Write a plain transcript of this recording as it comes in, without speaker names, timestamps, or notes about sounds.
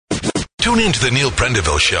Tune in to the Neil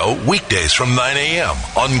Prendeville Show weekdays from 9 a.m.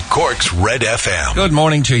 on Cork's RedFM. Good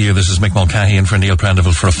morning to you. This is Mick Mulcahy in for Neil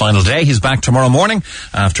Prendeville for a final day. He's back tomorrow morning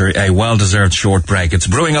after a well-deserved short break. It's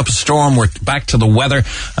brewing up a storm. We're back to the weather.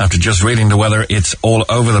 After just reading the weather, it's all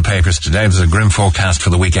over the papers today. There's a grim forecast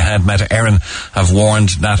for the week ahead. Met Erin have warned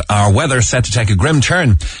that our weather set to take a grim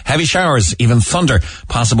turn. Heavy showers, even thunder,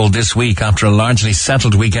 possible this week. After a largely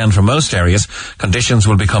settled weekend for most areas, conditions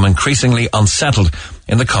will become increasingly unsettled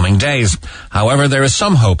in the coming days. However, there is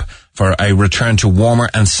some hope for a return to warmer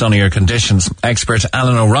and sunnier conditions. Expert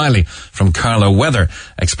Alan O'Reilly from Carlow Weather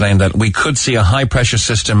explained that we could see a high-pressure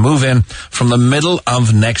system move in from the middle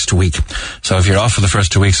of next week. So if you're off for the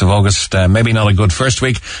first 2 weeks of August, maybe not a good first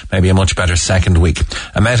week, maybe a much better second week.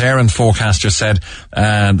 A Met Éireann forecaster said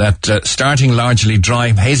that starting largely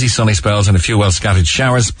dry, hazy sunny spells and a few well-scattered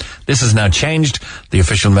showers. This has now changed. The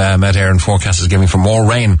official Met Éireann forecast is giving for more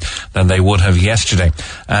rain than they would have yesterday.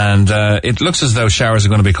 And it looks as though showers are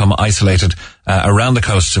going to become isolated around the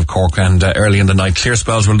coasts of Cork, and early in the night clear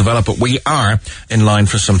spells will develop, but we are in line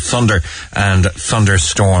for some thunder and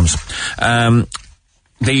thunderstorms.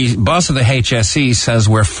 The boss of the HSE says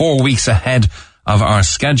we're 4 weeks ahead of our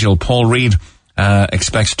schedule. Paul Reid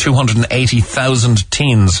expects 280,000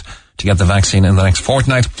 teens to get the vaccine in the next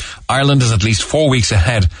fortnight. Ireland is at least 4 weeks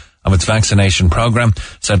ahead of its vaccination programme,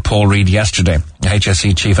 said Paul Reid yesterday. The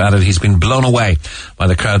HSE chief added he's been blown away by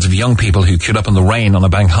the crowds of young people who queued up in the rain on a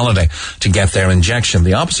bank holiday to get their injection.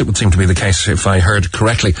 The opposite would seem to be the case, if I heard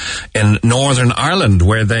correctly, in Northern Ireland,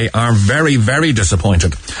 where they are very, very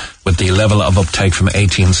disappointed with the level of uptake from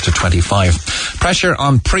 18s to 25. Pressure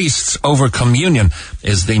on priests over communion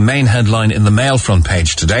is the main headline in the Mail front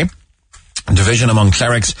page today. Division among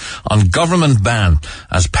clerics on government ban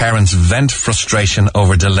as parents vent frustration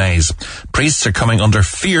over delays. Priests are coming under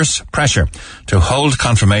fierce pressure to hold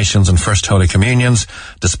confirmations and First Holy Communions,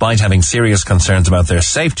 despite having serious concerns about their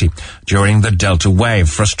safety during the Delta wave.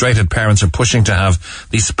 Frustrated parents are pushing to have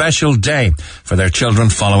the special day for their children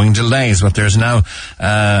following delays, but there's now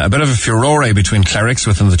a bit of a furore between clerics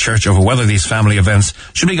within the church over whether these family events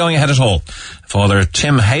should be going ahead at all. Father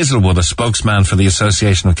Tim Hazelwood, a spokesman for the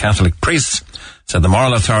Association of Catholic Priests, said the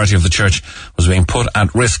moral authority of the church was being put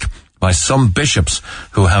at risk by some bishops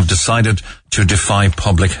who have decided to defy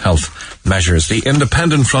public health measures. The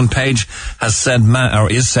Independent front page has said,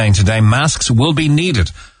 is saying today, masks will be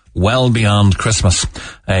needed well beyond Christmas.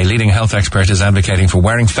 A leading health expert is advocating for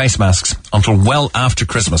wearing face masks until well after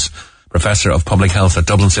Christmas. Professor of Public Health at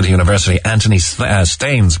Dublin City University, Anthony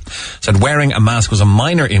Staines, said wearing a mask was a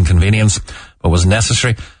minor inconvenience, but was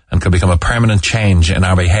necessary and could become a permanent change in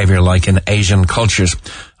our behaviour like in Asian cultures.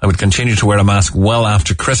 I would continue to wear a mask well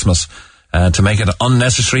after Christmas. To make it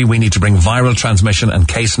unnecessary, we need to bring viral transmission and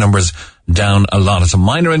case numbers down a lot. It's a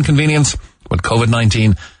minor inconvenience, but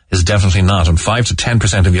COVID-19 is definitely not. And 5 to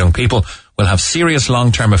 10% of young people will have serious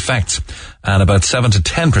long-term effects, and about 7 to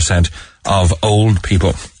 10% of old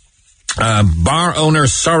people. Bar owner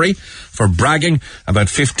sorry for bragging about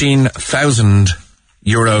 €15,000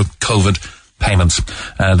 COVID payments.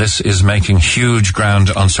 This is making huge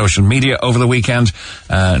ground on social media over the weekend.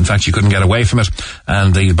 In fact, you couldn't get away from it.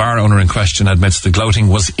 And the bar owner in question admits the gloating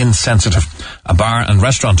was insensitive. A bar and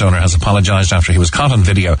restaurant owner has apologised after he was caught on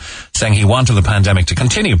video saying he wanted the pandemic to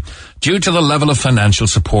continue due to the level of financial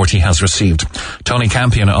support he has received. Tony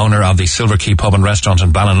Campion, owner of the Silver Key Pub and Restaurant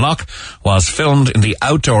in Ballinlough, was filmed in the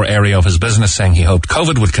outdoor area of his business saying he hoped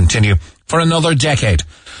COVID would continue for another decade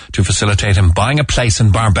to facilitate him buying a place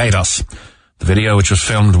in Barbados. The video, which was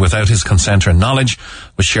filmed without his consent or knowledge,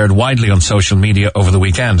 was shared widely on social media over the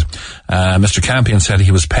weekend. Mr. Campion said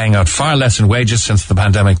he was paying out far less in wages since the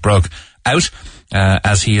pandemic broke out,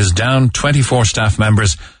 as he is down 24 staff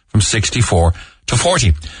members from 64 to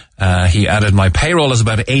 40. He added, my payroll is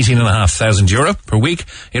about €18,500 per week.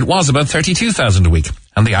 It was about €32,000 a week.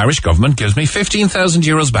 And the Irish government gives me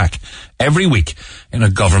 €15,000 back every week in a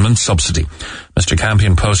government subsidy. Mr.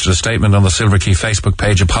 Campion posted a statement on the Silver Key Facebook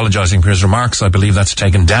page apologising for his remarks. I believe that's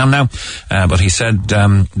taken down now. But he said,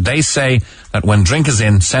 they say that when drink is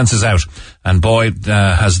in, sense is out. And boy,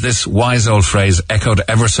 has this wise old phrase echoed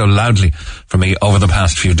ever so loudly for me over the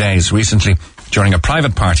past few days. Recently, during a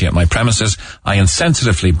private party at my premises, I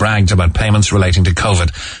insensitively bragged about payments relating to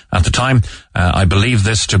COVID. At the time, I believed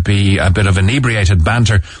this to be a bit of inebriated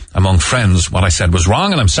banter among friends. What I said was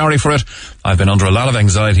wrong, and I'm sorry for it. I've been under a lot of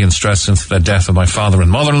anxiety and stress since the death of my father and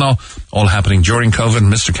mother-in-law, all happening during COVID.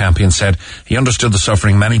 And Mr. Campion said he understood the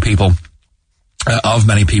suffering many people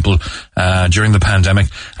during the pandemic,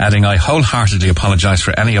 adding, I wholeheartedly apologise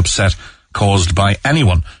for any upset caused to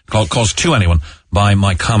anyone by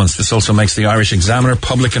my comments. This also makes the Irish Examiner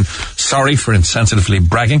publican sorry for insensitively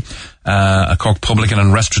bragging. A Cork publican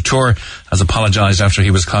and restaurateur has apologised after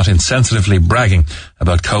he was caught insensitively bragging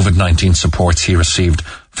about COVID-19 supports he received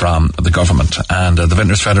from the government. And the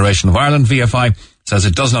Vintners Federation of Ireland, VFI, says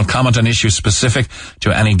it does not comment on issues specific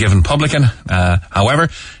to any given publican. However,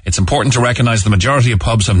 it's important to recognise the majority of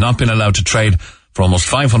pubs have not been allowed to trade for almost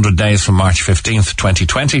 500 days from March 15th,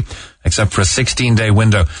 2020, except for a 16-day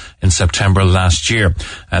window in September last year,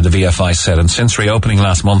 the VFI said. And since reopening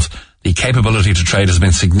last month, the capability to trade has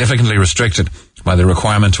been significantly restricted by the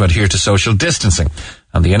requirement to adhere to social distancing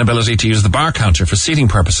and the inability to use the bar counter for seating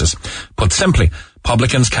purposes. Put simply,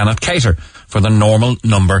 publicans cannot cater for the normal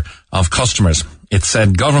number of customers. It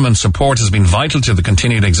said government support has been vital to the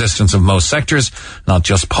continued existence of most sectors, not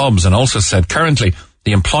just pubs, and also said currently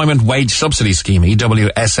the Employment Wage Subsidy Scheme,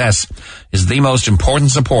 EWSS, is the most important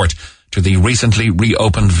support to the recently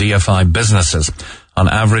reopened VFI businesses. On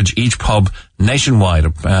average, each pub nationwide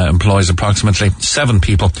employs approximately 7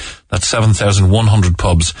 people. That's 7,100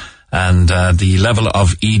 pubs. And the level of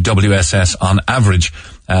EWSS on average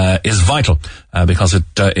is vital because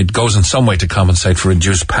it goes in some way to compensate for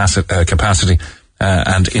reduced capacity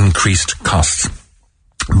and increased costs.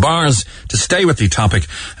 Bars, to stay with the topic,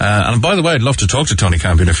 and by the way, I'd love to talk to Tony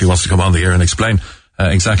Campion if he wants to come on the air and explain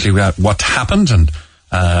exactly what happened and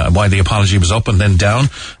why the apology was up and then down,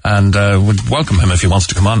 and would welcome him if he wants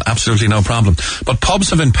to come on. Absolutely no problem. But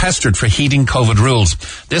pubs have been pestered for heeding COVID rules.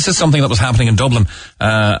 This is something that was happening in Dublin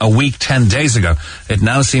a week, 10 days ago. It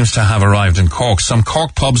now seems to have arrived in Cork. Some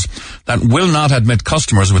Cork pubs that will not admit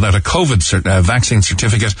customers without a COVID vaccine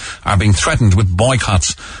certificate are being threatened with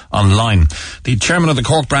boycotts online. The chairman of the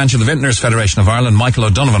Cork branch of the Vintners Federation of Ireland, Michael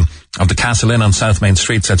O'Donovan, of the Castle Inn on South Main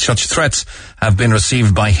Street, said such threats have been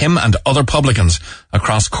received by him and other publicans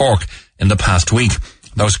across Cork in the past week.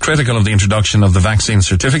 Those critical of the introduction of the vaccine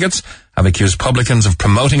certificates have accused publicans of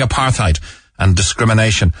promoting apartheid and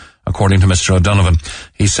discrimination, according to Mr. O'Donovan.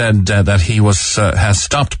 He said that he has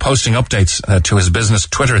stopped posting updates to his business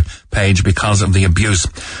Twitter page because of the abuse.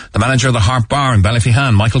 The manager of the Harp Bar in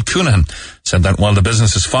Ballyphehane, Michael Coonahan, said that while the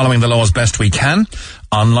business is following the law as best we can,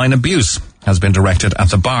 online abuse has been directed at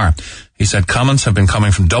the bar. He said comments have been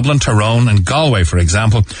coming from Dublin, Tyrone and Galway, for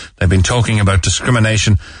example. They've been talking about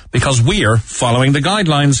discrimination because we're following the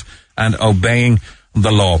guidelines and obeying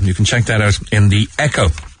the law. You can check that out in the Echo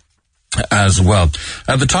as well.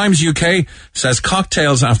 The Times UK says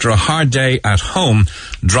cocktails after a hard day at home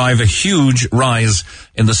drive a huge rise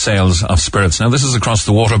in the sales of spirits. Now, this is across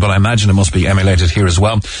the water, but I imagine it must be emulated here as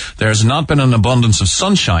well. There's not been an abundance of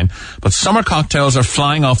sunshine, but summer cocktails are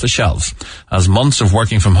flying off the shelves as months of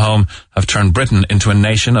working from home have turned Britain into a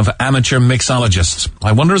nation of amateur mixologists.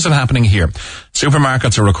 I wonder, is it happening here?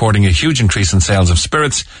 Supermarkets are recording a huge increase in sales of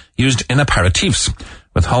spirits used in aperitifs,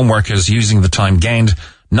 with home workers using the time gained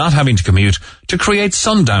not having to commute to create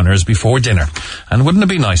sundowners before dinner. And wouldn't it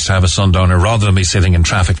be nice to have a sundowner rather than be sitting in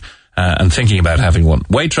traffic and thinking about having one?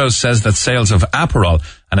 Waitrose says that sales of Aperol,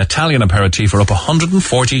 an Italian aperitif, are up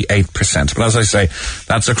 148%. But as I say,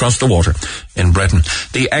 that's across the water in Britain.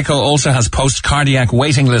 The Echo also has post-cardiac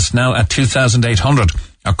waiting list now at 2,800.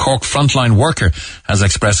 A Cork frontline worker has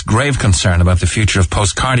expressed grave concern about the future of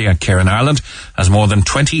post-cardiac care in Ireland, as more than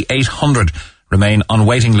 2,800 remain on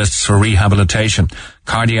waiting lists for rehabilitation.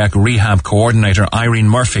 Cardiac rehab coordinator Irene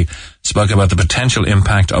Murphy spoke about the potential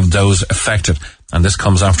impact of those affected. And this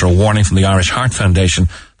comes after a warning from the Irish Heart Foundation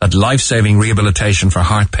that life-saving rehabilitation for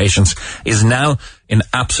heart patients is now in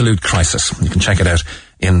absolute crisis. You can check it out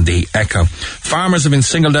in the Echo. Farmers have been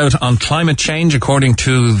singled out on climate change, according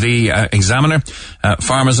to the Examiner.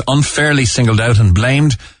 Farmers unfairly singled out and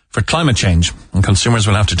blamed for climate change, and consumers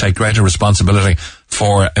will have to take greater responsibility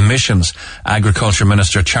for emissions. Agriculture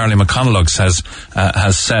Minister Charlie McConalogue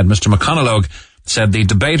has said. Mr. McConalogue said the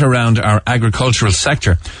debate around our agricultural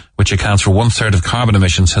sector, which accounts for 1/3 of carbon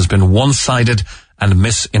emissions, has been one-sided and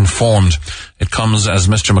misinformed. It comes as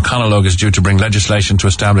Mr. McConalogue is due to bring legislation to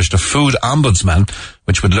establish a food ombudsman,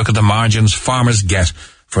 which would look at the margins farmers get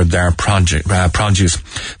for their produce.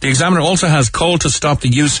 The Examiner also has called to stop the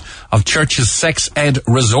use of churches' sex ed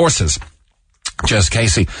resources. Jess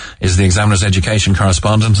Casey is the Examiner's education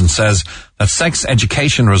correspondent and says that sex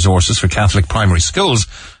education resources for Catholic primary schools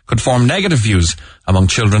could form negative views among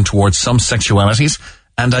children towards some sexualities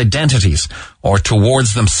and identities, or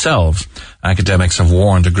towards themselves. Academics have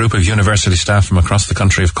warned. A group of university staff from across the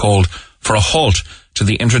country have called for a halt to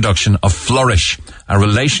the introduction of Flourish, a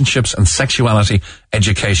relationships and sexuality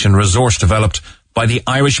education resource developed by the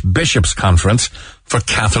Irish Bishops' Conference for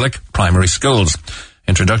Catholic primary schools.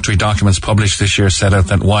 Introductory documents published this year set out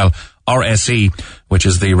that while RSE, which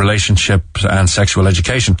is the Relationship and Sexual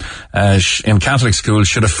Education in Catholic schools,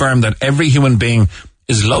 should affirm that every human being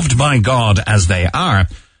is loved by God as they are.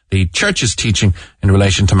 The Church's teaching in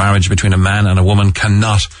relation to marriage between a man and a woman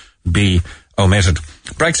cannot be omitted.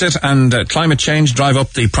 Brexit and climate change drive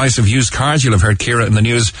up the price of used cars. You'll have heard Ciara in the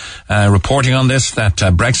news reporting on this, that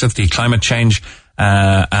Brexit, the climate change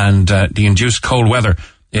and the induced cold weather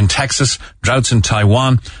in Texas, droughts in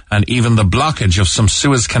Taiwan, and even the blockage of some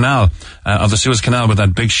Suez Canal, of the Suez Canal with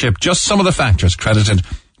that big ship. Just some of the factors credited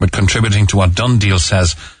with contributing to what Done Deal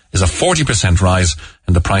says is a 40% rise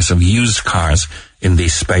in the price of used cars in the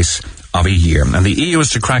space of a year. And the EU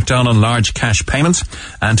is to crack down on large cash payments.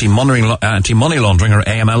 Anti-money laundering, or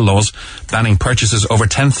AML laws, banning purchases over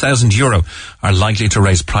 €10,000 are likely to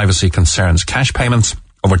raise privacy concerns. Cash payments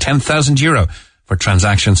over €10,000 for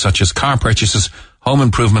transactions such as car purchases, home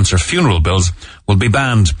improvements or funeral bills will be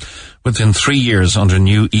banned within 3 years under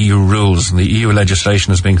new EU rules. The EU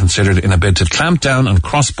legislation is being considered in a bid to clamp down on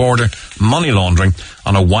cross-border money laundering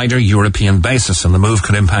on a wider European basis, and the move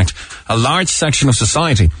could impact a large section of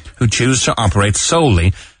society who choose to operate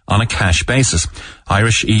solely on a cash basis.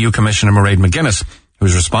 Irish EU Commissioner Mairead McGuinness, who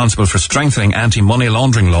is responsible for strengthening anti-money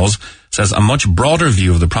laundering laws, says a much broader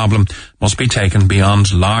view of the problem must be taken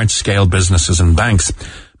beyond large-scale businesses and banks.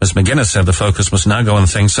 Ms. McGuinness said the focus must now go on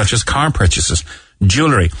things such as car purchases,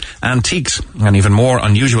 jewellery, antiques, and even more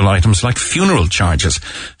unusual items like funeral charges.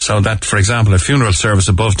 So that, for example, a funeral service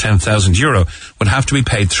above €10,000 would have to be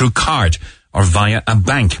paid through card or via a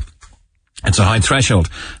bank. It's a high threshold,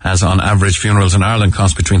 as on average funerals in Ireland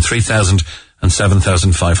cost between €3,000 and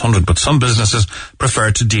 €7,500, but some businesses prefer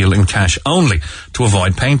to deal in cash only to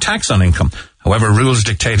avoid paying tax on income. However, rules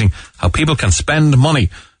dictating how people can spend money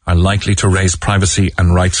are likely to raise privacy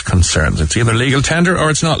and rights concerns. It's either legal tender or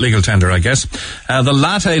it's not legal tender, I guess. The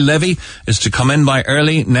latte levy is to come in by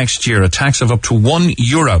early next year. A tax of up to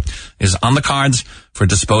 €1 is on the cards for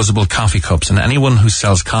disposable coffee cups, and anyone who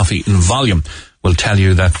sells coffee in volume will tell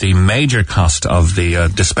you that the major cost of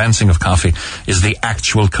the dispensing of coffee is the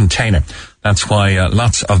actual container. That's why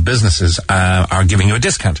lots of businesses are giving you a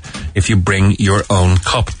discount if you bring your own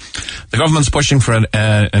cup. The government's pushing for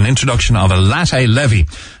an introduction of a latte levy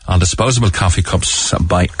on disposable coffee cups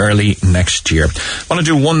by early next year. I want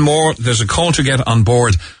to do one more. There's a call to get on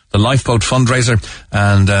board the Lifeboat fundraiser,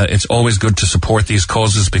 and it's always good to support these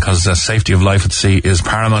causes because safety of life at sea is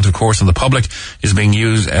paramount, of course, and the public is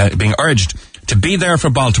being urged to be there for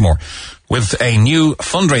Baltimore with a new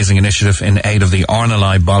fundraising initiative in aid of the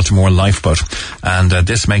RNLI Baltimore Lifeboat. And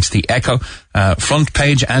this makes the Echo front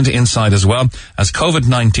page and inside as well. As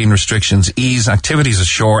COVID-19 restrictions ease, activities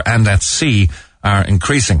ashore and at sea are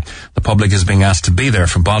increasing. The public is being asked to be there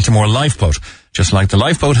for Baltimore Lifeboat, just like the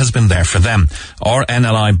Lifeboat has been there for them.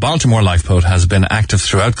 RNLI Baltimore Lifeboat has been active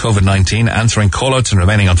throughout COVID-19, answering call-outs and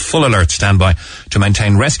remaining on full alert standby to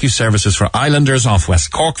maintain rescue services for islanders off West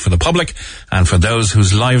Cork, for the public, and for those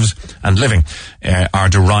whose lives and living are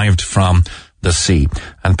derived from the sea.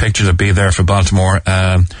 And picture to be there for Baltimore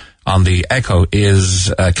on the Echo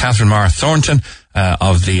is Catherine Marr Thornton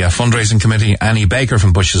of the fundraising committee, Annie Baker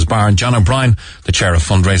from Bush's Bar, John O'Brien, the chair of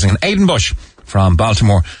fundraising, and Aidan Bush from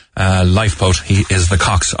Baltimore Lifeboat. He is the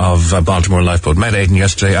cox of Baltimore Lifeboat. Met Aidan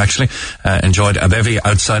yesterday, actually. Enjoyed a bevy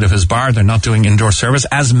outside of his bar. They're not doing indoor service,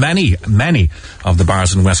 as many of the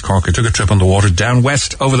bars in West Cork. I took a trip on the water down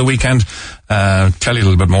west over the weekend. Tell you a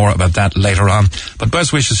little bit more about that later on. But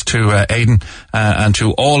best wishes to Aidan and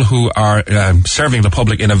to all who are serving the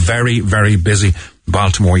public in a very, very busy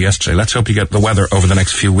Baltimore yesterday. Let's hope you get the weather over the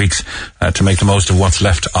next few weeks to make the most of what's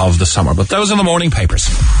left of the summer. But those are the morning papers.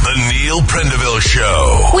 The Neil Prendeville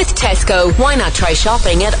Show. With Tesco, why not try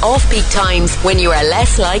shopping at off-peak times when you are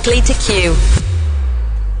less likely to queue?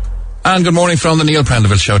 And good morning from the Neil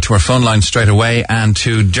Prendeville Show to our phone line straight away, and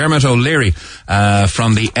to Dermot O'Leary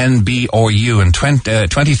from the NBRU. In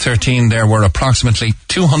 2013, there were approximately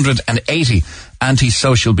 280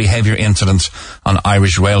 antisocial behaviour incidents on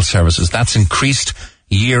Irish rail services. That's increased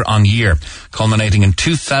year on year, culminating in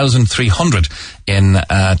 2,300 in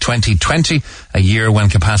 2020, a year when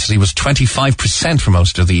capacity was 25% for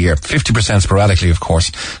most of the year, 50% sporadically, of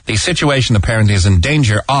course. The situation apparently is in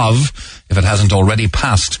danger of, if it hasn't already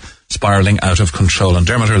passed, spiralling out of control. And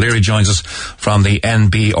Dermot O'Leary joins us from the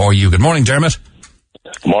NBRU. Good morning, Dermot.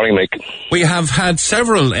 Good morning, Mick. We have had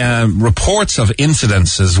several reports of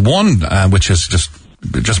incidences. One, which is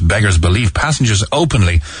just beggars belief, passengers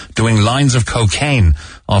openly doing lines of cocaine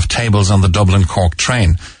off tables on the Dublin-Cork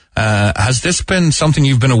train. Has this been something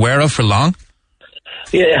you've been aware of for long?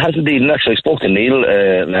 Yeah, it has indeed. And actually, I spoke to Neil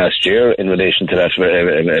last year in relation to that,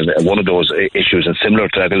 one of those issues, and similar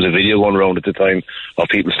to that, there was a video going around at the time of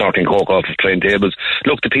people starting Cork off of train tables.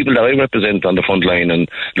 Look, the people that I represent on the front line, and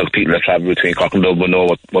look, people that travel between Cork and Dublin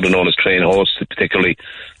know what are known as train hosts, particularly,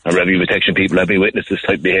 and revenue protection people have been witness this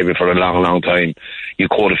type of behaviour for a long, long time. You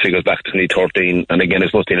quoted figures back to 2013, and again, I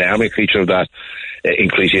suppose the alarming feature of that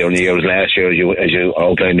increase year on year was last year, as you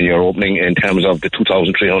outlined in your opening, in terms of the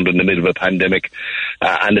 2,300 in the middle of a pandemic,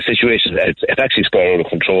 and the situation, it's actually spiraled out of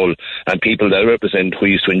control, and people that I represent who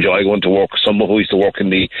used to enjoy going to work, some who used to work in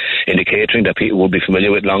the catering that people would be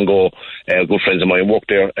familiar with long ago, good friends of mine worked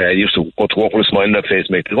there, used to go to work with a smile on their face,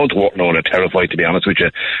 mate. They're going to work now and they're terrified, to be honest with you.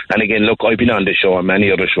 And again, look, I've been on this show and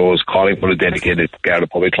many other shows calling for a dedicated Garda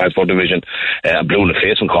Public Transport Division. I'm blue in the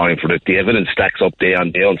face when calling for it. The evidence stacks up day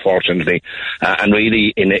on day, unfortunately, and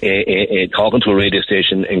really in talking to a radio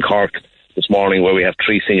station in Cork this morning where we have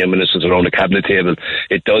 3 senior ministers around the cabinet table,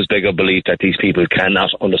 it does beg a belief that these people cannot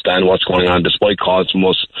understand what's going on, despite calls from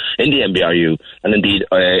us in the MBRU, and indeed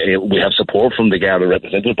we have support from the Garda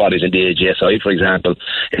representative bodies in the AGSI, for example,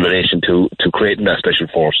 in relation to creating that special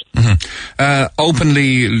force.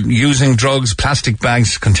 Openly using drugs, plastic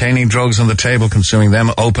bags containing drugs on the table, consuming them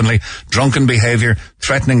openly, drunken behaviour,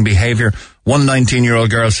 threatening behaviour. One 19-year-old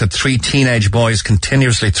girl said 3 teenage boys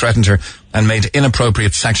continuously threatened her and made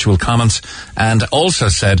inappropriate sexual comments, and also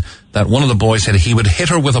said that one of the boys said he would hit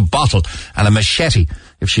her with a bottle and a machete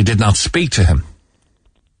if she did not speak to him.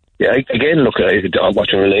 Yeah, again, look,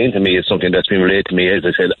 what you're relaying to me is something that's been relayed to me, as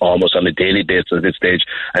I said, almost on a daily basis at this stage.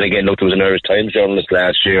 And again, look, there was an Irish Times journalist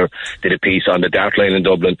last year did a piece on the Dart Line in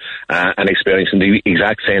Dublin and experiencing the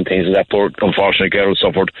exact same things that poor unfortunate girl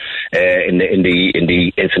suffered in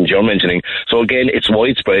the incident you're mentioning. So again, it's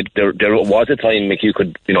widespread. There was a time, Mick, you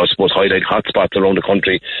could, I suppose, highlight hotspots around the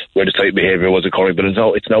country where this type of behaviour was occurring, but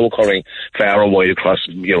it's now occurring far and wide across,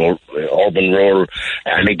 urban, rural.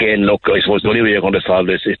 And again, look, I suppose the only way you're going to solve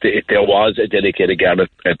this is if there was a dedicated Garda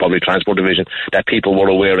Public Transport Division that people were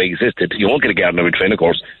aware existed. You won't get a Garda in every train, of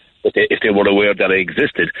course, but if they were aware that it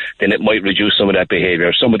existed, then it might reduce some of that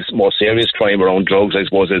behaviour. Some of the more serious crime around drugs, I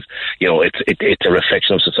suppose, is, it's a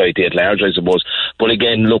reflection of society at large, I suppose. But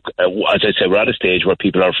again, look, as I said, we're at a stage where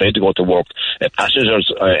people are afraid to go to work.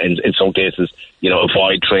 Passengers, in some cases,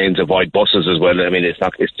 avoid trains, avoid buses as well. I mean, it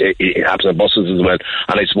happens on buses as well.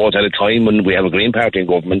 And I suppose at a time when we have a Green Party in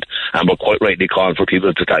government and we're quite rightly calling for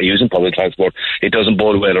people to start using public transport, it doesn't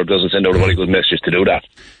bode well or doesn't send out a very good message to do that.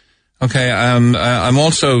 Okay, I'm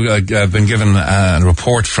also been given a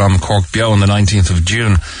report from Cork Bio on the 19th of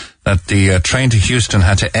June that the train to Houston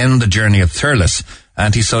had to end the journey at Thurles.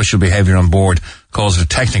 Antisocial behaviour on board caused a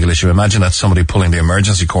technical issue. Imagine that's somebody pulling the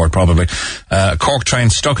emergency cord, probably. Cork train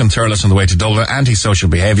stuck in Thurles on the way to Dublin. Antisocial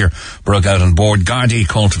behaviour broke out on board. Gardaí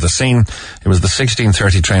called to the scene. It was the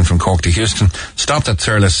 16:30 train from Cork to Houston. Stopped at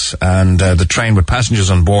Thurles, and the train with passengers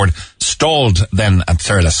on board stalled then at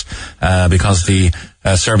Thurles because the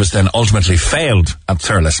service then ultimately failed at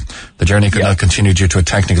Thurles. The journey could not continue due to a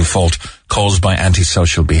technical fault caused by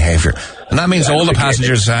antisocial behaviour. And that means all the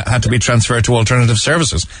passengers had to be transferred to alternative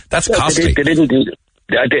services. That's costly. They didn't do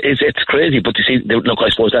that. It's crazy, but you see, look, I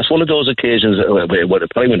suppose that's one of those occasions where it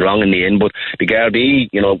probably went wrong in the end, but the Gardaí,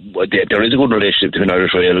 there is a good relationship between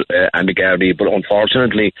Irish Rail and the Gardaí, but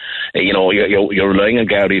unfortunately, you're relying on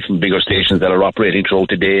Gardaí from bigger stations that are operating throughout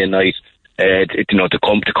the day and night. To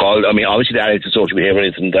come to call. I mean, obviously that antisocial behaviour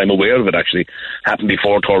incident, I'm aware of it actually, happened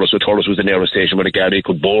before Thurles. So Thurles was the nearest station where the Gardaí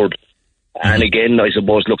could board. And again, I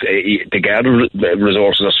suppose, look, the Garda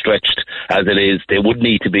resources are stretched as it is. There would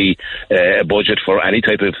need to be a budget for any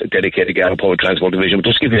type of dedicated Garda Public Transport Division. But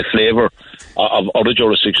just to give you a flavour of other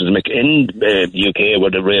jurisdictions, in the UK, where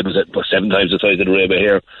the rate was at 7 times the size of the rate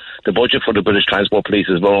here, the budget for the British Transport Police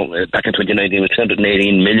is back in 2019 was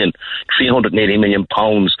 318 million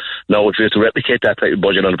pounds. Now, if you have to replicate that type of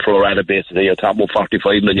budget on a pro rata basis, you're talking about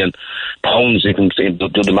 45 million pounds. You can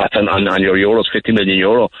do the math on your euros, 50 million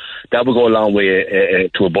euro. That would go a long way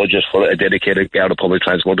to a budget for a dedicated Garda Public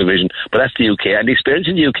Transport Division. But that's the UK. And the experience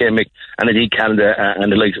in the UK, Mick, and indeed Canada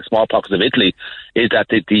and the likes of small pockets of Italy, is that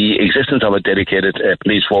the existence of a dedicated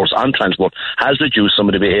police force on transport has reduced some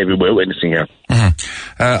of the behaviour we're witnessing here.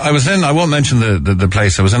 I won't mention the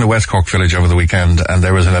place, I was in a West Cork village over the weekend, and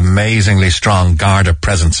there was an amazingly strong Garda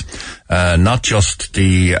presence. Not just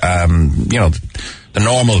the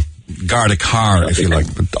normal Garda car, if you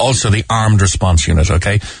like, but also the armed response unit,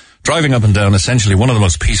 okay? Driving up and down essentially one of the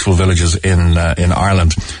most peaceful villages in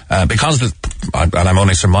Ireland, because and I'm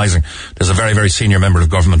only surmising, there's a very, very senior member of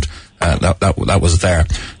government that was there.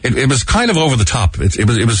 It was kind of over the top. It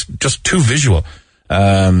was just too visual.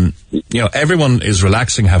 Everyone is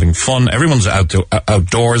relaxing, having fun. Everyone's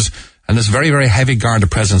outdoors, and there's very, very heavy Garda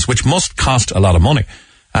presence, which must cost a lot of money.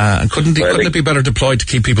 And couldn't it be better deployed to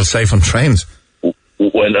keep people safe on trains?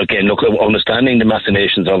 Well, again, look, understanding the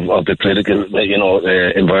machinations of the political,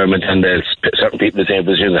 environment, and certain people in the same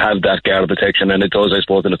position have that guard protection, and it does, I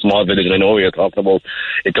suppose, in a small village, and I know what you're talking about,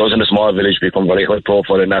 it does in a small village become very high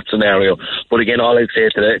profile in that scenario. But again, all I'd say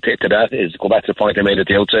to that is go back to the point I made at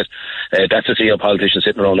the outset. That's a senior politician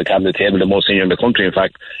sitting around the cabinet table, the most senior in the country, in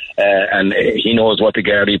fact, and he knows what the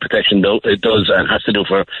Gardaí protection does and has to do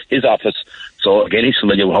for his office. So again, he's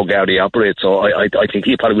familiar with how Gardaí operates. So I think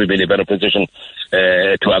he probably would be in a better position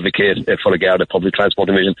to advocate for the Garda Public Transport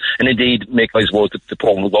Division, and indeed make, I suppose, the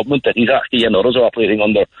programme of government that he and others are operating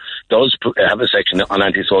under does have a section on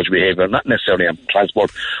antisocial behaviour, not necessarily on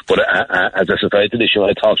transport, but as a societal issue.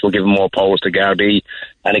 I thought we'll give more powers to Gardaí,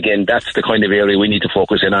 and again, that's the kind of area we need to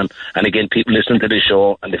focus in on. And again, people listening to this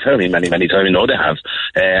show, and they've heard me many, many times, I know they have,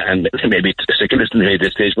 and maybe sick of listening to me at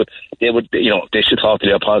this stage, but they would, they should talk to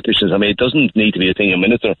their politicians. I mean, it doesn't need to be a senior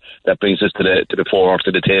minister that brings us to the fore or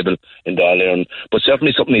to the table in Dáil, but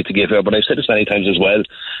certainly something needs to give here. But I've said this many times as well,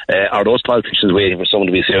 are those politicians waiting for someone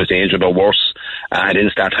to be seriously injured or worse, and then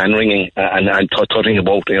start hand-wringing and tutting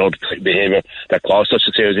about behaviour that caused such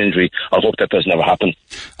a serious injury? I hope that does never happen.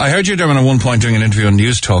 I heard you, Dermot, at one point doing an interview on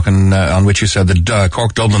News Talk, on which you said the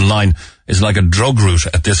Cork-Dublin line is like a drug route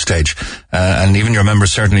at this stage, and even your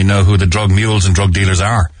members certainly know who the drug mules and drug dealers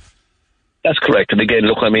are. That's correct. And again,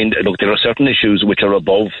 look, there are certain issues which are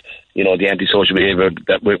above, the antisocial behaviour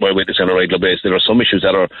that we're witnessing on a regular basis. There are some issues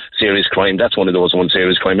that are serious crime. That's one of those,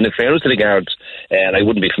 serious crime. And in fairness to the guards, and I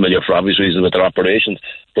wouldn't be familiar for obvious reasons with their operations,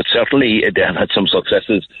 but certainly they have had some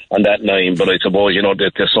successes on that line. But I suppose,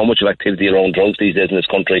 there's so much of activity around drugs these days in this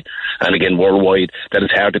country, and again, worldwide, that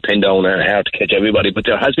it's hard to pin down and hard to catch everybody. But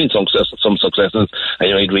there has been some successes.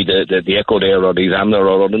 You'd read the Echo there, or the Examiner,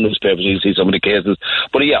 or other newspapers, you see some of the cases.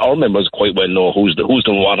 But yeah, our members quite well know who's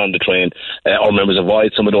doing what on the train. Our members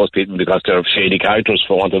avoid some of those people because they're shady characters,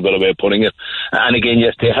 for want of a better way of putting it. And again,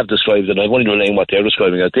 yes, they have described it. I've only relaying what they're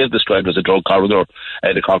describing it. They've described it as a drug corridor,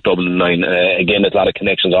 the Cork-Dublin line. Again, there's a lot of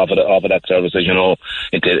connections off of that service, as you know,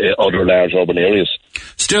 into other large urban areas.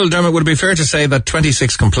 Still, Dermot, would it be fair to say that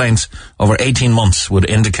 26 complaints over 18 months would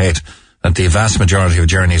indicate that the vast majority of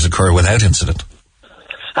journeys occur without incident?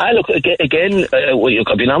 Look, again,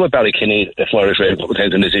 I've been on with Barry Kinney from Irish Rail a couple of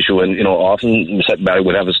times on this issue, and, often Barry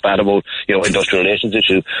would have a spat about, industrial relations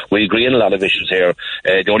issue. We agree on a lot of issues here.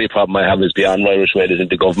 The only problem I have is beyond Irish Rail is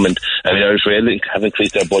into government. I mean, Irish Rail have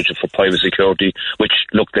increased their budget for private security, which,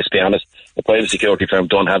 look, let's be honest, the private security firm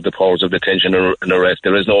don't have the powers of detention and arrest.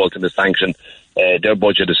 There is no ultimate sanction. Their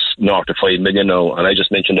budget is north of 5 million now, and I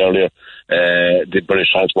just mentioned earlier the British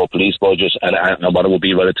Transport Police budget and what it would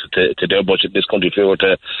be relative to their budget in this country if we were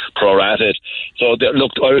to prorate it. So,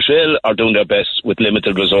 look, Irish Rail are doing their best with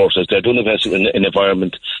limited resources. They're doing their best in an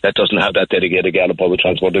environment that doesn't have that dedicated Garda Public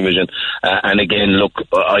Transport Division. And again, look,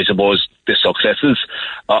 I suppose the successes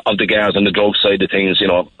of the guards on the drug side of things,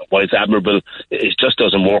 while it's admirable, it just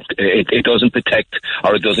doesn't work. It doesn't protect,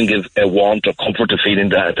 or it doesn't give a warmth or comfort of feeling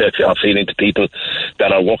to people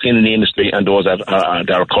that are working in the industry, and those that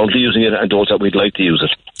are currently using it, and those that we'd like to use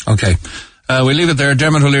it. Okay. We'll leave it there.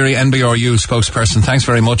 Dermot O'Leary, NBRU spokesperson, thanks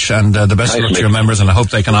very much, and the best of luck to your members, and I hope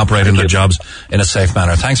they can operate in their jobs in a safe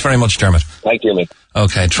manner. Thanks very much, Dermot. Thank you, mate.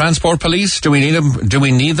 Okay, Transport Police, do we need them? Do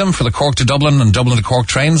we need them for the Cork to Dublin and Dublin to Cork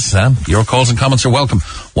trains? Your calls and comments are welcome.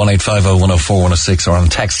 1-850-104-106 or on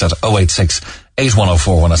text at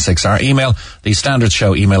 086-8104-106. Our email, the standard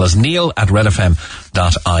show email, is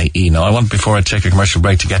neil@redfm.ie. Now, I want, before I take a commercial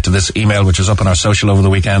break, to get to this email, which was up on our social over the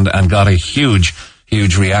weekend and got a huge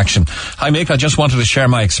reaction. Hi, Mick. I just wanted to share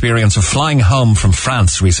my experience of flying home from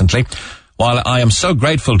France recently. While I am so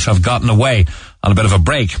grateful to have gotten away on a bit of a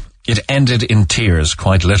break, it ended in tears,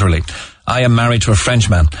 quite literally. I am married to a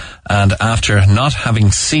Frenchman, and after not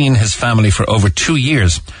having seen his family for over 2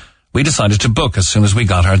 years, we decided to book as soon as we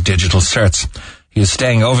got our digital certs. He is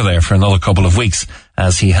staying over there for another couple of weeks,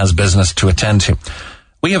 as he has business to attend to.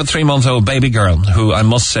 We have a 3-month-old baby girl, who I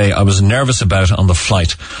must say I was nervous about on the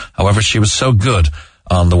flight. However, she was so good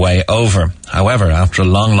on the way over. However, after a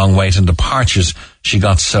long wait and departures, she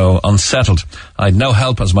got so unsettled. I had no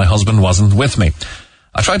help as my husband wasn't with me.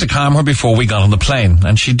 I tried to calm her before we got on the plane,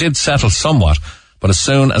 and she did settle somewhat, but as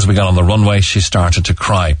soon as we got on the runway, she started to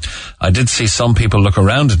cry. I did see some people look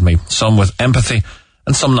around at me, some with empathy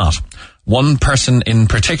and some not. One person in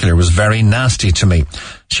particular was very nasty to me.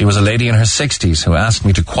 She was a lady in her 60s who asked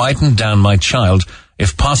me to quieten down my child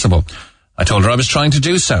if possible. I told her I was trying to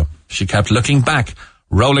do so. She kept looking back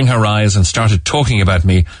rolling her eyes, and started talking about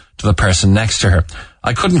me to the person next to her.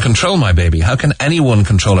 I couldn't control my baby. How can anyone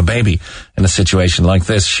control a baby in a situation like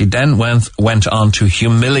this? She then went on to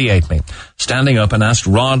humiliate me, standing up and asked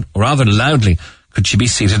rather loudly, could she be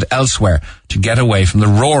seated elsewhere to get away from the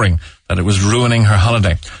roaring, that it was ruining her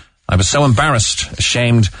holiday. I was so embarrassed,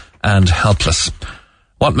 ashamed, and helpless.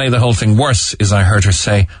 What made the whole thing worse is I heard her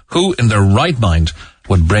say, who in their right mind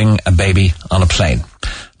would bring a baby on a plane?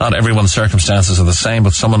 Not everyone's circumstances are the same,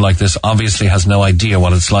 but someone like this obviously has no idea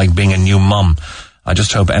what it's like being a new mum. I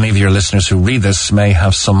just hope any of your listeners who read this may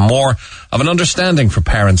have some more of an understanding for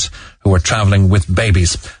parents who are travelling with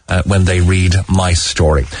babies when they read my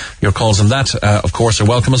story. Your calls on that, of course, are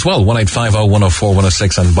welcome as well.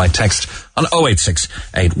 1850-104-106 and by text on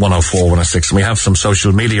 086-8104-106. And we have some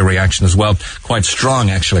social media reaction as well, quite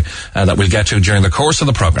strong actually, that we'll get to during the course of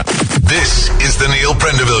the programme. This is the Neil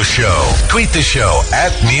Prendeville Show. Tweet the show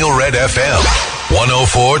at Neil Red FM.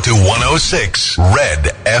 104 to 106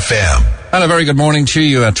 Red FM. And a very good morning to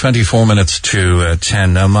you at 24 minutes to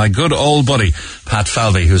 10. Now, my good old buddy, Pat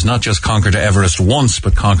Falvey, who's not just conquered Everest once,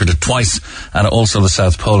 but conquered it twice, and also the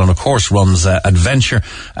South Pole, and of course runs adventure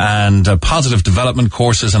and positive development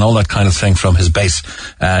courses and all that kind of thing from his base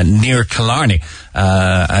near Killarney,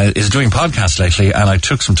 is doing podcasts lately, and I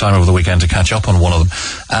took some time over the weekend to catch up on one of them.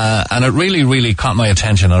 And it really, really caught my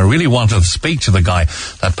attention, and I really wanted to speak to the guy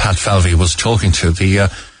that Pat Falvey was talking to. The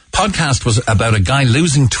podcast was about a guy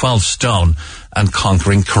losing 12 stone and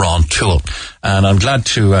conquering Corán Tool. And I'm glad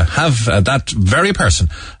to have that very person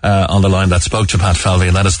on the line that spoke to Pat Falvey,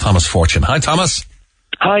 and that is Thomas Fortune. Hi, Thomas.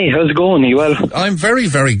 Hi, how's it going? Are you well? I'm very,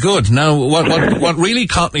 very good. Now, what really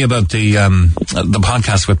caught me about the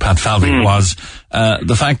podcast with Pat Falvey was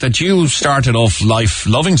the fact that you started off life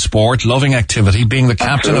loving sport, loving activity, being the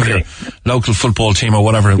captain of your local football team or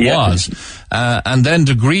whatever it was, and then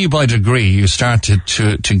degree by degree you started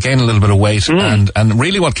to gain a little bit of weight, and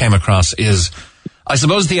really what came across is, I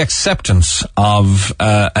suppose, the acceptance of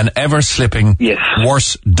an ever-slipping,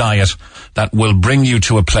 worse diet that will bring you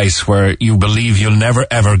to a place where you believe you're never,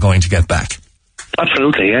 ever going to get back.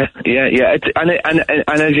 Absolutely, yeah. And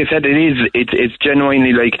as you said, it's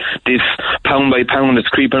genuinely like this pound by pound. It's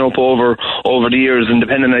creeping up over the years, and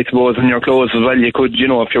depending, I suppose, on your clothes as well. You could,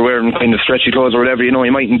 if you're wearing kind of stretchy clothes or whatever, you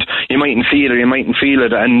mightn't see it or you mightn't feel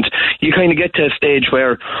it, and you kind of get to a stage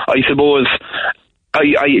where, I suppose,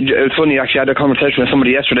 it's funny, actually, I had a conversation with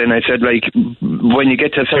somebody yesterday, and I said, like, when you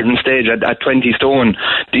get to a certain stage at 20 stone,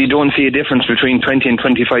 you don't see a difference between 20 and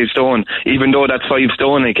 25 stone, even though that's 5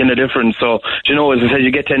 stone, like, in a difference. So, as I said,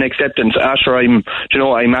 you get to an acceptance. After I'm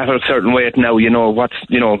at a certain weight now, what's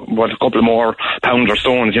a couple more pounds or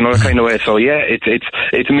stones, that kind of way. So, yeah,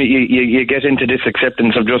 you get into this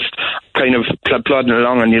acceptance of just kind of plodding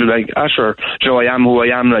along, and you're like, sure, I am who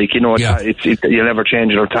I am, like, you'll never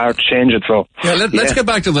change it, or it's hard to change it, so. Yeah, let's get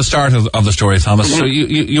back to the start of the story, Thomas. So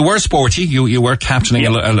you were sporty, you were captaining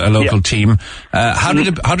a local team. How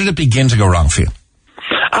did it begin to go wrong for you?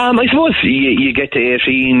 I suppose you get to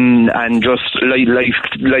 18 and just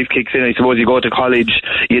life kicks in. I suppose you go to college,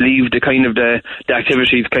 you leave the kind of the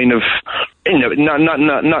activities kind of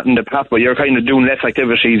not in the path, but you're kind of doing less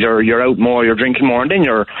activities. You're out more, you're drinking more, and then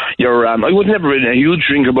you're I was never really a huge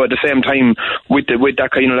drinker, but at the same time with that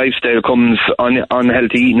kind of lifestyle comes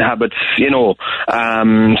unhealthy eating habits,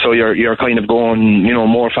 so you're kind of going,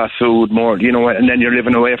 more fast food, more, and then you're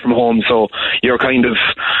living away from home, so you're kind of,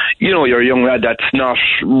 you're a young lad that's not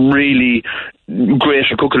really great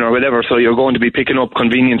for cooking or whatever, so you're going to be picking up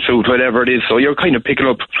convenience food, whatever it is, so you're kind of picking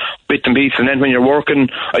up bits and pieces, and then when you're working,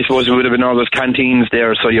 I suppose it would have been all those canteens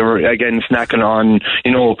there, so you're again snacking on,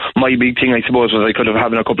 my big thing I suppose was I could have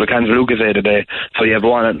having a couple of cans of Lucozade a day, so you have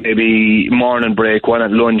one at maybe morning break, one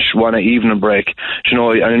at lunch, one at evening break,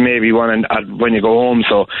 and maybe one at when you go home,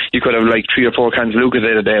 so you could have like 3 or 4 cans of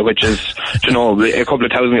Lucozade a day, which is, a couple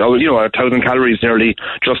of thousand, 1,000 calories nearly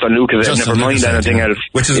just on Lucozade, never mind anything else.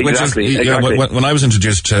 Exactly. When I was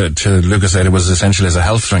introduced to Lucozade, it was essentially as a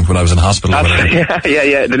health drink when I was in hospital.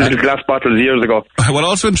 Yeah, the little glass bottles years ago. What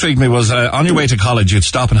also intrigued me was on your way to college, you'd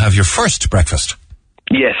stop and have your first breakfast.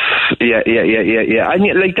 Yes, yeah.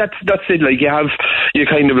 And like that's it. Like you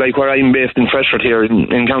kind of like where I'm based in Freshford here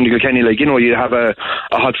in County Kilkenny. Like you have a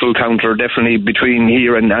hot food counter definitely between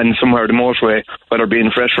here and somewhere the motorway, whether it be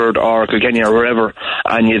in Freshford or Kilkenny or wherever,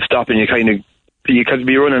 and you'd stop and you kind of. You could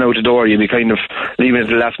be running out the door, you'd be kind of leaving it at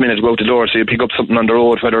the last minute to go out the door, so you pick up something on the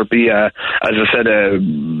road, whether it be, as I said,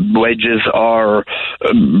 wedges or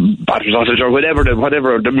battered sausage or whatever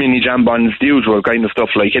the mini jambons, the usual kind of stuff,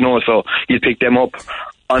 like, so you pick them up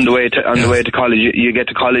on the way to college. You get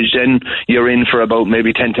to college, then you're in for about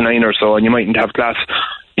maybe 10 to 9 or so, and you mightn't have class.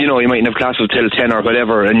 you know, you might have classes till 10 or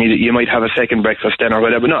whatever, and you might have a second breakfast then or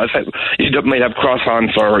whatever. No, you might have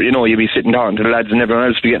croissants, or, you know, you'd be sitting down to the lads and everyone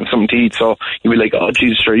else be getting something to eat, so you'd be like, oh,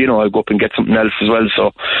 geez, sure, you know, I'll go up and get something else as well.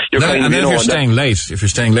 So you're kind of, and then if you're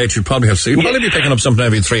staying late, you'd probably be picking up something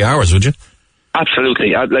every 3 hours, would you?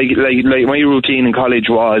 Absolutely. Like my routine in college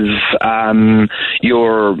was, I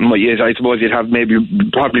suppose you'd have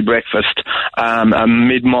probably breakfast, a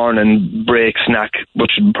mid-morning break snack,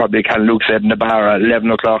 which probably Cal Luke said in the bar at 11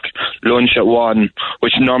 o'clock, lunch at 1,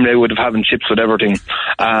 which normally I would have having chips with everything.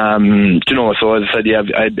 You know, so as I said,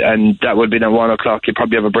 and that would be at 1 o'clock, you'd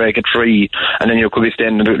probably have a break at 3, and then you could be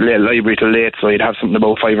staying in the library till late, so you'd have something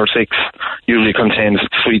about 5 or 6, usually contains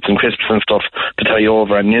sweets and crisps and stuff to tie you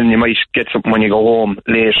over, and then you might get something when you go home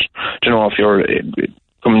late. You know, if you're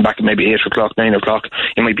coming back at maybe 8 o'clock, 9 o'clock,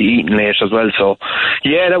 you might be eating late as well. So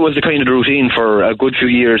yeah, that was the kind of the routine for a good few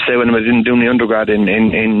years, say when I was doing the undergrad in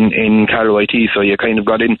Carlow IT. So you kind of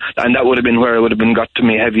got in, and that would have been where it would have been got to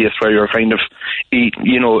me heaviest, where you're kind of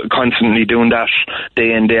constantly doing that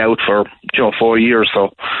day in, day out for 4 years.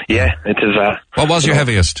 So yeah, it is. What was your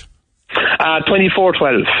heaviest?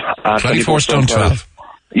 24-12. 24 stone 12.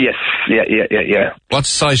 Yes, yeah. What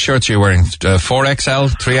size shirts are you wearing?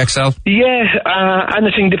 4XL, 3XL? Yeah,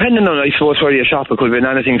 anything, depending on, I suppose, where you shop. It could have been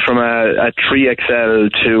anything from a 3XL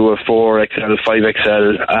to a 4XL,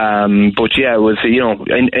 5XL. But yeah, it was,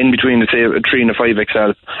 in between, say, a 3 and a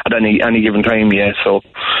 5XL at any given time, yeah. So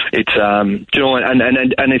it's, and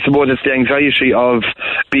I suppose it's the anxiety of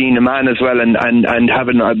being a man as well, and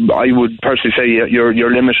having, I would personally say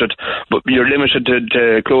you're limited, but you're limited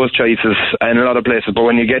to clothes choices in a lot of places. But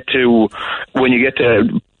when you get to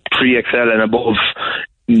 3XL and above,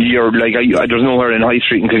 you're like, there's nowhere in High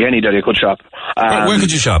Street in Kilkenny that you could shop. Where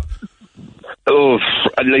could you shop? Oh,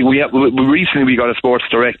 like we recently got a Sports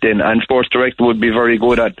Direct in, and Sports Direct would be very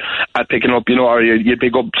good at picking up, or you'd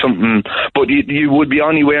pick up something, but you would be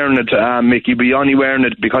only wearing it, Mick, you'd be only wearing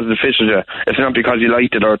it because it fits you. It's not because you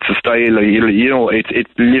liked it or it's a style,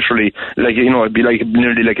 it's literally like, it'd be like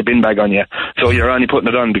nearly like a bin bag on you. So you're only putting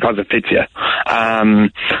it on because it fits you.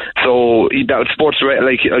 So that Sports Direct,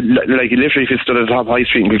 like literally if you stood at the top of High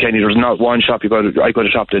Street in Kilkenny, there's not one shop I could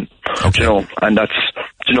have shopped in. Okay. And that's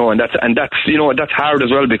hard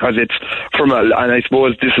as well, because it's and I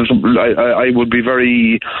suppose this is, I would be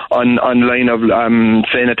very on line of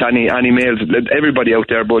saying it to any males, everybody out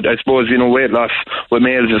there, but I suppose, weight loss with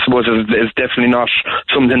males, I suppose, is definitely not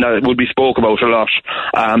something that would be spoke about a lot.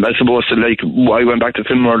 I suppose, like, I went back to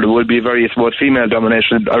film world, it would be a very, I suppose, female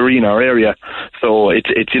domination arena or area, so it's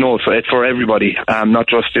it's for everybody, not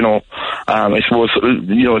just, I suppose,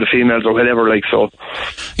 the females or whatever, like, so.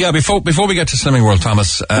 Yeah, before we get to Slimming World,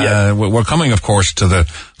 Thomas, we're coming, of course, to the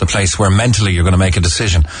place where mentally you're going to make a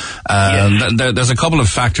decision. There's a couple of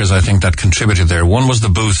factors, I think, that contributed there. One was the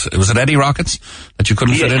booth. Was it Eddie Rockets that you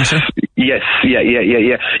couldn't fit into? Yes, yeah.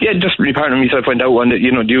 Yeah, just really pardon me, so I point out one that,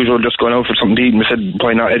 the usual just going out for something to eat, and we said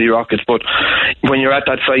point out Eddie Rockets, but when you're at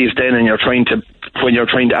that size then and you're trying to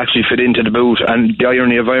actually fit into the booth, and the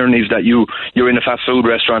irony of ironies that you're in a fast food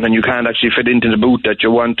restaurant and you can't actually fit into the booth that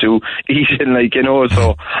you want to eat in, like,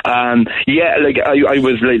 so I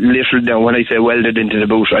was like literally, now when I say welded into the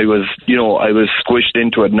booth, I was squished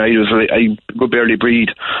into it, and I could barely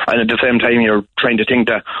breathe, and at the same time you're trying to think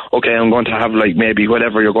that, okay, I'm going to have like maybe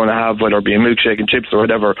whatever you're going to have, whether it be a milkshake and chips or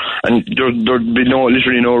whatever, and there'd be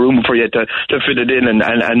literally no room for you to fit it in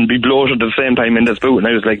and be bloated at the same time in this booth, and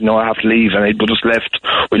I was like, no, I have to leave, and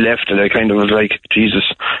we left, and I kind of was like, Jesus,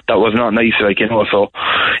 that was not nice, like, so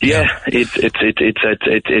yeah. It's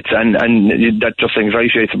and that just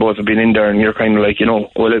anxiety, I suppose, of being in there, and you're kind of like,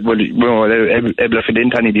 will it able to fit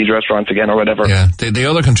into any of these restaurants again or whatever. Yeah, the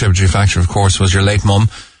other contributory factor, of course, was your late mum.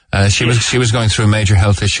 She was going through major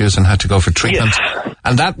health issues and had to go for treatment,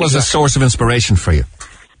 and that was a source of inspiration for you.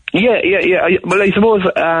 Yeah. Well, I suppose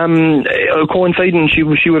coinciding, she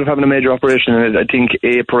would have had a major operation in, I think,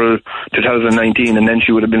 April 2019, and then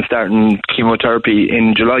she would have been starting chemotherapy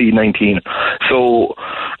in July 19. So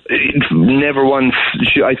never once,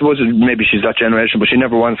 I suppose maybe she's that generation, but she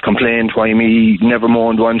never once complained, why me, never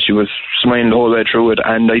moaned once. She was smiling the whole way through it,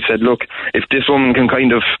 and I said, look, if this woman can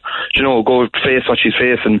kind of, go face what she's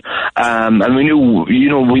facing, and we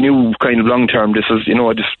knew kind of long term, this was,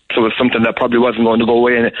 so it was something that probably wasn't going to go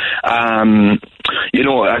away. And it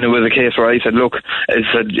was a case where I said, look,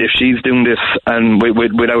 if she's doing this and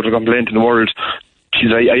without a complaint in the world,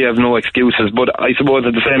 I have no excuses. But I suppose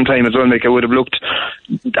at the same time as well, like, I would have looked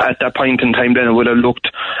at that point in time then, I would have looked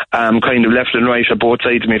kind of left and right at both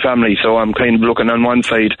sides of my family. So I'm kind of looking on one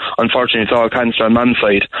side, unfortunately it's all cancer on one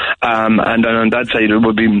side, and then on that side it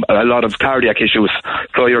would be a lot of cardiac issues.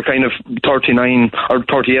 So you're kind of 39 or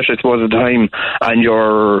 38 I suppose at the time, and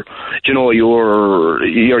you're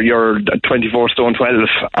 24 stone 12,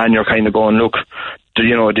 and you're kind of going, look,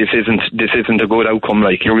 this isn't a good outcome,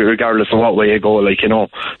 like, regardless of what way you go, like,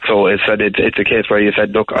 So it said it's a case where you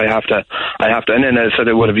said, look, I have to, and then I said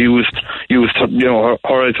I would have used her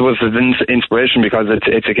I suppose as inspiration, because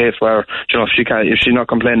it's a case where, if she's not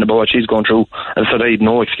complaining about what she's going through, and so I had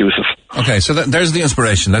no excuses. Okay, so there's the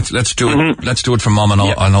inspiration. Let's do it. Let's do it for Mum and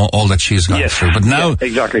all that she's gone through. But now,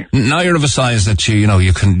 exactly. Now you're of a size that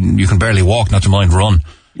you can barely walk, not to mind run.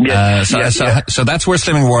 So that's where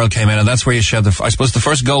Slimming World came in, and that's where you shed I suppose the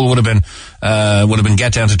first goal would have been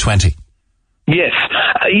get down to 20. Yes,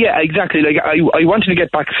 exactly. Like, I wanted to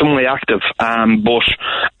get back some way active, but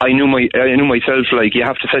I knew myself. Like, you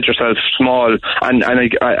have to set yourself small, and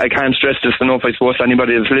I can't stress this enough. I suppose to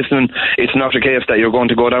anybody that's listening, it's not a case that you're going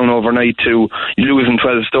to go down overnight to losing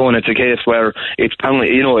 12 stone. It's a case where it's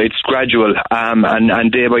gradual,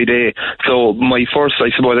 and day by day. So my first,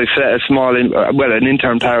 I suppose, I set a small, an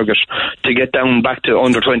interim target to get down back to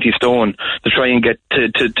under 20 stone, to try and get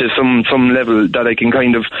to some level that I can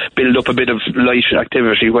kind of build up a bit of light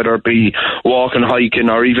activity, whether it be walking, hiking,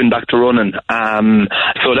 or even back to running.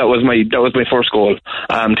 So that was my first goal,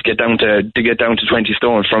 to get down to 20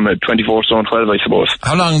 stone from a 24 stone 12, I suppose.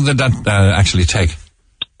 How long did that actually take?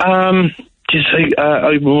 I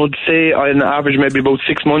would say on average maybe about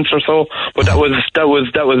 6 months or so, but that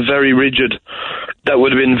was very rigid. That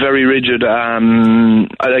would have been very rigid.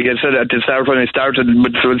 Like I said at the start when I started,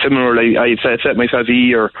 but similarly, I set myself a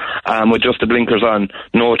year with just the blinkers on,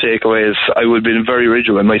 no takeaways. I would have been very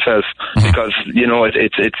rigid with myself, because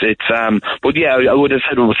it's. But yeah, I would have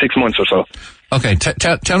said about 6 months or so. Okay,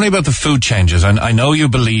 tell me about the food changes. And I know you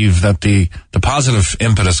believe that the positive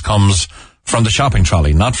impetus comes from the shopping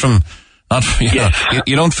trolley, not from.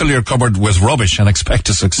 You don't fill your cupboard with rubbish and expect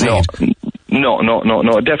to succeed. No,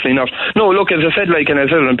 definitely not. No, look, as I said, like, and I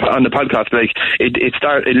said on the podcast, like, it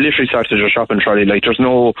literally starts at your shopping trolley. Like, there's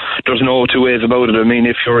no two ways about it. I mean,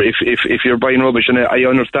 if you're buying rubbish, and I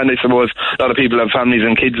understand, I suppose, a lot of people have families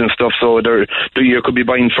and kids and stuff, so you could be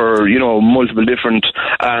buying for, multiple different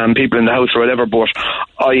people in the house or whatever. But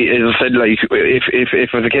as I said, like, if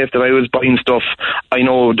it was a case that I was buying stuff, I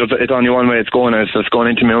know it's only one way it's going, and it's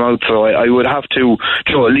going into my mouth, so I would have to,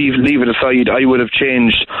 leave it aside. I would have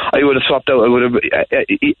changed. I would have swapped out. I would have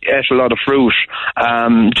ate a lot of fruit.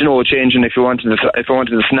 Changing if I wanted a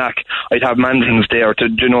snack, I'd have mandarins there to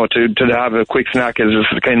have a quick snack as just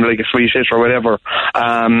kind of like a sweet hit or whatever.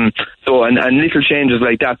 So little changes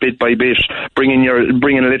like that, bit by bit, bringing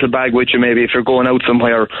a little bag with you, maybe if you're going out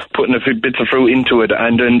somewhere, putting a few bits of fruit into it,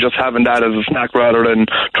 and then just having that as a snack rather than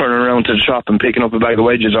turning around to the shop and picking up a bag of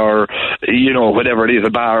wedges or whatever it is, a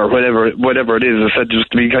bar or whatever it is. I said, just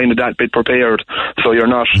to be kind of that bit prepared, so you're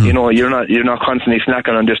not you're not constantly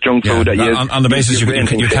snacking on this junk food that you on the basis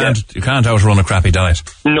you can't outrun a crappy diet.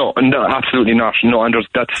 No, absolutely not. No, and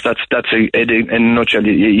that's in a nutshell.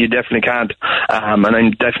 You definitely can't, and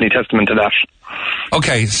I'm definitely testament to that.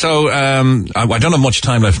 Okay, so I don't have much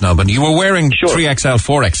time left now, but you were wearing 3XL,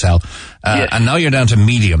 4XL, and now you're down to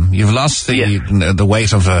medium. You've lost the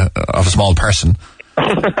weight of a small person.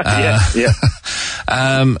 Yeah.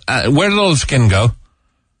 Where did all the skin go?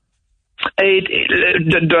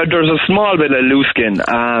 There's a small bit of loose skin,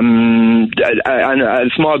 and a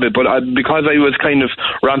small bit, but because I was kind of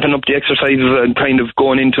ramping up the exercises and kind of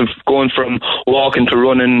going from walking to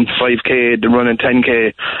running 5k to running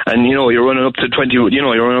 10k, and you're running up to 20,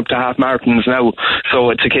 you're running up to half marathons now,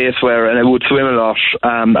 so it's a case where, and I would swim a lot,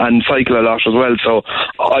 and cycle a lot as well, so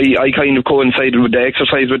I kind of coincided with the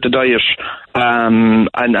exercise with the diet, and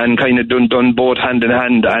kind of done both hand in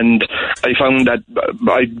hand, and I found that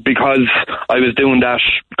because I was doing that,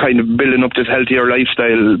 kind of building up this healthier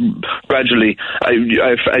lifestyle gradually,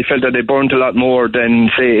 I felt that they burnt a lot more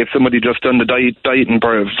than, say, if somebody just done the dieting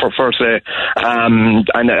for say,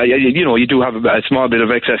 and you do have a small bit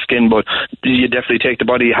of excess skin, but you definitely take the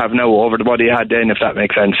body you have now over the body you had then, if that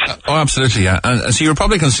makes sense. Oh, absolutely, yeah. And so you're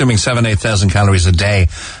probably consuming 7,000-8,000 calories a day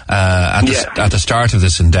at the start of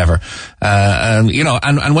this endeavour.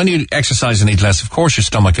 And when you exercise and eat less, of course your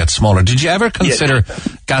stomach gets smaller. Did you ever consider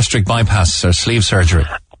gastric bypass or sleeve surgery?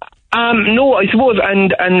 No, I suppose,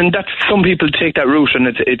 and that's, some people take that route, and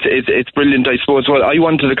it's brilliant, I suppose. Well, I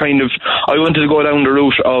wanted to go down the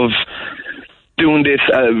route of doing this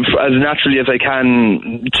as naturally as I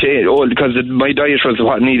can, because my diet was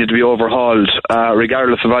what needed to be overhauled,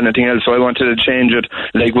 regardless of anything else. So I wanted to change it,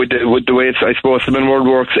 like with the way I suppose the world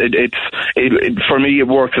works. It for me it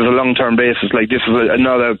works as a long-term basis. Like this is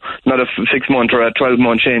not a 6-month or a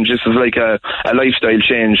 12-month change. This is like a lifestyle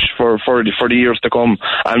change for the years to come,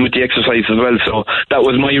 and with the exercise as well. So that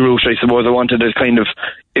was my route, I suppose. I wanted to kind of,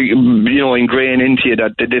 ingrain into you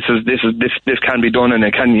that this can be done, and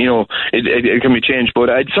it can, it can be changed. But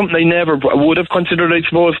it's something I never would have considered, I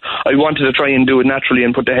suppose. I wanted to try and do it naturally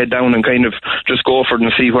and put the head down and kind of just go for it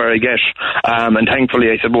and see where I get. And thankfully,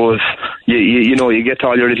 I suppose, you get to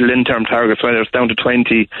all your little interim targets, whether it's down to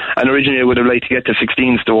 20, and originally I would have liked to get to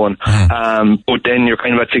 16 stone. But then you're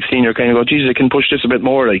kind of at 16, you're kind of go, Jesus, I can push this a bit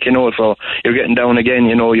more, so you're getting down again,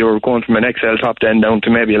 you're going from an XL top then down to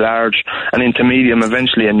maybe a large and into medium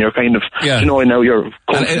eventually, and you're kind of, now you're...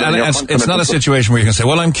 It's not a situation where you can say,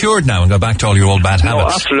 well, I'm cured now, and go back to all your old bad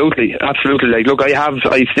habits. No, absolutely. Like, look, I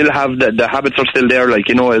still have the habits are still there, like,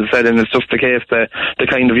 as I said, and it's just the case to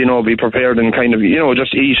kind of, be prepared and kind of,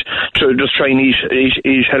 just try and eat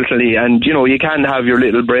healthily, and, you can have your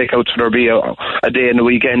little breakouts, whether it be a day in the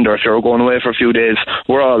weekend, or if you're going away for a few days.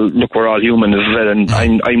 We're all human, as I said, and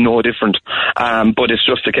I'm no different. But it's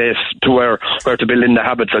just a case to where to build in the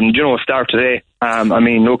habits, and, start today.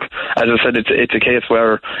 Look, as I said, it's a case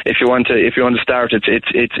where if you want to start,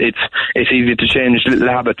 it's easy to change little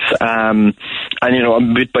habits, and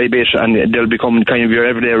bit by bit, and they'll become kind of your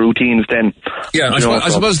everyday routines. Then, I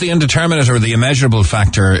suppose the indeterminate or the immeasurable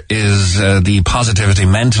factor is the positivity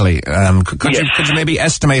mentally. Could you maybe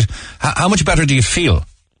estimate how much better do you feel?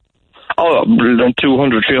 Oh,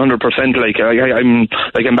 200, 300%.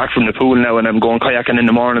 I'm back from the pool now, and I'm going kayaking in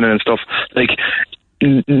the morning and stuff. Like,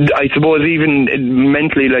 I suppose even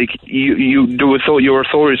mentally, like you were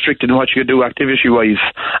so restricted in what you could do activity wise.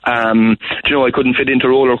 I couldn't fit into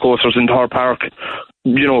roller coasters in Thor Park,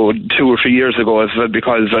 2 or 3 years ago,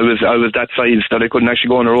 because I was that size that I couldn't actually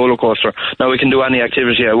go on a roller coaster. Now I can do any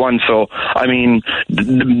activity I want. So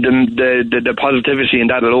the positivity in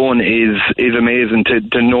that alone is amazing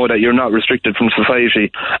to know that you're not restricted from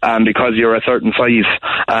society, because you're a certain size,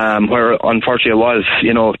 where unfortunately I was,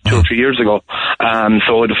 2 or 3 years ago.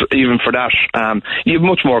 So even for that, you have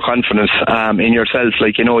much more confidence in yourself.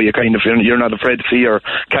 Like, you're not afraid to see or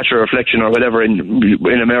catch a reflection or whatever in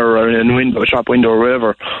a mirror or in a shop window or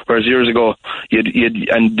wherever. Whereas years ago, you'd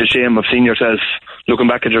and the shame of seeing yourself, looking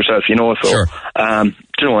back at yourself, So, sure. And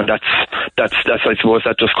that's I suppose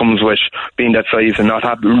that just comes with being that size and not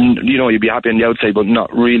happy. You'd be happy on the outside, but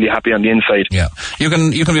not really happy on the inside. Yeah, you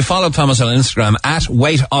can be followed, Thomas, on Instagram at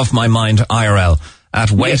Weight Off My Mind IRL. At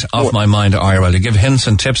Weight Off My Mind IRL. You give hints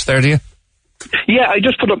and tips there, do you? Yeah, I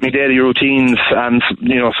just put up my daily routines and,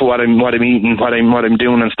 so what I'm eating, what I'm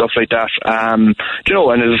doing and stuff like that. And as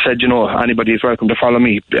I said, anybody is welcome to follow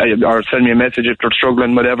me or send me a message if they're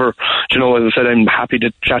struggling, whatever. As I said, I'm happy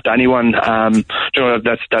to chat to anyone,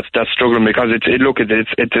 that's struggling, because it's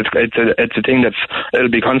a thing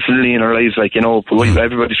it'll be constantly in our lives, like,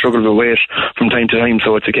 everybody struggles with weight from time to time,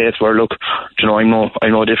 so it's a case where, look, I'm no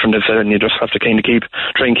different, as I said, and you just have to kind of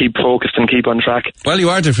try and keep focused and keep on track. Well,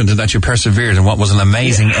 you are different in that you persevered in what was an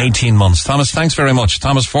amazing 18 months. Thomas, thanks very much.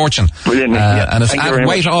 Thomas Fortune. Brilliant. And it's at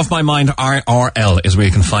Weight Off My Mind IRL is where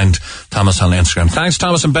you can find Thomas on Instagram. Thanks,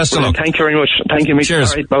 Thomas, and best of luck. Thank you very much. Thank you, Mick.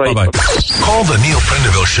 Cheers. Right, bye-bye. Call the Neil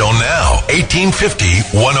Prendeville Show now.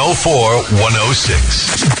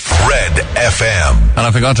 1850-104-106. Red FM. And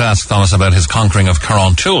I forgot to ask Thomas about his conquering of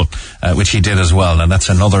Carrauntoohil, which he did as well. And that's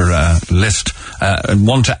another list,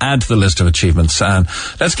 one to add to the list of achievements. And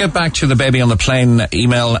let's get back to the baby on the plane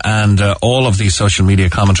email and all of the social media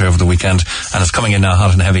commentary over the weekend, and it's coming in now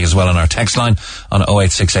hot and heavy as well on our text line on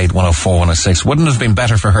 0868 104 106. Wouldn't it have been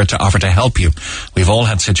better for her to offer to help you? We've all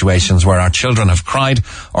had situations where our children have cried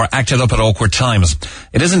or acted up at awkward times.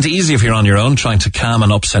 It isn't easy if you're on your own trying to calm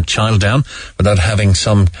an upset child down without having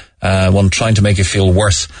one trying to make you feel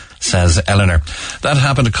worse, says Eleanor. That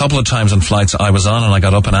happened a couple of times on flights I was on, and I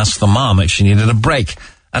got up and asked the mom if she needed a break,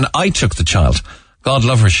 and I took the child. God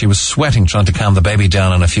love her, she was sweating trying to calm the baby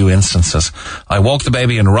down in a few instances. I walked the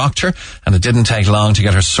baby and rocked her, and it didn't take long to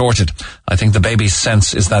get her sorted. I think the baby's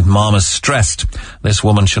sense is that mom is stressed. This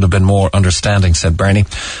woman should have been more understanding, said Bernie.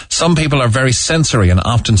 Some people are very sensory, and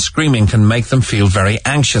often screaming can make them feel very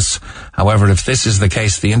anxious. However, if this is the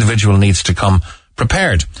case, the individual needs to come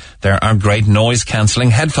prepared. There are great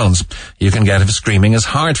noise-cancelling headphones you can get if screaming is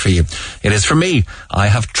hard for you. It is for me. I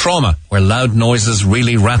have trauma where loud noises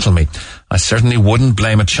really rattle me. I certainly wouldn't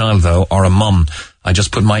blame a child, though, or a mum. I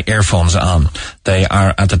just put my earphones on. They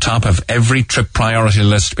are at the top of every trip priority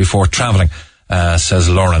list before travelling. says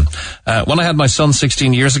Lauren. When I had my son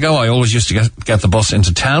 16 years ago, I always used to get the bus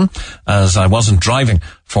into town, as I wasn't driving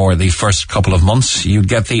for the first couple of months. You'd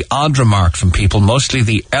get the odd remark from people, mostly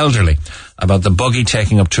the elderly, about the buggy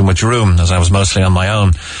taking up too much room, as I was mostly on my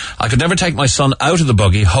own. I could never take my son out of the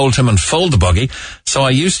buggy, hold him and fold the buggy, so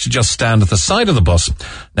I used to just stand at the side of the bus,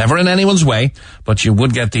 never in anyone's way, but you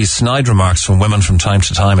would get these snide remarks from women from time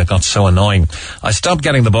to time. It got so annoying. I stopped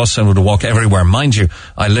getting the bus and would walk everywhere. Mind you,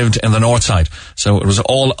 I lived in the north side, so it was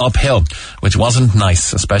all uphill, which wasn't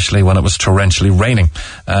nice, especially when it was torrentially raining.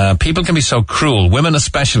 People can be so cruel, women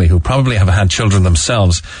especially, who probably have had children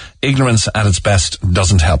themselves. Ignorance at its best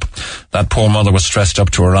doesn't help. That poor mother was stressed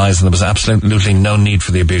up to her eyes, and there was absolutely no need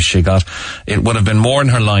for the abuse she got. It would have been more in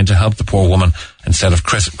her line to help the poor woman instead of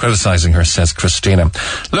criticising her, says Christina.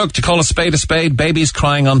 Look, to call a spade, babies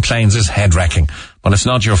crying on planes is head-wrecking. But it's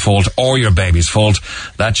not your fault or your baby's fault.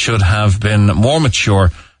 That should have been more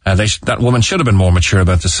mature. That woman should have been more mature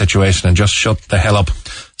about the situation and just shut the hell up,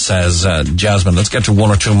 says Jasmine. Let's get to one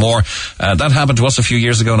or two more. That happened to us a few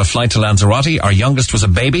years ago on a flight to Lanzarote. Our youngest was a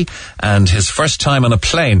baby and his first time on a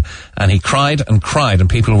plane, and he cried and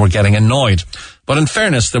people were getting annoyed. But in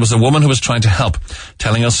fairness, there was a woman who was trying to help,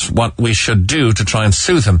 telling us what we should do to try and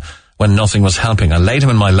soothe him when nothing was helping. I laid him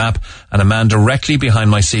in my lap, and a man directly behind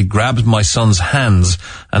my seat grabbed my son's hands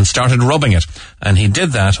and started rubbing it. And he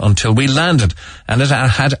did that until we landed, and it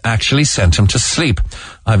had actually sent him to sleep.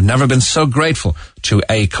 I've never been so grateful to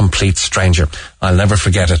a complete stranger. I'll never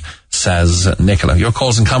forget it, says Nicola. Your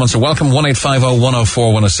calls and comments are welcome.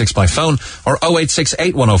 1-850-104-106 by phone or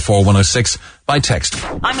 086-8104-106 by text.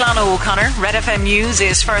 I'm Lana O'Connor. Red FM News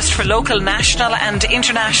is first for local, national and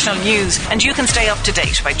international news, and you can stay up to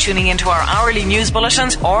date by tuning into our hourly news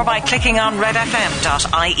bulletins or by clicking on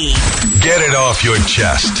redfm.ie. Get it off your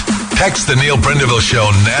chest. Text the Neil Prendeville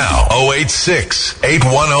Show now.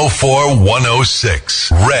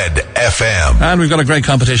 086-8104-106. Red FM. And we've got a great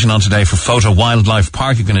competition on today for Photo Wildlife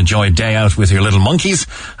Park. You can enjoy a day out with your little monkeys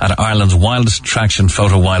at Ireland's wildest attraction,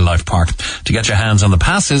 Photo Wildlife Park. To get your hands on the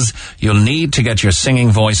passes, you'll need to get your singing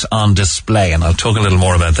voice on display. And I'll talk a little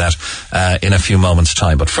more about that in a few moments'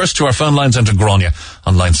 time. But first to our phone lines and to Grania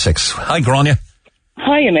on line 6. Hi, Grania.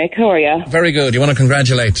 Hi, Mick. How are you? Very good. You want to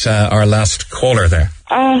congratulate our last caller there?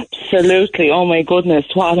 Absolutely. Oh, my goodness.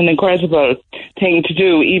 What an incredible thing to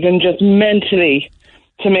do, even just mentally,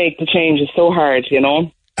 to make the change is so hard, you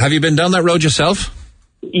know. Have you been down that road yourself?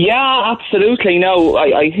 Yeah, absolutely. No,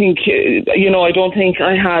 I think, I don't think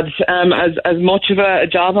I had as much of a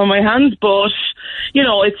job on my hands, but,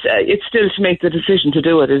 it's still to make the decision to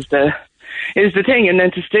do it is the thing, and then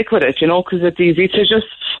to stick with it, because it's easy to just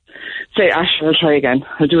say, sure, I'll try again.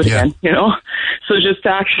 I'll do it again, So just to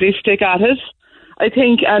actually stick at it, I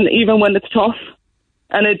think, and even when it's tough,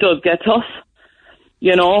 and it does get tough,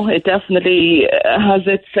 it definitely has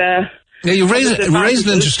its... you raised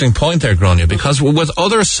an interesting point there, Grania, because with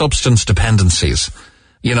other substance dependencies,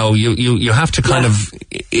 you have to kind of,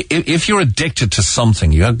 if you're addicted to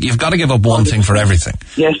something, you've got to give up one thing for everything.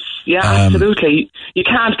 Yes, absolutely. You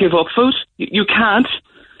can't give up food. You can't.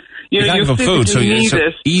 You can't give up food, so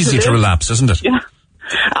it's easy to relapse, isn't it? Yeah,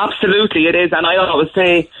 absolutely it is. And I always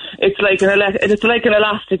say it's like an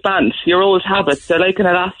elastic band. Your old habits, they're like an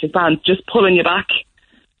elastic band, just pulling you back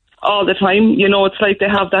all the time. It's like they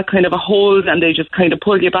have that kind of a hold, and they just kind of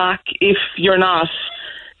pull you back if you're not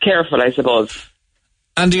careful, I suppose.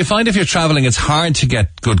 And do you find if you're travelling, it's hard to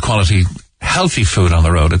get good quality, healthy food on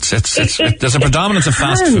the road? There's a predominance of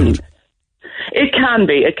fast food. It can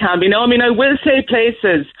be. No, I will say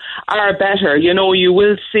places are better. You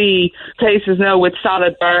will see places now with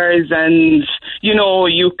salad bars, and,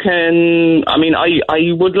 you can,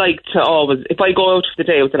 I would like to always, if I go out for the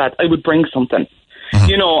day with the lads, I would bring something.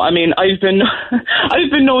 Mm-hmm. I've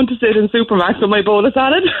been known to sit in Supermax with my bowl of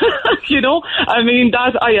salad.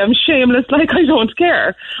 That I am shameless, like I don't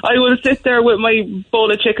care. I will sit there with my bowl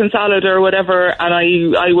of chicken salad or whatever, and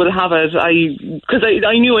I will have it. Because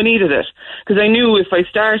I knew I needed it. Because I knew if I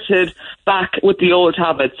started back with the old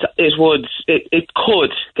habits, it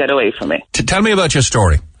could get away from me. Tell me about your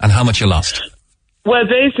story and how much you lost. Well,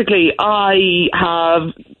 basically, I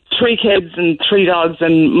have 3 kids and 3 dogs,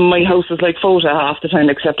 and my house is like Fota half the time,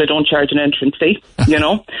 except I don't charge an entrance fee,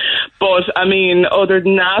 But, other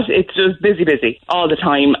than that, it's just busy all the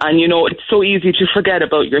time. And, it's so easy to forget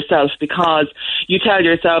about yourself because you tell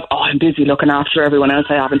yourself, I'm busy looking after everyone else,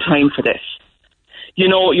 I haven't time for this.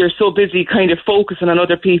 You're so busy kind of focusing on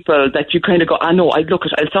other people that you kind of go, I'll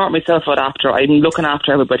sort myself out after. I'm looking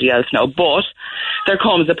after everybody else now. But there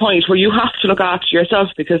comes a point where you have to look after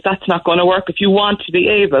yourself, because that's not going to work. If you want to be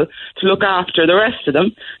able to look after the rest of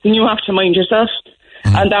them, then you have to mind yourself.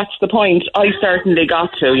 And that's the point. I certainly got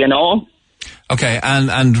to, you know. Okay,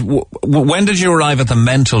 and when did you arrive at the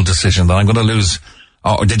mental decision that I'm going to lose,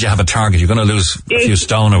 or did you have a target? You're going to lose a few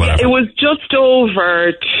stone or whatever? It was just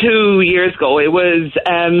over 2 years ago. It was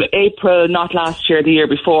April, not last year, the year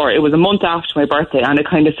before. It was a month after my birthday, and I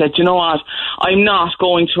kind of said, you know what, I'm not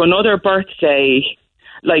going to another birthday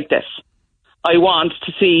like this. I want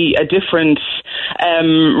to see a different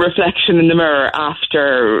reflection in the mirror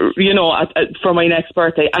after, you know, for my next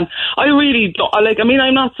birthday. And I really don't,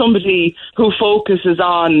 I'm not somebody who focuses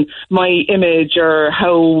on my image or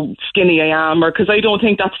how skinny I am, or because I don't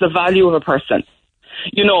think that's the value of a person.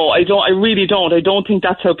 You know, I really don't. I don't think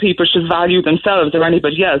that's how people should value themselves or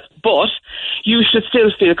anybody else. But you should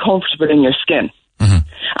still feel comfortable in your skin. Mm-hmm.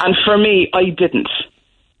 And for me, I didn't.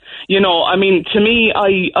 You know, I mean, to me,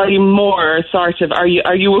 I'm more sort of, are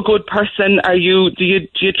you a good person? Do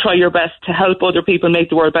you try your best to help other people make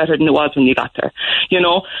the world better than it was when you got there? You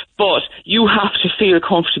know, but you have to feel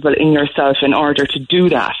comfortable in yourself in order to do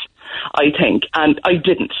that, I think. And I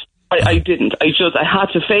didn't. I didn't. I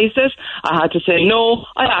had to face it. I had to say, no,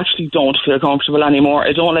 I actually don't feel comfortable anymore.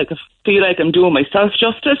 I don't feel like I'm doing myself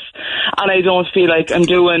justice, and I don't feel like I'm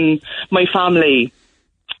doing my family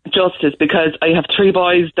justice, because I have 3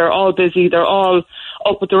 boys. They're all busy. They're all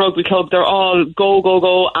up at the rugby club. They're all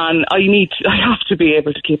go, and I have to be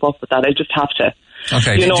able to keep up with that. I just have to.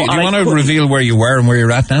 Okay. Do you want to reveal where you were and where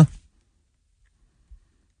you're at now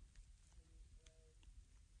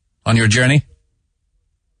on your journey?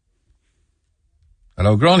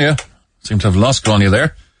 Hello, Grania. Seem to have lost Grania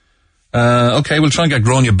there. Okay, we'll try and get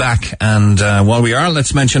Grania back. And while we are,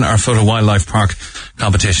 let's mention our Photo Wildlife Park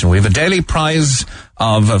competition. We have a daily prize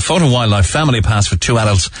of a Photo Wildlife family pass for 2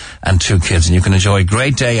 adults and 2 kids. And you can enjoy a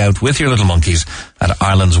great day out with your little monkeys at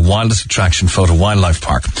Ireland's wildest attraction, Photo Wildlife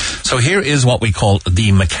Park. So here is what we call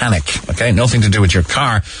the mechanic. Okay, nothing to do with your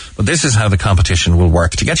car, but this is how the competition will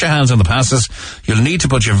work. To get your hands on the passes, you'll need to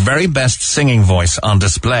put your very best singing voice on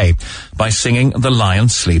display by singing The Lion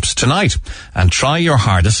Sleeps Tonight, and try your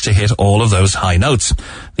hardest to hit all of those high notes.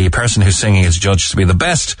 The person who's singing is judged to be the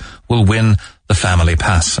best will win the family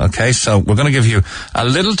pass. Okay, so we're going to give you a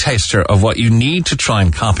little taster of what you need to try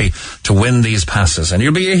and copy to win these passes, and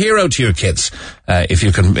you'll be a hero to your kids if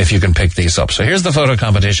you can pick these up. So here's the photo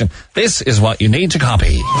competition. This is what you need to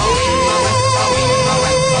copy.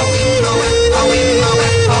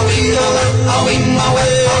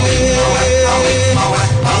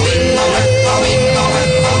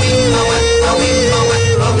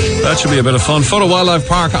 That should be a bit of fun. Photo Wildlife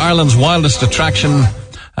Park, Ireland's wildest attraction.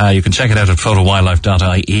 You can check it out at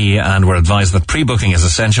photowildlife.ie, and we're advised that pre-booking is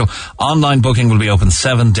essential. Online booking will be open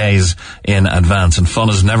 7 days in advance, and fun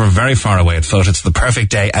is never very far away at Photo. It's the perfect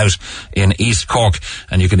day out in East Cork,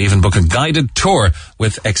 and you can even book a guided tour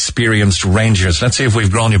with experienced rangers. Let's see if we've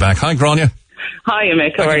Grania back. Hi, Grania. Hi,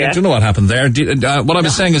 Mick. How are you? I don't know what happened there. What I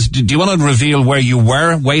was saying is, do you want to reveal where you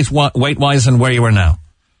were weight-wise and where you are now?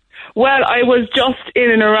 Well, I was just in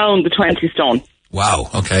and around the 20 stone. Wow,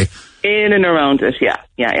 okay. In and around it, yeah.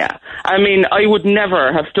 I mean, I would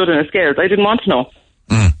never have stood on a scales. I didn't want to know.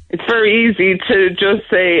 Mm. It's very easy to just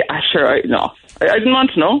say, no. I didn't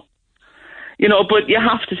want to know. You know, but you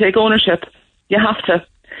have to take ownership. You have to.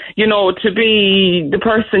 You know, to be the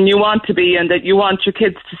person you want to be and that you want your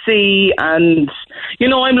kids to see. And, you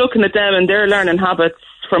know, I'm looking at them and they're learning habits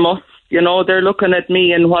from us. You know, they're looking at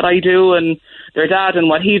me and what I do and their dad and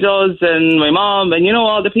what he does and my mom and, you know,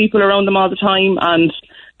 all the people around them all the time. And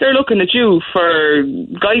they're looking at you for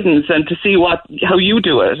guidance and to see how you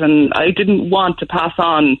do it. And I didn't want to pass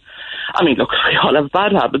on. I mean, look, we all have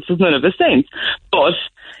bad habits. There's none of us saints. But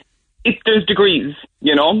there's degrees,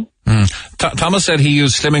 you know. Mm. Thomas said he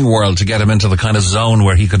used Slimming World to get him into the kind of zone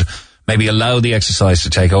where he could maybe allow the exercise to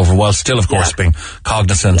take over while still, of course, being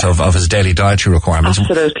cognizant of his daily dietary requirements.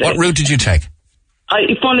 Absolutely. What route did you take?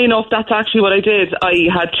 Funnily enough, that's actually what I did. I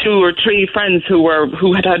had 2 or 3 friends who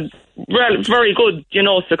had very good, you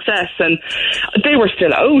know, success, and they were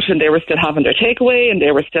still out and they were still having their takeaway and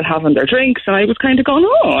they were still having their drinks, and I was kind of going,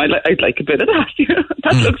 I'd like a bit of that. You know?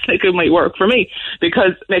 That looks like it might work for me,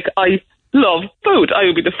 because like I love food. I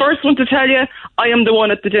would be the first one to tell you I am the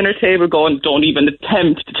one at the dinner table going, don't even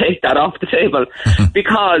attempt to take that off the table,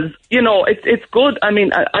 because, you know, it's good. I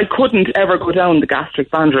mean, I couldn't ever go down the gastric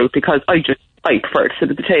band route because I prefer to sit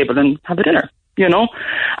at the table and have a dinner, you know,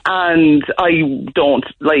 and I don't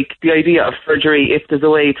like the idea of surgery if there's a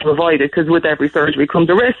way to avoid it, because with every surgery comes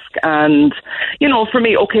a risk. And, you know, for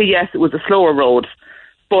me, okay, yes, it was a slower road,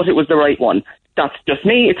 but it was the right one. That's just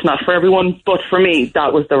me. It's not for everyone, but for me,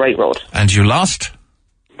 that was the right road. And you lost?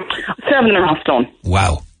 7.5 stone.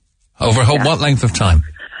 Wow. Over what length of time?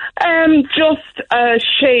 Just a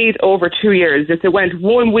shade over 2 years. It went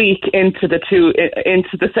 1 week into the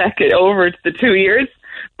second, over to the 2 years.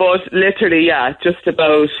 But literally, yeah, just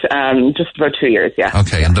about 2 years, yeah.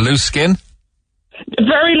 Okay, and the loose skin?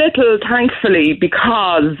 Very little, thankfully,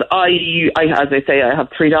 because I as I say, I have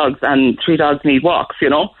 3 dogs, and 3 dogs need walks, you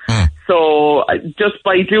know. So just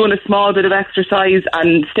by doing a small bit of exercise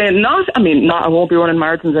and staying, I won't be running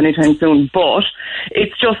marathons anytime soon, but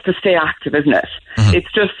it's just to stay active, isn't it?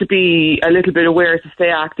 It's just to be a little bit aware to stay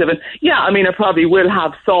active. And yeah, I probably will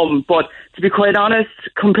have some, but to be quite honest,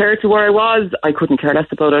 compared to where I was, I couldn't care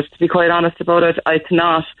less about it. To be quite honest about it, it's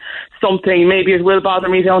not something, maybe it will bother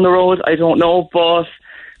me down the road, I don't know, but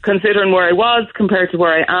considering where I was compared to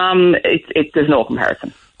where I am, there's no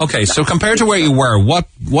comparison. Okay, so compared to where you were,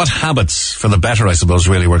 what habits, for the better, I suppose,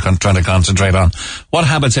 really we're trying to concentrate on, what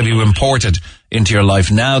habits have you imported into your life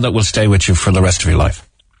now that will stay with you for the rest of your life?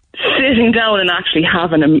 Sitting down and actually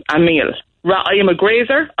having a meal. I am a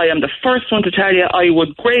grazer. I am the first one to tell you I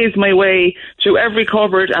would graze my way through every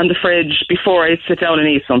cupboard and the fridge before I'd sit down and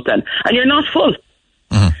eat something. And you're not full.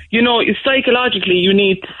 You know, psychologically, you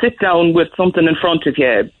need to sit down with something in front of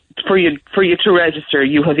you for you to register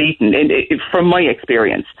you have eaten, from my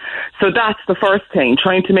experience. So that's the first thing,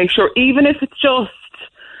 trying to make sure, even if it's just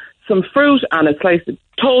some fruit and a slice of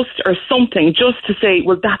toast or something, just to say,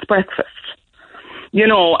 well, that's breakfast. You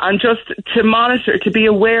know, and just to monitor, to be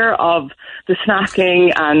aware of the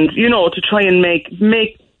snacking and, you know, to try and make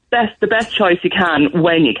the best choice you can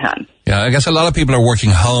when you can. Yeah, I guess a lot of people are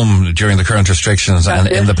working home during the current restrictions and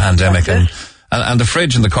in the pandemic, and the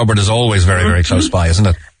fridge and the cupboard is always very, very close by, isn't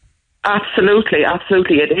it? Absolutely,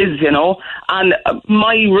 it is, you know. And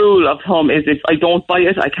my rule of thumb is if I don't buy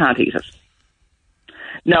it, I can't eat it.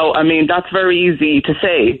 Now, that's very easy to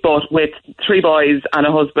say, but with 3 boys and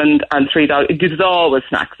a husband and 3 dogs, there's always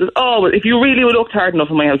snacks. There's always, if you really looked hard enough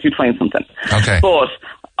in my house, you'd find something. Okay. But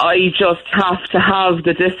I just have to have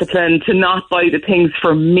the discipline to not buy the things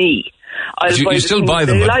for me. You still buy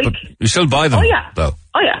them, but you still buy them, though.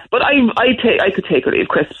 Oh yeah, but I could take or leave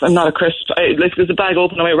crisps. I'm not a crisp. Like, there's a bag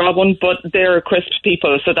open, I might rob one, but they're crisp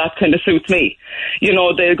people, so that kind of suits me. You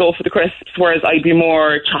know, they'll go for the crisps, whereas I'd be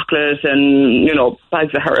more chocolate and, you know,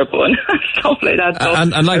 bags of Haribo and stuff like that. So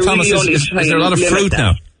and like Thomas, is there a lot of fruit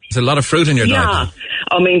now? Is there a lot of fruit in your diet?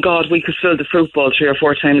 Yeah. God, we could fill the fruit bowl 3 or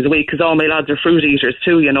 4 times a week, because all my lads are fruit eaters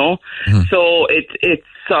too, you know. So it's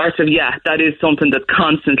sort of, that is something that's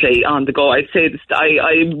constantly on the go. I'd say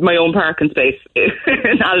my own parking space in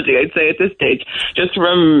Aldi, I'd say at this stage, just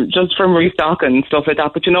from restocking and stuff like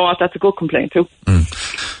that. But you know what? That's a good complaint too.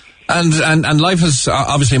 And life is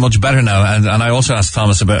obviously much better now. And I also asked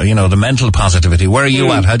Thomas about, you know, the mental positivity. Where are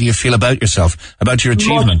you at? How do you feel about yourself, about your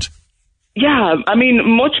achievement?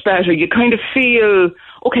 Much better. You kind of feel,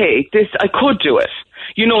 okay, I could do it.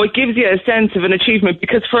 You know, it gives you a sense of an achievement,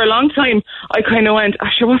 because for a long time I kind of went,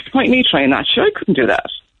 sure, what's the point of me trying that? Sure, I couldn't do that.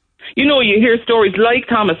 You know, you hear stories like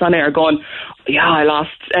Thomas on air going, yeah, I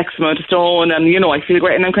lost X amount of stone and, you know, I feel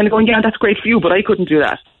great. And I'm kind of going, yeah, that's great for you, but I couldn't do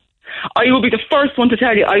that. I will be the first one to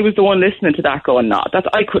tell you I was the one listening to that going,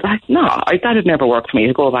 that'd never work for me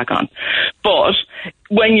to go back on. But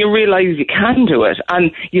when you realise you can do it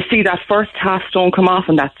and you see that first half stone come off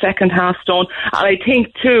and that second half stone, and I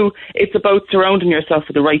think too, it's about surrounding yourself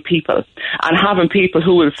with the right people and having people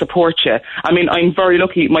who will support you. I'm very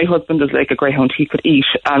lucky. My husband is like a greyhound. He could eat.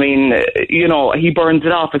 You know, he burns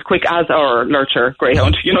it off as quick as our lurcher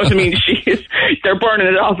greyhound. You know what I mean? They're burning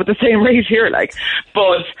it off at the same rate here, like.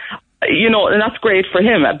 But you know, and that's great for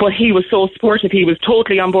him. But he was so supportive. He was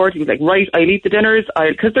totally on board. He was like, right, I'll eat the dinners,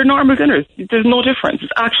 because they're normal dinners. There's no difference. There's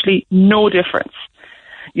actually no difference.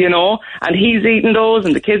 You know, and he's eating those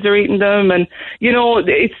and the kids are eating them, and, you know,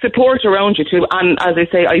 it's support around you too. And as I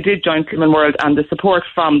say, I did join Slimming World, and the support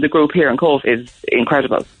from the group here in Cove is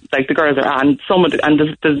incredible. Like, the girls are, and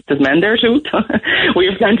there's men there too. We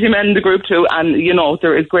have plenty of men in the group too, and, you know,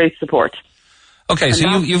 there is great support. Okay,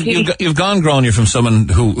 so you've gone grown. You're from someone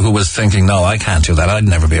who was thinking, no, I can't do that. I'd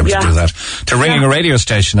never be able to do that. To ringing a radio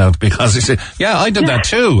station out because he said, I did that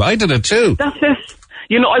too. I did it too. That's it.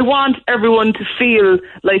 You know, I want everyone to feel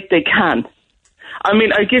like they can.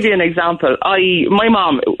 I'll give you an example. My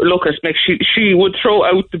mom, look at me, she would throw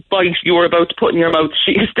out the bite you were about to put in your mouth.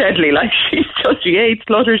 She is deadly. Like, she hates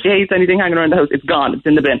clutter. She hates anything hanging around the house. It's gone. It's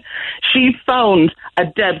in the bin. She found a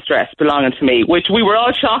Deb's dress belonging to me, which we were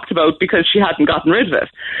all shocked about because she hadn't gotten rid of it.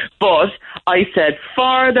 But I said,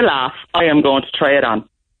 for the laugh, I am going to try it on.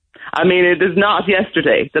 It is not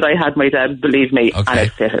yesterday that I had my Deb, believe me, and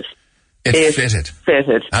it fitted. It fitted.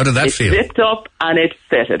 Fitted. How did that feel? It zipped up and it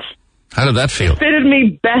fitted. How did that feel? It fitted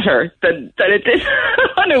me better than it did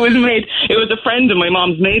when it was made. It was a friend of my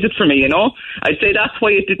mom's made it for me, you know. I'd say that's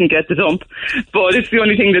why it didn't get the dump, but it's the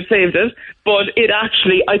only thing that saved it. But it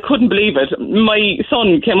actually, I couldn't believe it. My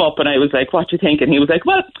son came up and I was like, what do you think? And he was like,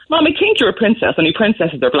 well, Mom, I think you're a princess. Only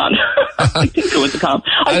princesses are blonde. I think it was a com.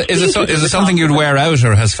 Is it something you'd wear out,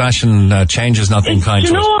 or has fashion changes not been kind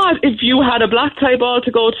to it? You know what? If you had a black tie ball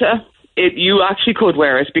to go to, you actually could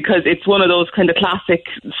wear it, because it's one of those kind of classic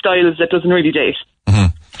styles that doesn't really date.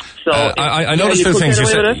 Mm-hmm. So I noticed two things.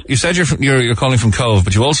 You said you're calling from Cove,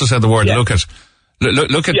 but you also said the word look at.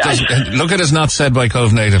 Look at is not said by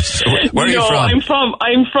Cove natives. Where are you from?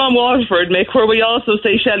 I'm from Waterford, Mick, where we also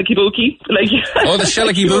say Shellicky Bookie. The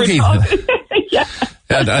Shellicky Bookie. Yeah.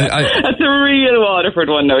 That's a real Waterford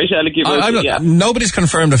one now, Shellicky Bookie. Nobody's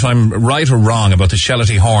confirmed if I'm right or wrong about the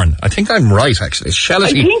Shellity horn. I think I'm right, actually.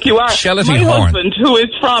 I think you are. Shellity My horn. husband, who is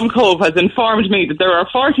from Cove, has informed me that there are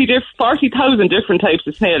 40,000 different types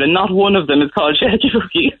of snail, and not one of them is called Shellicky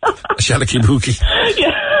Bookie. Shellicky Bookie.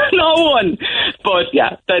 Yeah, not one. But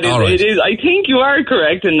yeah, that is, right. It is. I think you are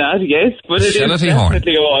correct in that, yes. But it is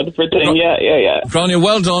definitely a Waterford thing. Yeah. Grania,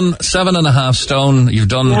 well done. 7.5 stone. You've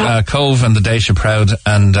done Cove and the Daisha proud,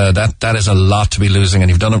 and that is a lot to be losing, and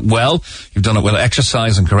you've done it well. You've done it with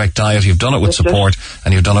exercise and correct diet. You've done it with support,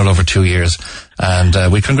 and you've done it over 2 years.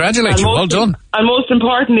 And we congratulate you. Well done. And most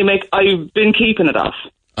importantly, Mick, I've been keeping it off.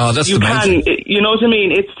 Oh, that's the main thing. You know what I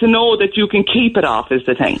mean? It's to know that you can keep it off is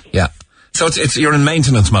the thing. Yeah. So you're in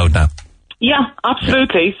maintenance mode now. Yeah,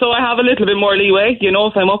 absolutely. Yeah. So I have a little bit more leeway. You know,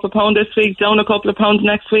 if I'm up a pound this week, down a couple of pounds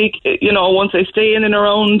next week, you know, once I stay in and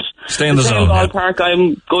around the zone, ballpark,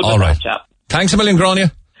 I'm good with that, chap. Thanks a million,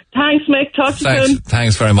 Grania. Thanks, Mick. Talk to you soon.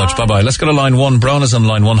 Thanks very much. Bye-bye. Let's go to line 1. Brona's on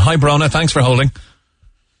line 1. Hi, Brona. Thanks for holding.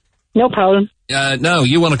 No problem. No,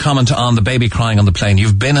 you want to comment on the baby crying on the plane.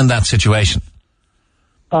 You've been in that situation.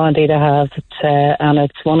 Oh, indeed I have. And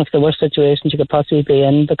it's one of the worst situations you could possibly be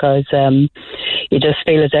in, because you just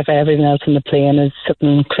feel as if everyone else in the plane is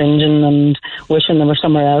sitting cringing and wishing they were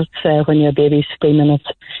somewhere else when your baby's screaming its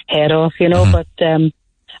head off, you know. Mm-hmm. But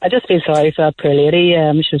I just feel sorry for that poor lady.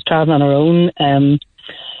 She was travelling on her own.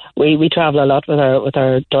 We travel a lot with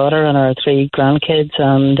our daughter and our 3 grandkids,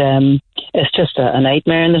 and it's just a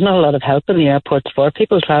nightmare. And there's not a lot of help in the airports for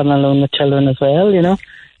people travelling alone with children as well, you know.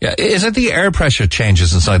 Yeah, is it the air pressure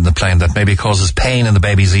changes inside the plane that maybe causes pain in the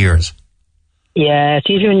baby's ears? Yeah, it's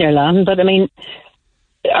usually when you're landing, but I mean,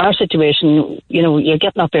 our situation, you know, you're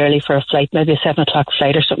getting up early for a flight, maybe a 7 o'clock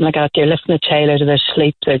flight or something like that. You're lifting a child out of their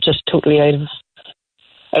sleep. They're just totally out of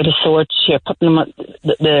sorts. You're putting them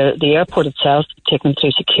the airport itself, taking them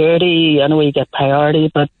through security. I know you get priority,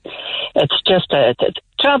 but it's just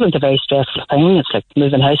traveling's a very stressful thing. It's like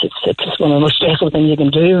moving house. It's just one of the most stressful things you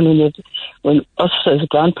can do. And when us as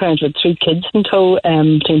grandparents with 3 kids in tow,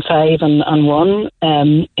 between 5 and 1,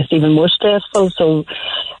 it's even more stressful. So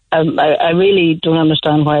I really don't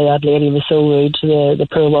understand why that lady was so rude to the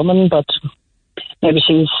poor woman, but maybe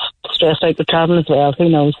she's stressed out with travel as well. Who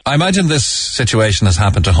knows? I imagine this situation has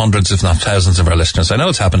happened to hundreds, if not thousands, of our listeners. I know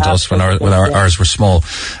it's happened to us when ours were small.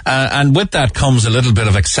 And with that comes a little bit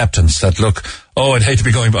of acceptance that, look, I'd hate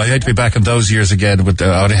to be back in those years again.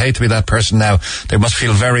 I'd hate to be that person now. They must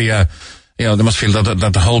feel very, they must feel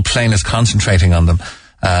that the whole plane is concentrating on them.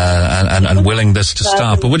 And willing this to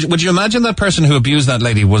stop. But would you imagine that person who abused that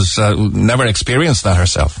lady was never experienced that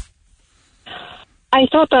herself? I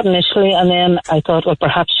thought that initially, and then I thought, well,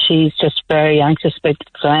 perhaps she's just very anxious about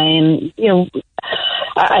crying. You know,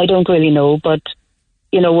 I don't really know, but,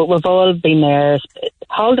 you know, we've all been there.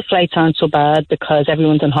 Holiday flights aren't so bad because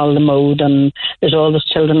everyone's in holiday mode and there's always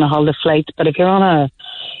children on holiday flights. But if you're on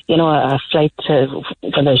a flight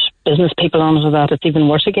where there's business people on it or that, it's even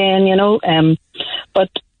worse again, you know. But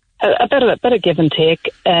a bit of give and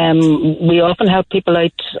take. We often help people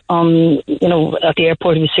out on, you know, at the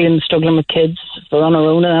airport. We see them struggling with kids. We're on our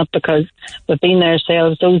own and that because we've been there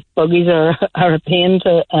ourselves. Those buggies are a pain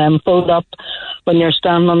to fold up when you're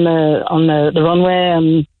standing on the runway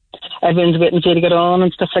and everyone's waiting for you to get on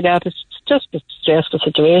and stuff like that. It's just a stressful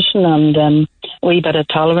situation, and a wee bit of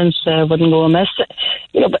tolerance wouldn't go amiss.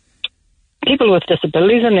 You know, but people with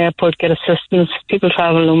disabilities in the airport get assistance. People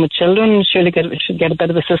travelling alone with children should get a bit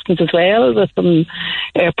of assistance as well with some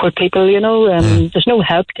airport people, you know. There's no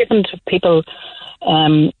help given to people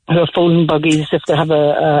who are folding buggies if they have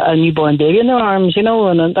a newborn baby in their arms, you know,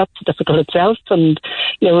 and that's difficult itself. And,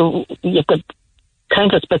 you know, you've got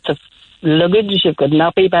countless bits of luggage, you've got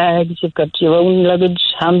nappy bags, you've got your own luggage,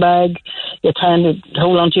 handbag, you're trying to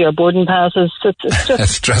hold on to your boarding passes. It's just...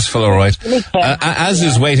 It's stressful, all right. As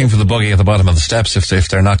is waiting for the buggy at the bottom of the steps, if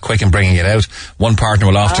they're not quick in bringing it out. One partner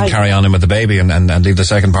will often carry on in with the baby and leave the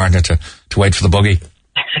second partner to wait for the buggy.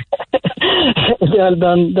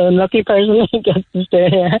 The unlucky person gets to stay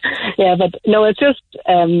here. Yeah, but no, it's just...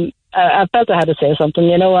 I felt I had to say something,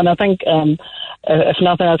 you know, and I think if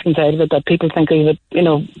nothing else can say of it, that people think a bit, you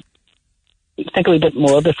know, think a wee bit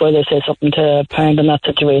more before they say something to a parent in that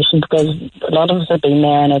situation, because a lot of us have been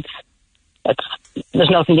there, and it's there's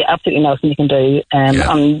absolutely nothing you can do, and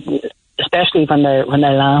especially when they're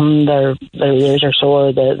lambing, their ears are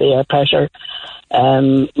sore, the air pressure.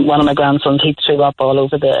 One of my grandsons, he threw up all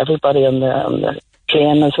over everybody on the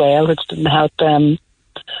plane as well, which didn't help.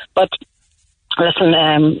 But listen,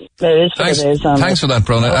 there is what it is. Thanks for that,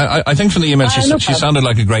 Brona. I think from the email she sounded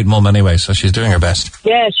like a great mum anyway, so she's doing her best.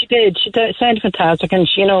 Yeah, she did. She sounded fantastic, and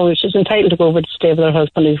she, you know, she's entitled to go over to stay with her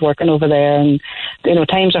husband who's working over there, and you know,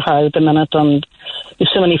 times are hard at the minute, and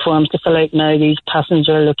there's so many forms to fill out now, these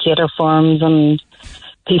passenger locator forms and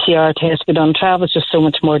PCR tests to be done. Travel's just so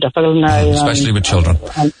much more difficult now. Especially with children.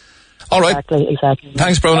 All right. Exactly.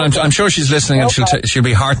 Thanks, Brona. I'm sure she's listening, and she'll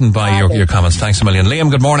be heartened by your comments. Thanks a million. Liam,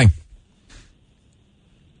 good morning.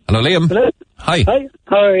 Hello, Liam. Hello. Hi. Hi.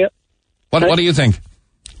 How are you? What do you think?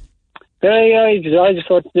 I just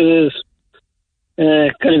thought it was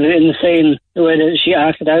kind of insane the way that she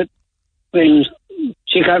acted out when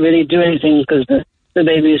she can't really do anything because the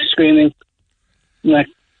baby is screaming. Like,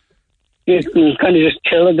 you can kind of just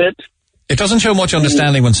chill a bit. It doesn't show much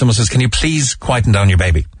understanding when someone says, "Can you please quieten down your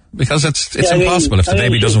baby?" Because it's impossible if the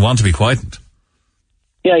baby doesn't want to be quietened.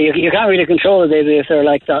 Yeah, you can't really control the baby if they're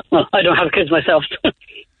like that. Well, I don't have kids myself.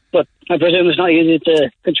 But I presume it's not easy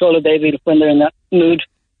to control a baby when they're in that mood.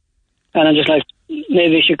 And I'm just like,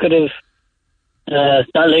 maybe she could have,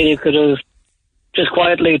 that lady could have just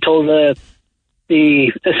quietly told the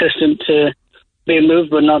assistant to be moved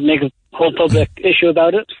but not make a whole public issue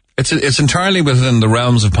about it. It's entirely within the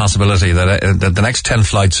realms of possibility that the next 10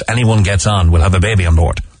 flights anyone gets on will have a baby on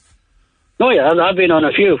board. Oh yeah, I've been on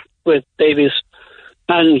a few with babies.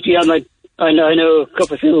 And yeah, I know a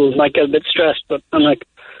couple of people might get a bit stressed, but I'm like,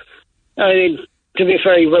 I mean, to be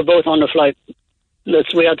fair, we're both on the flight.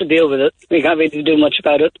 We have to deal with it. We can't really do much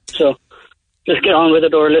about it. So just get on with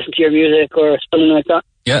it or listen to your music or something like that.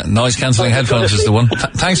 Yeah, noise-cancelling headphones is the one.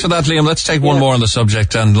 Thanks for that, Liam. Let's take one more on the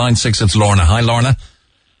subject. And line 6, it's Lorna. Hi, Lorna.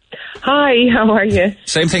 Hi, how are you?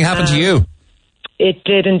 Same thing happened to you. It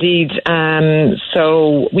did indeed.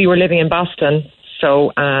 So we were living in Boston.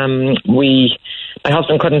 So my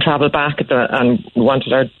husband couldn't travel back and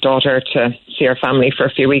wanted our daughter to see her family for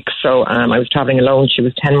a few weeks. So I was travelling alone. She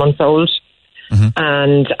was 10 months old. Mm-hmm.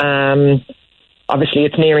 And obviously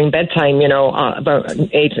it's nearing bedtime, you know, about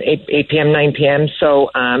 8 p.m., 9 p.m.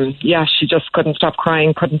 So, she just couldn't stop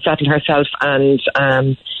crying, couldn't settle herself. And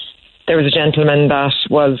there was a gentleman that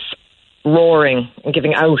was roaring and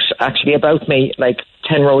giving out actually about me, like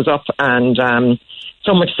 10 rows up. And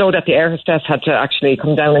so much so that the air hostess had to actually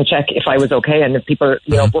come down and check if I was okay. And if people,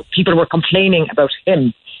 people were complaining about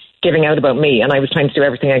him giving out about me. And I was trying to do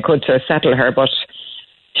everything I could to settle her, but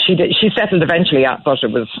she settled eventually, but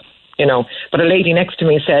it was, but a lady next to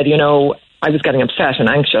me said, I was getting upset and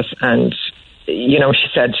anxious. And, she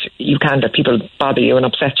said, you can't let people bother you and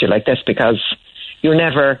upset you like this because you'll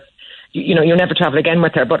never travel again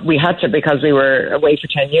with her. But we had to because we were away for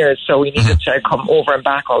 10 years. So we needed to come over and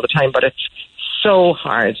back all the time. But it's so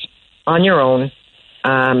hard on your own.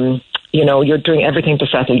 You're doing everything to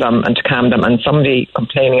settle them and to calm them. And somebody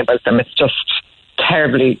complaining about them, it's just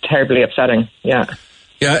terribly, terribly upsetting. Yeah.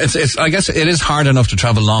 Yeah, it's. I guess it is hard enough to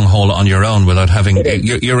travel long haul on your own without having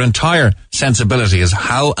your entire sensibility is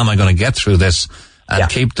how am I going to get through this and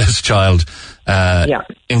keep this child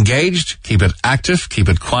engaged, keep it active, keep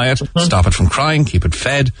it quiet, stop it from crying, keep it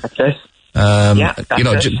fed. That's it.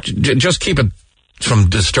 Just keep it from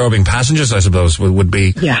disturbing passengers, I suppose, would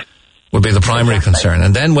be the primary concern.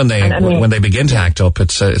 And then when they begin to act up,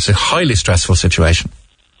 it's a highly stressful situation.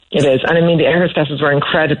 It is. And I mean, the air hostesses were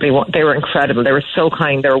incredible. They were so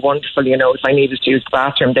kind. They were wonderful. If I needed to use the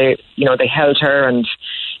bathroom, they held her and,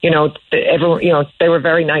 they were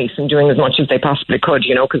very nice and doing as much as they possibly could,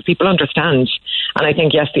 because people understand. And I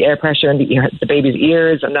think, yes, the air pressure and the baby's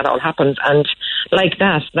ears and that all happens. And like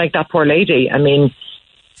that poor lady, I mean,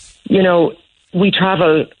 we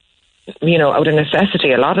travel, out of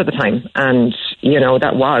necessity a lot of the time. And,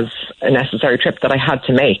 that was a necessary trip that I had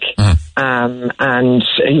to make. And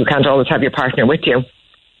you can't always have your partner with you.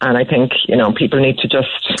 And I think, people need to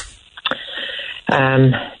just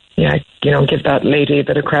give that lady a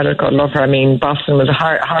bit of credit. God love her. I mean, Boston was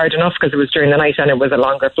hard enough because it was during the night and it was a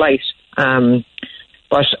longer flight.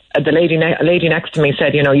 But the lady next to me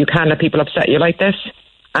said, you can't let people upset you like this.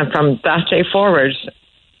 And from that day forward,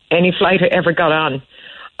 any flight I ever got on,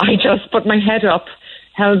 I just put my head up,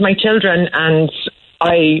 held my children, and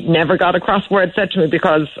I never got a cross word said to me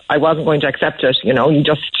because I wasn't going to accept it.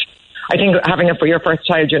 I think having it for your first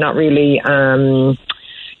child, you're not really, you're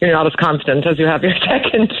not as confident as you have your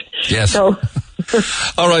second. Yes. So.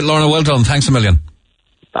 All right, Lorna, well done. Thanks a million.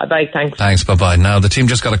 Bye-bye, thanks. Thanks, bye-bye. Now, the team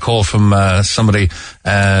just got a call from somebody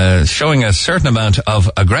showing a certain amount of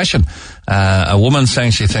aggression. A woman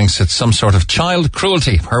saying she thinks it's some sort of child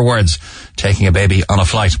cruelty, her words, taking a baby on a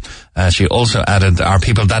flight. She also added, are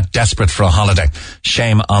people that desperate for a holiday?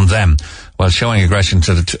 Shame on them. Well, showing aggression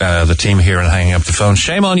to the team here and hanging up the phone.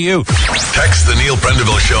 Shame on you. Text the Neil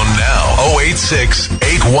Prendeville Show now. 086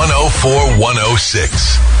 8104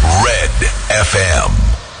 106. Red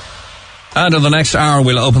FM. And in the next hour,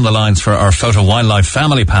 we'll open the lines for our Photo Wildlife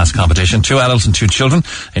Family Pass competition. 2 adults and 2 children.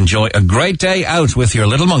 Enjoy a great day out with your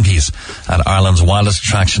little monkeys at Ireland's wildest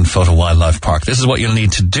attraction, Photo Wildlife Park. This is what you'll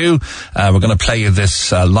need to do. We're going to play you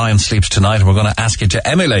this Lion Sleeps Tonight, and we're going to ask you to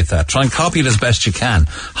emulate that. Try and copy it as best you can.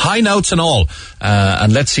 High notes and all.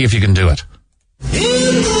 And let's see if you can do it.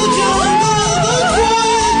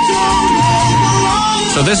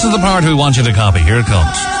 So this is the part we want you to copy. Here it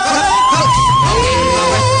comes.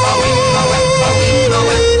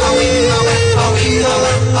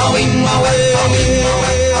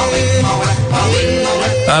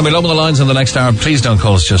 And we'll open the lines in the next hour. Please don't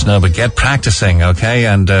call us just now, but get practicing, okay?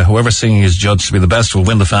 And whoever's singing is judged to be the best will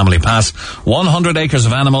win the family pass. 100 acres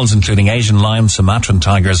of animals, including Asian lions, Sumatran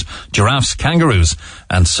tigers, giraffes, kangaroos,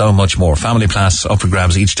 and so much more. Family pass up for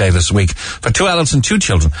grabs each day this week for 2 adults and 2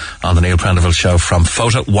 children on the Neil Prendeville Show from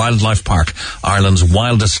Photo Wildlife Park, Ireland's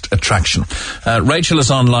wildest attraction. Rachel is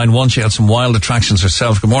on line 1. She had some wild attractions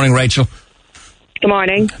herself. Good morning, Rachel. Good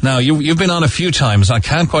morning. Now, you've been on a few times. I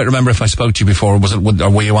can't quite remember if I spoke to you before.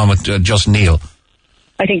 Or were you on with just Neil?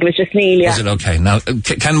 I think it was just Neil, yeah. Was it okay? Now,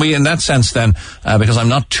 can we, in that sense then, because I'm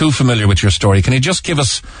not too familiar with your story, can you just give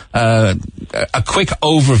us a quick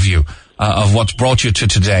overview of what's brought you to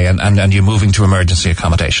today and you moving to emergency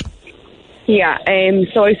accommodation? Yeah,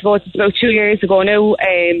 so I suppose it's about 2 years ago now,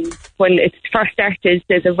 when it first started,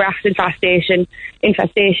 there's a rat infestation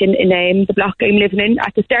in the block I'm living in.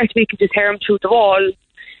 At the start, we could just hear him through the wall,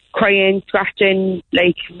 crying, scratching,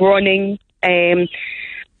 running.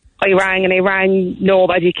 I rang,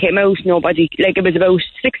 nobody came out, it was about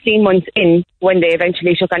 16 months in when they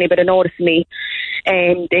eventually took any bit of notice of me.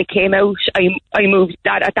 They came out. I moved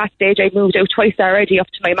at that stage. I moved out twice already up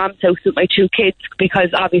to my mum's house with my 2 kids because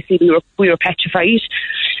obviously we were petrified.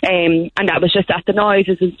 And that was just at the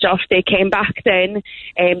noises and stuff. They came back then.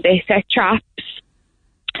 They set traps.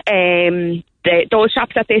 Those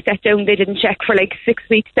traps that they set down, they didn't check for 6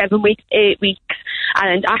 weeks, 7 weeks, 8 weeks.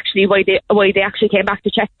 And actually, why they actually came back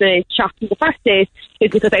to check the traps in the first day is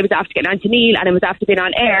because I was after getting on to Neil and I was after being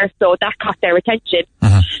on air, so that caught their attention.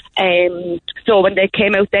 Uh-huh. So when they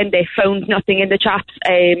came out, then they found nothing in the traps,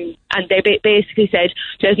 and they basically said,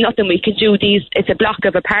 "There's nothing we can do. It's a block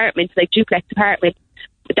of apartments, duplex apartments."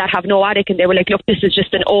 That have no attic, and they were like, look, this is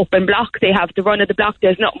just an open block, they have the run of the block,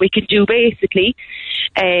 there's nothing we can do basically,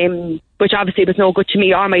 which obviously was no good to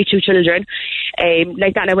me or my 2 children.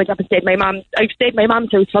 Then I went up and stayed my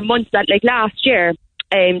mum's house for months. That last year,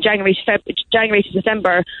 January to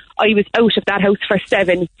December, I was out of that house for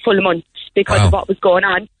 7 full months because of what was going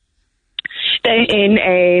on. Then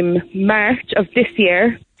in March of this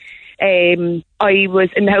year, I was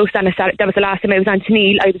in the house on that was the last time I was on to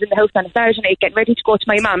Neil. I was in the house on a Saturday night getting ready to go to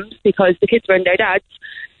my mum's because the kids were in their dad's,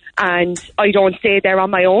 and I don't stay there on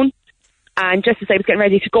my own. And just as I was getting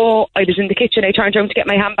ready to go, I was in the kitchen. I turned around to get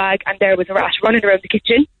my handbag, and there was a rat running around the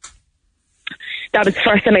kitchen. That was the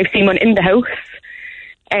first time I've seen one in the house.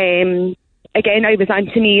 Again, I was on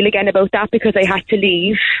to Neil again about that because I had to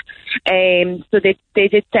leave. So they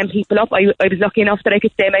did send people up. I was lucky enough that I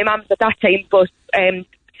could stay at my mum's at that time, but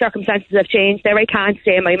circumstances have changed there. I can't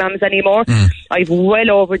stay at my mum's anymore. I've well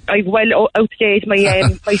outstayed my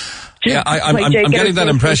yeah, I'm getting that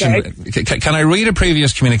impression. Can I read a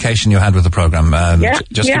previous communication you had with the programme?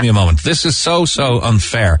 Just give me a moment. This is so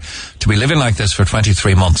unfair to be living like this for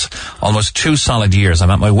 23 months, almost 2 solid years. I'm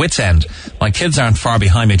at my wit's end. My kids aren't far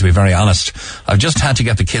behind me, to be very honest. I've just had to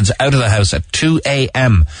get the kids out of the house at 2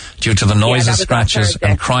 a.m. due to the noises, scratches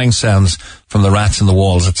and crying sounds from the rats in the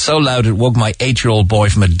walls. It's so loud it woke my 8-year-old boy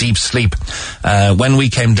from a deep sleep. When we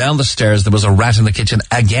came down the stairs, there was a rat in the kitchen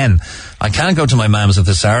again. I can't go to my mum's at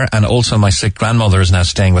this hour, and also my sick grandmother is now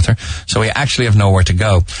staying with her, so we actually have nowhere to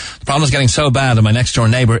go. The problem is getting so bad that my next door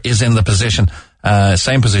neighbour is in the position,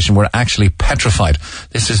 same position, we're actually petrified.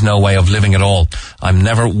 This is no way of living at all. I'm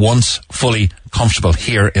never once fully comfortable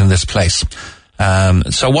here in this place.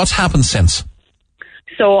 So what's happened since?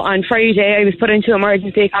 So on Friday, I was put into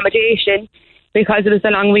emergency accommodation because it was a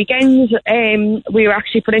long weekend. We were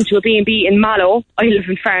actually put into a B&B in Mallow. I live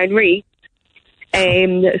in Farnree.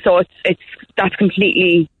 So that's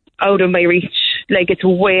completely out of my reach. Like, it's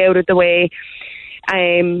way out of the way.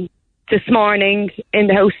 This morning in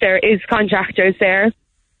the house there is contractors there.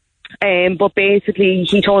 But basically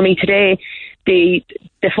he told me today, the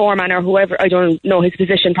foreman or whoever, I don't know his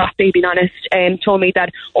position properly, being honest, told me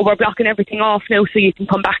that, we're blocking everything off now so you can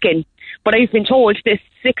come back in. But I've been told this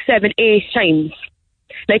 6, 7, 8 times.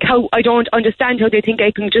 Like, how, I don't understand how they think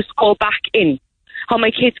I can just go back in. How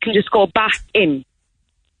my kids can just go back in.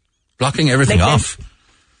 Blocking everything off?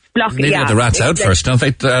 Blocking, They need to get the rats out first, don't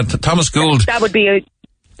they? Thomas Gould that would be a...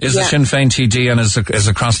 is the Sinn Féin TD and is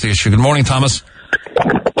across the issue. Good morning, Thomas.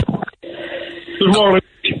 Good morning.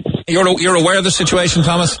 You're aware of the situation,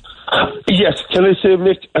 Thomas? Yes. Can I say,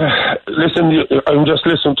 Mick, listen, I'm just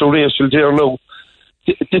listening to Rachel there now.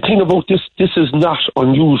 The thing about this is not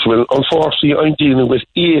unusual. Unfortunately, I'm dealing with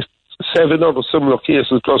 7 other similar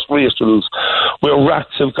cases plus Rachel's, where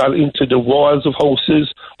rats have got into the walls of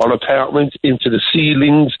houses or apartments, into the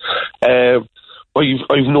ceilings.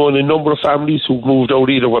 I've known a number of families who've moved out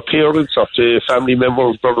either with parents or to family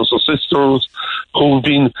members, brothers or sisters, who've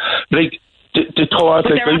been, like, the thought,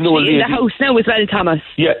 but like, they're I know a actually lady, in the house now as well, Thomas.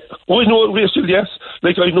 Yeah. I know Rachel, yes.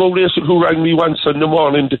 Like, I know Rachel who rang me once in the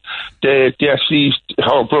morning. They actually,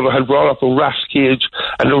 her brother had brought up a rat cage,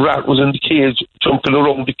 and the rat was in the cage jumping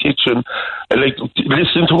around the kitchen. And, like,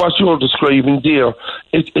 listen to what you're describing there.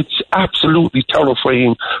 It's absolutely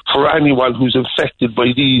terrifying for anyone who's infected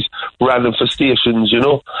by these rat infestations, you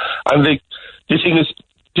know. And, like, the thing is,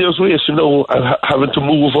 there's Rachel now having to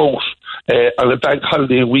move out on a bank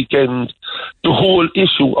holiday weekend. The whole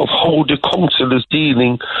issue of how the council is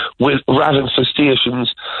dealing with rat infestations,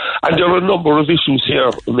 and there are a number of issues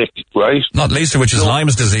here, Mick, right? Not least of which is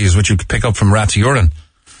Lyme's disease, which you could pick up from rats' urine.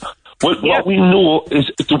 Well, what we know is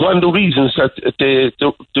one of the reasons that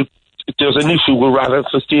there's an issue with rat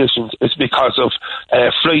infestations is because of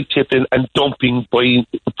fly tipping and dumping by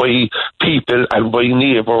people and by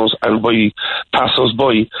neighbours and by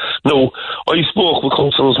passers-by. Now, I spoke with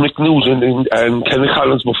Councillors Mick Nugent and Kenny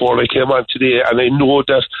Collins before I came on today, and I know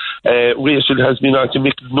that Rachel has been on to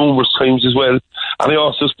Mick numerous times as well. And I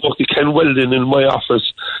also spoke to Ken Weldon in my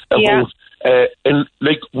office about, and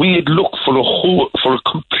like, we had looked for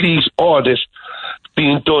a complete audit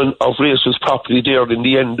being done of Rachel's property there in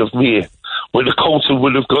the end of May, where the council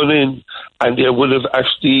would have gone in and they would have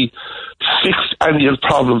actually fixed annual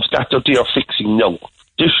problems that they are fixing now.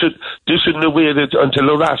 This shouldn't have waited until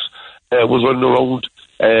a rat was running around.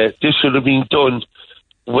 This should have been done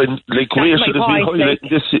when, like, Rachel has been highlighting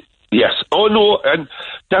this. Yes. Oh no, and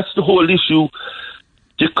that's the whole issue.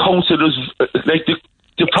 The council is like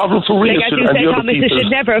the problem for Rachel and the other Thomas, people. it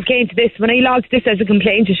should never have came to this. When I logged this as a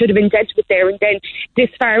complaint, it should have been dealt with there and then. This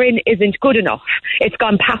far in isn't good enough. It's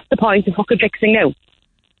gone past the point of fucking fixing now.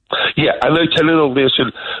 Yeah, and I tell you now,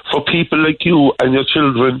 Rachel, for people like you and your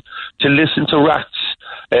children to listen to rats,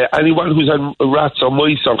 anyone who's on rats or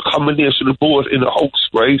mice or combination of both in a house,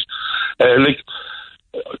 right? Like,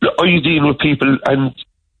 I deal with people, and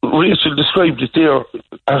Rachel described it there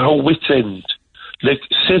at her wit's end. Like,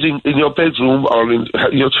 sitting in your bedroom, or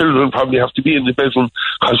your children probably have to be in the bedroom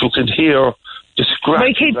because you can hear the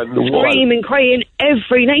scratching on the wall. My kids scream and crying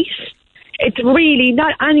every night. It's really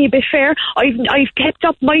not any bit fair. I've kept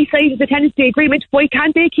up my side of the tenancy agreement. Why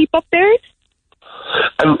can't they keep up theirs?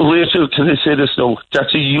 And Rachel, can I say this now?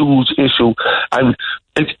 That's a huge issue, and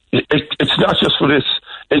it's not just for this.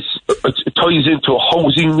 It ties into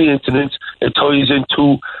housing maintenance. It ties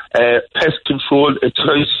into pest control. It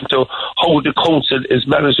ties into how the council is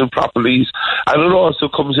managing properties, and it also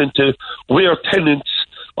comes into where tenants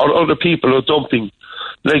or other people are dumping.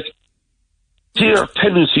 Like, their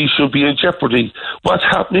tenancy should be in jeopardy. What's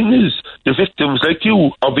happening is the victims, like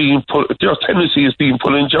you, are being put. Their tenancy is being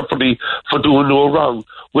put in jeopardy for doing no wrong,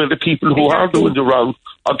 where the people who are doing the wrong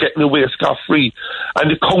are getting away scot-free. And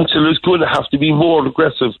the council is going to have to be more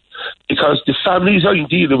aggressive, because the families I'm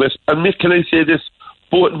dealing with, and Mick, can I say this,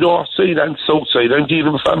 both north side and south side, I'm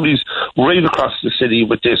dealing with families right across the city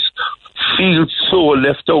with this, feel so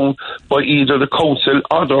left down by either the council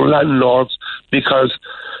or their landlords, because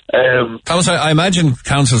Thomas, I imagine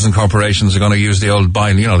councils and corporations are going to use the old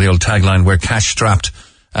tagline, we're cash strapped,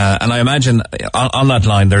 And I imagine on that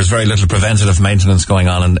line there's very little preventative maintenance going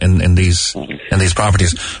on in these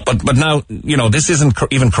properties. But now, this isn't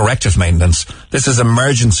even corrective maintenance. This is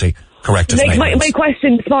emergency corrective maintenance. My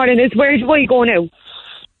question this morning is, where do I go now?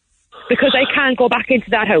 Because I can't go back into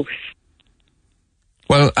that house.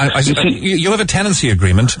 Well, you have a tenancy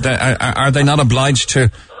agreement. Are they not obliged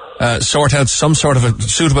to sort out some sort of a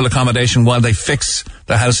suitable accommodation while they fix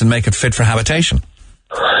the house and make it fit for habitation?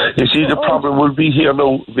 You see, the problem will be here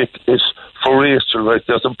now, Vic, is for Rachel, right?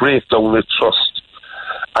 There's a breakdown with trust.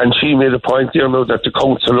 And she made a point there now that the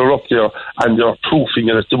council are up there and they're proofing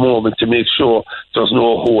it at the moment to make sure there's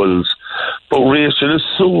no holes. But Rachel is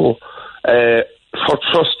so, her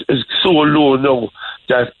trust is so low now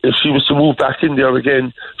that if she was to move back in there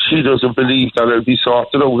again, she doesn't believe that it'll be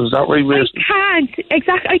sorted out. Is that right, Rachel?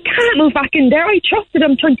 I can't move back in there. I trusted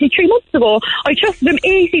them 23 months ago. I trusted them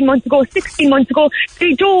 18 months ago, 16 months ago.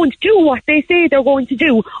 They don't do what they say they're going to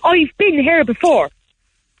do. I've been here before.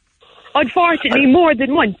 Unfortunately, more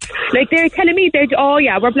than once. Like, they're telling me,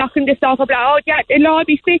 we're blocking this off, it'll all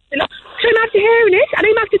be fixed. So I'm after hearing it, and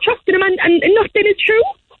I'm after trusting them, and nothing is true.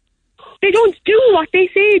 They don't do what they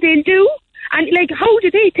say they'll do. And, how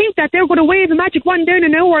do they think that they're going to wave a magic wand down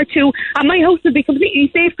an hour or two and my house will be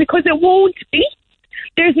completely safe? Because it won't be.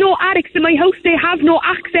 There's no attics in my house. They have no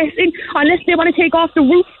access in, unless they want to take off the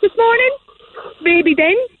roof this morning. Maybe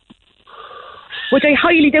then. Which I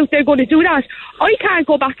highly doubt they're going to do that. I can't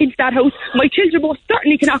go back into that house. My children most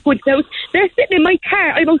certainly cannot go into the house. They're sitting in my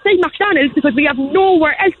car. I'm outside McDonald's because we have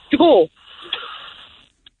nowhere else to go.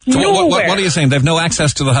 So what are you saying? They've no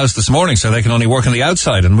access to the house this morning, so they can only work on the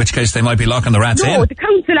outside, in which case they might be locking the rats in. The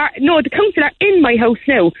council are in my house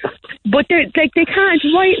now. But they can't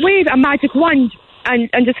wave a magic wand and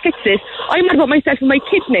just fix it. I'm mad about myself and my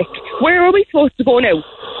kid, Nick. Where are we supposed to go now?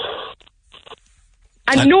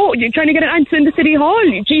 And you're trying to get an answer in the City Hall.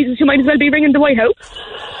 Jesus, you might as well be ringing the White House.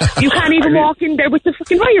 You can't even walk in there with the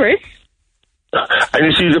fucking virus. And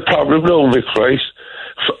you see the problem now, Vic, right?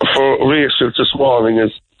 For Rachel this morning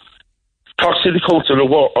is Cork City Council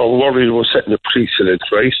are worried about setting a precedent,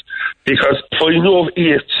 right? Because if I know of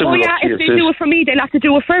 8 similar cases... if they do it for me, they'll have to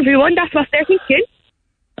do it for everyone. That's what they're thinking.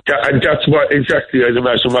 And that's what exactly I'd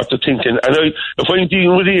imagine what they're thinking. And if I'm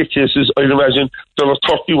dealing with 8 cases, I'd imagine there are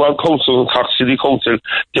 31 councils in Cork City Council.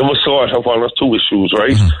 They must sort have 1 or 2 issues,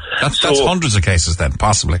 right? Mm-hmm. That's hundreds of cases then,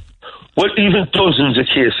 possibly. Well, even dozens of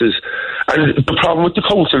cases. And the problem with the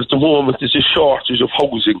council at the moment is a shortage of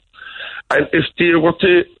housing. And if they were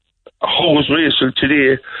to house Rachel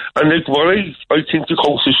today, and what I think the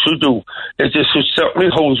council should do is they should certainly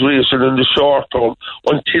house Rachel in the short term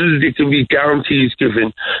until there can be guarantees given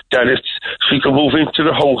that she can move into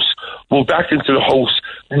the house, move back into the house,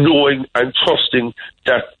 knowing and trusting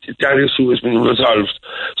that issue is being resolved.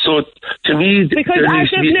 So to me, because as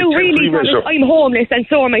of now, really, I'm homeless and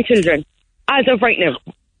so are my children. As of right now.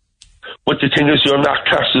 But the thing is, you're not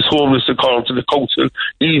classed as homeless according to the council,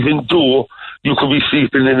 even though you could be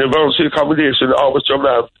sleeping in emergency accommodation or with your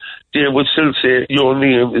mum. They would still say your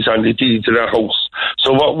name is on the deed to that house.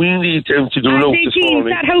 So what we need them to do now this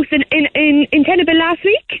morning... that house in Prendeville last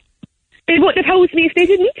week? They wouldn't have housed me if they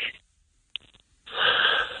didn't.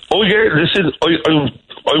 Oh yeah, listen,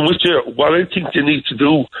 I'm with you. What I think they need to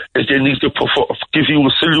do is they need to give you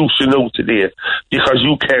a solution now today, because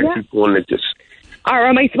you can't keep going like this. Or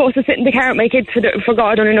am I supposed to sit in the car with my kids for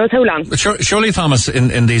God only knows how long? But surely, Thomas,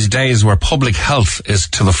 in these days where public health is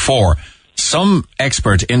to the fore, some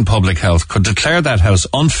expert in public health could declare that house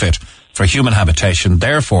unfit for human habitation.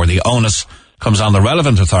 Therefore, the onus comes on the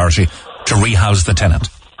relevant authority to rehouse the tenant.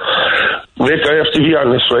 Rick, I have to be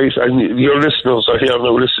honest, right? And your listeners are here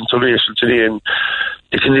now listening to Rachel today and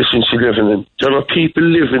the conditions she's living in. There are people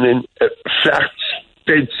living in flats,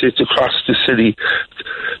 bed-sits across the city.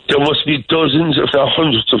 There must be dozens, if not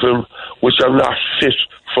hundreds of them, which are not fit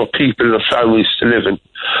for people and families to live in.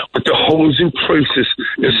 But the housing crisis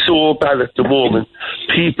is so bad at the moment.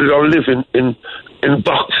 People are living in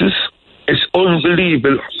boxes. It's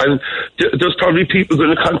unbelievable. And there's probably people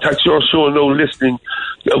going to contact your show now listening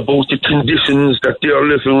about the conditions that they are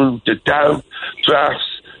living in, the damp, drafts,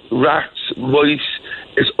 rats, mice.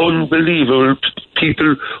 It's unbelievable.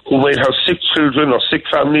 People who might have sick children or sick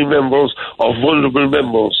family members or vulnerable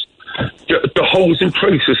members. The housing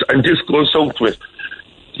crisis, and this goes out with,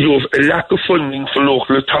 you have a lack of funding for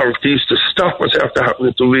local authorities to stop what's after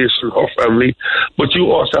happening to Rachel and her family, but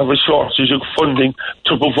you also have a shortage of funding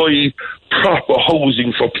to provide proper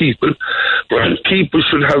housing for people. Well, people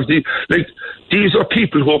should have these are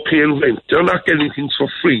people who are paying rent. They're not getting things for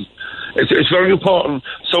free. It's very important.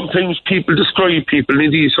 Sometimes people describe people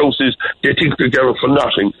in these houses, they think they're getting for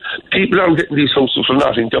nothing. People aren't getting these houses for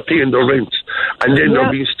nothing. They're paying their rent. And then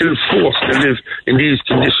they're being still forced to live in these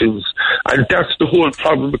conditions. And that's the whole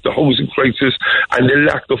problem with the housing crisis and the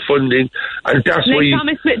lack of funding. And that's why...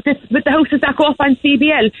 Thomas, with the houses that go up on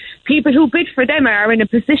CBL, people who bid for them are in a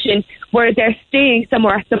position where they're staying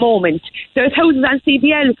somewhere at the moment. There's houses on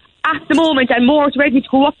CBL at the moment and more ready to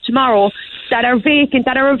go up tomorrow that are vacant,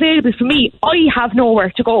 that are available for me. I have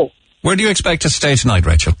nowhere to go. Where do you expect to stay tonight,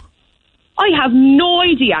 Rachel? I have no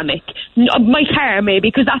idea, Mick. My car, maybe,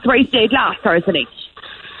 because that's where I stayed last Thursday night.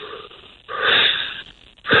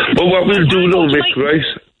 But what we'll do now, Mick, right,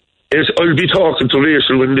 is I'll be talking to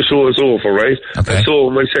Rachel when the show is over, right? Okay. And so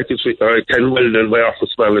my secretary, Ken Weldon, my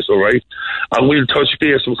office manager, right? And we'll touch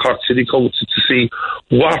base with Cork City Council to see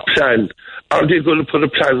what plan. Are they going to put a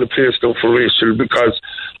plan in place now for Rachel? Because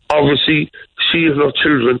obviously she and her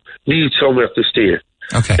children need somewhere to stay.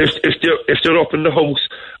 Okay. If they're up in the house,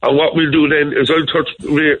 and what we'll do then is I'll touch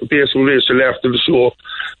base with Rachel after the show,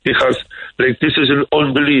 because this is an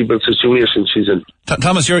unbelievable situation she's in.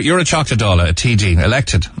 Thomas, you're a Choctaw a TD,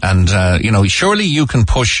 elected, and surely you can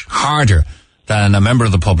push harder than a member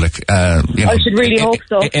of the public. I should really hope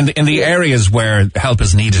so. In the areas where help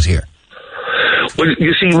is needed here. Well,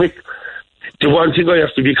 you see, Mick, the one thing I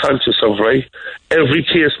have to be conscious of, right? Every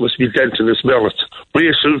case must be dealt in its merit.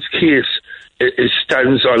 Rachel's case it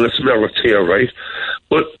stands on its merits here, right?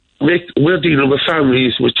 But we're dealing with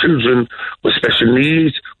families, with children with special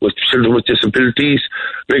needs, with children with disabilities.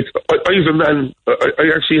 I have a man,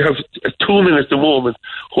 I actually have 2 men at the moment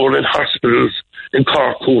who are in hospitals in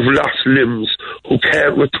Cork who've lost limbs, who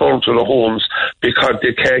can't return to their homes because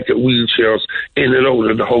they can't get wheelchairs in and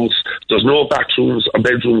out of the house. There's no bathrooms or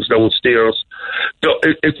bedrooms downstairs.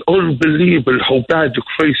 It's unbelievable how bad the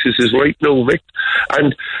crisis is right now, Mick.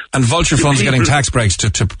 And Vulture Fund's getting tax breaks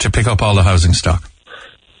to pick up all the housing stock.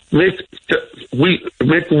 We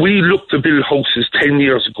looked to build houses 10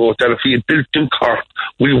 years ago that if we had built in Cork,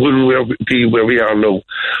 we wouldn't be where we are now.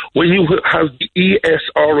 When you have the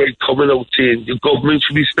ESRI coming out saying the government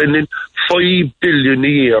should be spending $5 billion a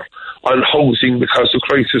year on housing because the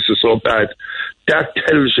crisis is so bad, that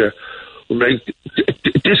tells you, right,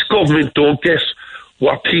 this government don't get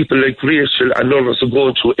what people like Rachel and others are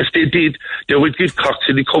going through. If they did, they would give Cork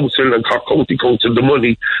City Council and Cork County Council the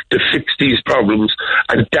money to fix these problems,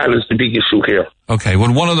 and that is the big issue here. Okay,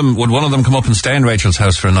 would one of them come up and stay in Rachel's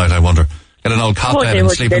house for a night, I wonder? Get an old cot bed and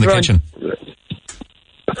sleep in the kitchen?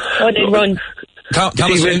 Oh, they'd run.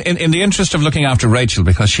 Thomas, in the interest of looking after Rachel,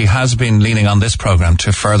 because she has been leaning on this programme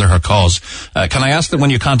to further her cause, can I ask that when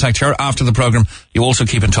you contact her after the programme, you also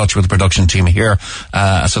keep in touch with the production team here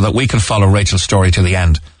so that we can follow Rachel's story to the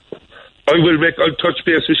end? I'll touch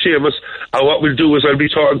base with Seamus, and what we'll do is I'll be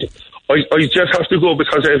talking. I just have to go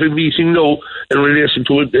because I have a meeting now in relation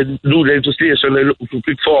to new legislation. I'm looking for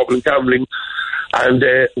big formal gambling. And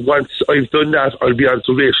once I've done that, I'll be on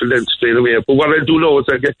to Rachel then straight away. But what I'll do now is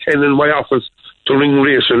I'll get Ken in my office to ring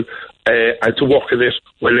Rachel and to work on it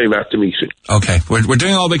while I'm at the meeting. Okay, we're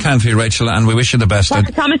doing all we can for you, Rachel, and we wish you the best.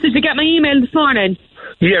 Thomas, did you get my email this morning?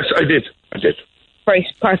 Yes, I did. Right,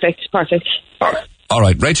 perfect. All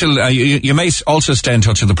right, Rachel, you may also stay in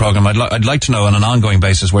touch with the programme. I'd like to know on an ongoing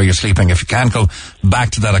basis where you're sleeping, if you can't go back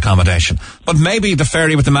to that accommodation. But maybe the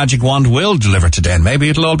fairy with the magic wand will deliver today, and maybe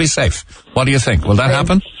it'll all be safe. What do you think? Will that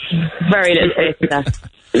happen? Very little faith in that.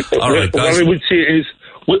 All right, guys. What I would say is,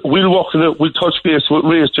 we'll walk in it, we'll touch base with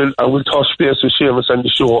Rachel, and we'll touch base with Seamus and the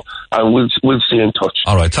show, and we'll stay in touch.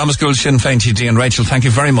 All right, Thomas Gould, Sinn Féin TD, and Rachel, thank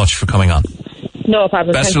you very much for coming on. No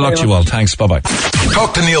problem. Best of luck to you all. Thanks. Bye-bye.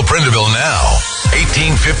 Talk to Neil Prendeville now.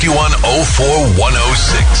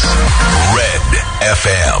 1851-04-106. Red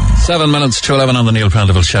FM. 7 minutes to 11 on the Neil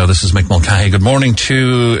Prendeville Show. This is Mick Mulcahy. Good morning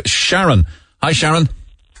to Sharon. Hi, Sharon.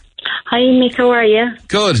 Hi, Mick. How are you?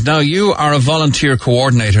 Good. Now, you are a volunteer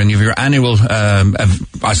coordinator and you have your annual,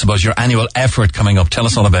 your annual effort coming up. Tell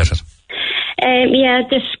us all about it.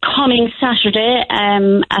 This coming Saturday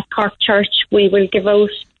at Cork Church, we will give out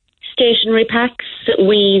stationery packs.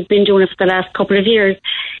 We've been doing it for the last couple of years.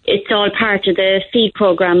 It's all part of the feed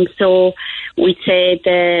programme, so we'd say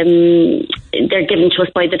they're given to us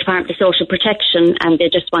by the Department of Social Protection, and they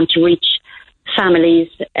just want to reach families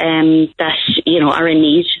that are in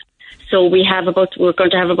need. So we're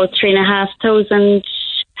going to have about 3,500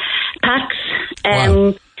 packs.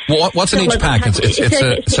 Wow. What's in each pack? It's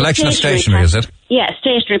a selection of stationery, is it? Yeah,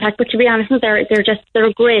 stationery pack. But to be honest, they're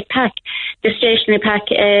a great pack. The stationery pack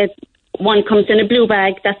one comes in a blue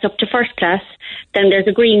bag, that's up to first class. Then there's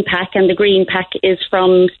a green pack, and the green pack is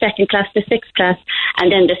from second class to sixth class.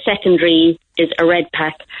 And then the secondary is a red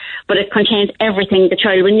pack. But it contains everything the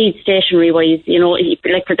child will need stationery-wise,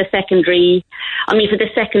 like for the secondary. For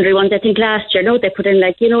the secondary ones, I think last year, they put in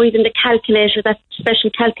even the calculator, that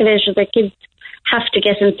special calculator that kids have to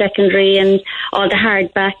get in secondary, and all the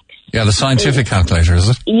hardbacks. Yeah, the scientific calculator, is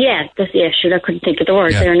it? Yeah, sure, I couldn't think of the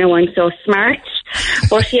word there. No, I'm so smart.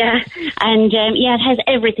 But yeah, and it has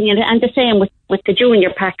everything in it, and the same with the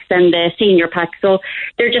junior packs and the senior packs. So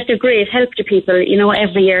they're just a great help to people.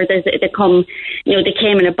 Every year they come, they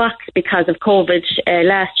came in a box because of COVID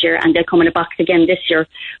last year, and they'll come in a box again this year.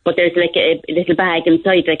 But there's like a little bag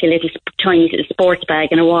inside, like a little tiny little sports bag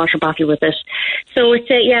and a water bottle with it. So it's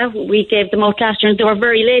we gave them out last year, and they were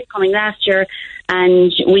very late coming last year.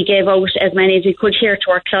 And we gave out as many as we could here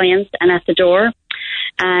to our clients and at the door.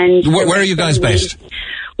 And where are you guys based?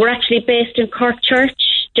 We're actually based in Cork Church,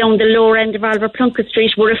 down the lower end of Oliver Plunkett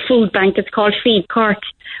Street. We're a food bank. It's called Feed Cork.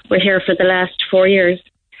 We're here for the last 4 years.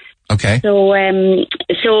 Okay. So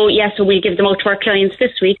we'll give them out to our clients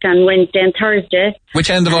this week on Wednesday and Thursday. Which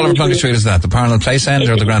end of Oliver Plunkett Street is that? The Parnell Place end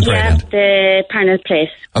or the Grand Parade end? The Parnell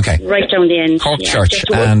Place. Okay. Right down the end. Cork Church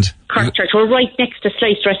and... Cork Church. We're right next to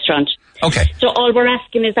Slice Restaurant. Okay. So all we're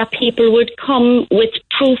asking is that people would come with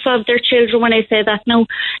proof of their children. When I say that now,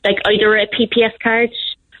 like either a PPS card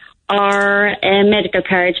or a medical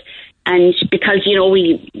card. And because,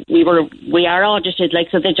 we are audited,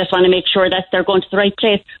 so they just want to make sure that they're going to the right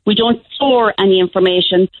place. We don't store any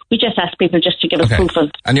information. We just ask people just to give us proof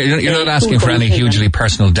of. And you're not asking for any hugely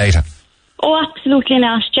personal data? Oh, absolutely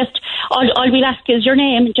not. Just all we'll ask is your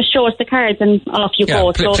name. Just show us the cards and off you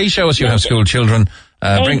go. Please show us you have school children.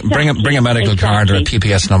 Bring a medical card or a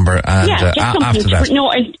PPS number, and after that.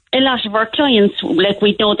 No, a lot of our clients,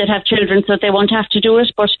 we know that have children, so they won't have to do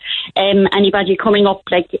it. But anybody coming up,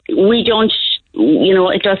 we don't,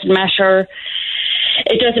 it doesn't matter.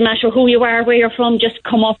 It doesn't matter who you are, where you're from. Just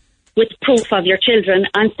come up with proof of your children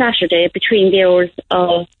on Saturday between the hours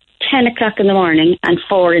of 10 o'clock in the morning and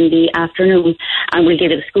 4 in the afternoon, and we'll give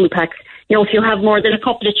you the school packs. If you have more than a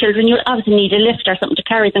couple of children, you'll obviously need a lift or something to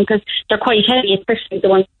carry them because they're quite heavy, especially the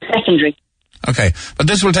ones secondary. Okay, but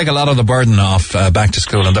this will take a lot of the burden off back to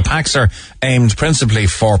school, and the packs are aimed principally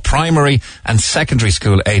for primary and secondary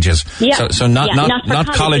school ages. Yeah. So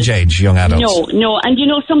not college age young adults. No, and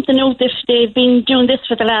something else, if they've been doing this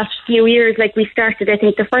for the last few years, we started, I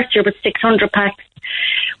think, the first year with 600 packs.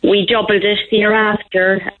 We doubled it the year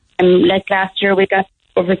after. Last year we got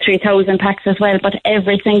over 3,000 packs as well, but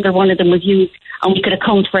every single one of them was used, and we could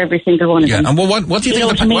account for every single one of them. Yeah, and what do you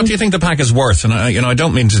think? What do you think the pack is worth? And I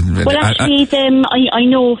don't mean to. Well, actually, I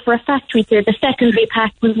know for a fact the secondary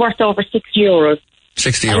pack was worth over €60.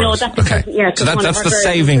 60 euros. I know that's because, so that's the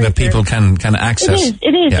saving that people can access.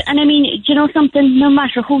 It is. Yeah. And something, no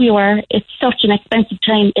matter who you are, it's such an expensive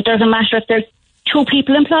time. It doesn't matter if there's 2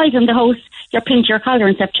 people employed in the house, you're pinned to your collar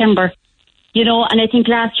in September. And I think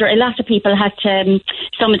last year a lot of people had to,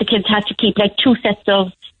 some of the kids had to keep 2 sets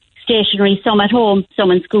of stationery, some at home,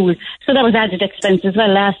 some in school. So that was added expense as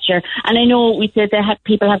well last year. And I know we said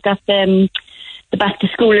people have got the back to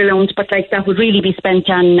school allowance, but that would really be spent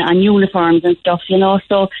on uniforms and stuff,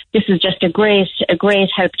 So this is just a great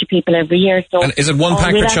help to people every year. So and is it 1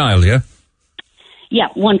 pack per child, yeah? Yeah,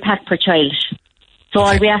 1 pack per child. So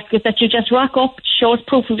all we ask is that you just rock up, show us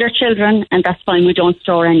proof of your children, and that's fine. We don't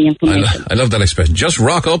store any information. I love that expression. Just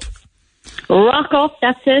rock up. Rock up,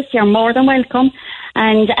 that's it. You're more than welcome.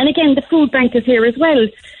 And again, the food bank is here as well.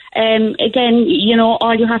 Again,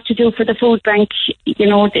 all you have to do for the food bank,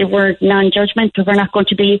 we're non-judgmental. We're not going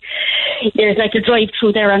to be, there's a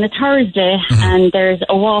drive-through there on a Thursday, and there's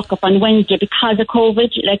a walk-up on Wednesday. Because of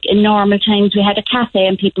COVID, in normal times, we had a cafe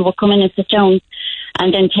and people would come in and sit down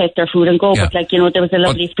and then take their food and go. Yeah. But there was a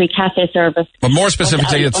lovely free cafe service. But more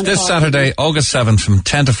specifically, it's this Saturday, August 7th from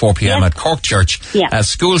 10 to 4 p.m. at Cork Church. Yeah.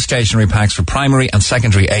 School stationery packs for primary and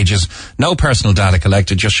secondary ages. No personal data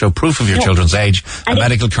collected, just show proof of your children's age, a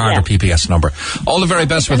medical card or PPS number. All the very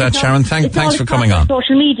best with that, Sharon. Thanks for coming on.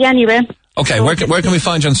 Social media anyway. Okay, where can we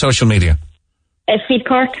find you on social media? Feed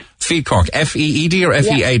Cork. Feed Cork. F-E-E-D or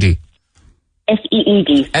F-E-A-D?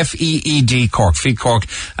 F-E-E-D. F-E-E-D Cork. Feed Cork.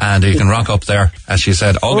 And you can rock up there, as she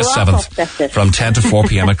said, August 7th from 10 to 4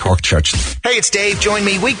 p.m. at Cork Church. Hey, it's Dave. Join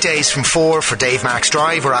me weekdays from 4 for Dave Max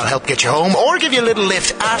Drive, where I'll help get you home or give you a little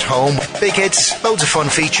lift at home. Big hits, loads of fun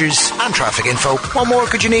features and traffic info. What more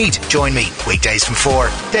could you need? Join me weekdays from 4.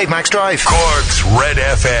 Dave Max Drive. Cork's Red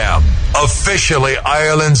FM. Officially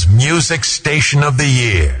Ireland's music station of the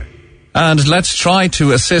year. And let's try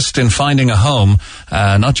to assist in finding a home,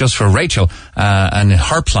 not just for Rachel and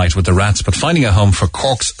her plight with the rats, but finding a home for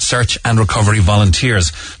Cork's search and recovery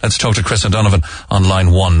volunteers. Let's talk to Chris O'Donovan on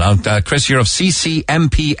line 1. Now, Chris, you're of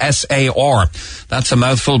CCMPSAR. That's a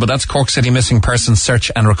mouthful, but that's Cork City Missing Persons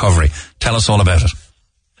Search and Recovery. Tell us all about it.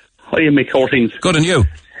 Hi, Mick. How are things? Good, and you?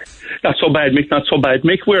 Not so bad, Mick. Not so bad.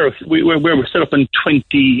 Mick, we're set up in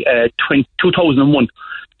 2001.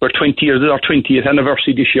 We're 20 years, our 20th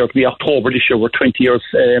anniversary this year. It'll be October this year. We're 20 years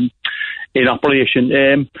in operation.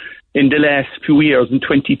 In the last few years, in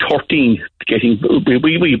 2013,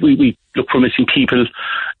 we look for missing people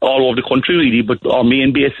all over the country, really. But our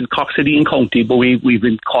main base is Cork City and County. But we've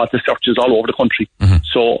been caught to searches all over the country. Mm-hmm.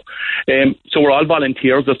 So we're all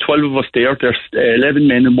volunteers. There's 12 of us there. There's 11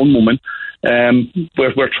 men and 1 woman.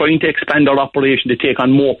 We're trying to expand our operation to take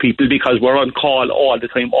on more people because we're on call all the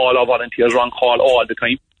time. All our volunteers are on call all the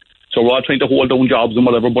time. So we're all trying to hold down jobs and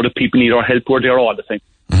whatever, but if people need our help, we're there all the time.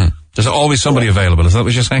 Mm-hmm. There's always somebody available, is that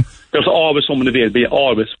what you're saying? There's always someone available, yeah,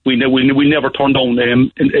 always. We never turn down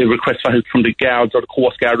a request for help from the guards or the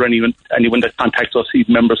Coast Guard or anyone that contacts us,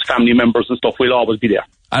 even members, family members and stuff. We'll always be there.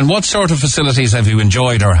 And what sort of facilities have you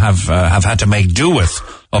enjoyed or have had to make do with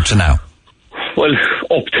up to now? Well,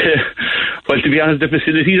 to be honest, the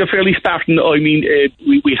facilities are fairly spartan. I mean,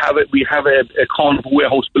 we have a corner of a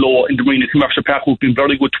warehouse below in the Marina Commercial Park who've been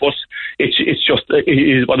very good to us. It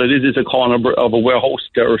is what it is. It's a corner of a warehouse.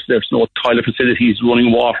 There's no toilet facilities,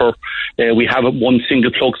 running water. We have one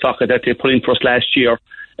single plug socket that they put in for us last year.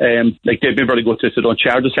 They've been very good to us. They don't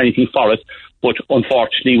charge us anything for it. But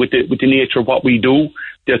unfortunately, with the nature of what we do,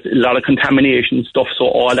 there's a lot of contamination stuff. So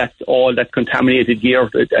all that contaminated gear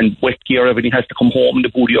and wet gear, everything has to come home in the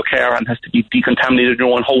boot of your car and has to be decontaminated in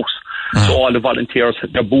your own house. Mm-hmm. So all the volunteers,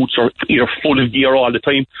 their boots are either full of gear all the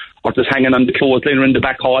time or just hanging on the clothesline or in the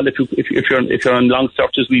back hall. If you're on long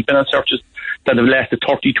searches, we've been on searches that have lasted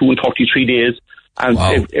 32 and 33 days. And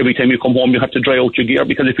wow. Every time you come home, you have to dry out your gear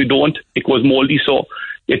because if you don't, it goes mouldy. So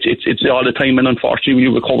it's all the time, and unfortunately, when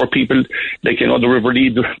you recover people, like the River Lee,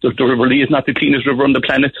 the River Lee is not the cleanest river on the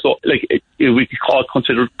planet. So we could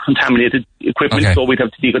consider contaminated equipment, okay. So we'd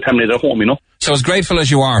have to decontaminate at home, So as grateful as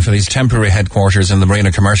you are for these temporary headquarters in the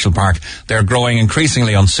Marina Commercial Park, they're growing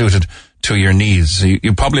increasingly unsuited to your needs.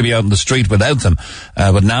 You'd probably be out in the street without them,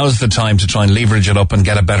 but now's the time to try and leverage it up and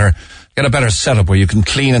get a better setup where you can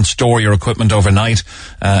clean and store your equipment overnight,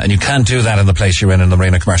 and you can't do that in the place you're in the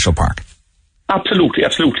Marina Commercial Park. Absolutely.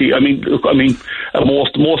 I mean,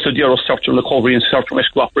 most of the other search and recovery and search and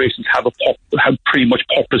rescue operations have pretty much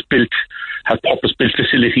purpose-built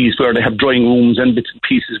facilities where they have drying rooms and bits and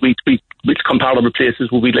pieces with comparable places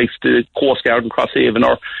where we like the Coast Guard in Crosshaven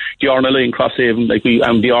or the RNLA in Crosshaven,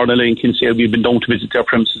 the RNLA in Kinsale. We've been down to visit their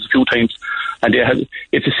premises a few times, and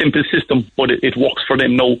it's a simple system, but it works for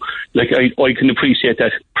them now. I can appreciate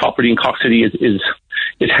that property in Cork City is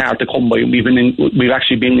hard to come by. We've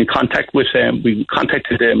actually been in contact with we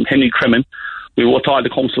contacted Henry Cremin. We wrote to all the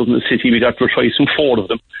councils in the city. We got replies from 4 of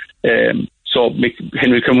them. So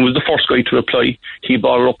Henry Cremin was the first guy to reply. He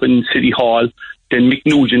brought it up in City Hall. Then Mick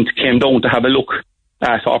Nugent came down to have a look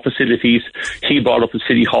at our facilities. He brought up in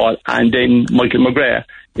City Hall, and then Michael McGrath,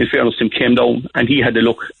 in fairness to him, came down and he had a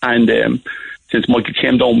look. And since Michael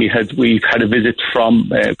came down, we've had a visit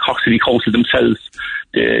from Cork City Council themselves.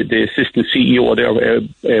 The assistant CEO there,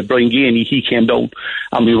 Brian Gainey, he came down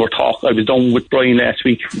and we were talking. I was down with Brian last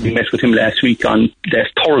week. We met with him last week on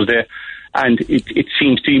last Thursday, and it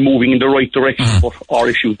seems to be moving in the right direction. Mm-hmm. But our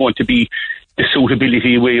issue is going to be the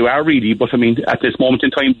suitability where you are, really. But I mean, at this moment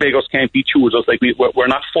in time, beggars can't be choosers. We're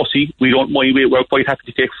not fussy. We don't mind. We're quite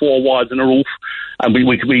happy to take 4 walls and a roof, and we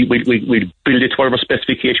build it to whatever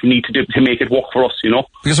specification we need to do to make it work for us.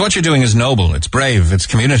 Because what you're doing is noble. It's brave. It's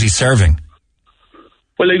community serving.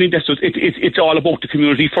 Well, I mean, it's all about the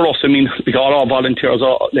community for us. I mean, all our volunteers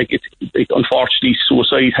are unfortunately,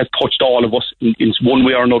 suicide has touched all of us in one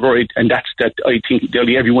way or another, and that's that. I think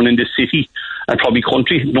nearly everyone in this city and probably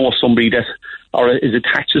country knows somebody that or is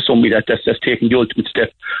attached to somebody that's taking the ultimate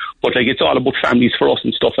step. But it's all about families for us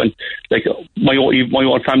and stuff. And my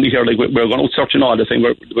own family here, we're going out searching all the time.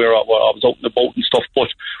 We're always out and about and stuff.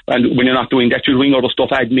 And when you're not doing that, you're doing other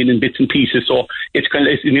stuff, admin and bits and pieces. So it's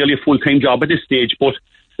nearly a full-time job at this stage. But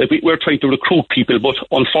we're trying to recruit people, but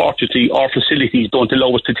unfortunately, our facilities don't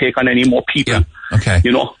allow us to take on any more people. Yeah. Okay.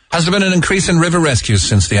 Has there been an increase in river rescues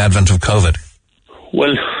since the advent of COVID?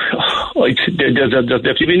 Well, there's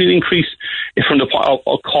definitely been an increase from the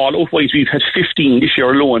call-out wise. We've had 15 this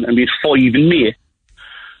year alone, and we had 5 in May.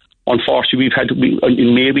 unfortunately,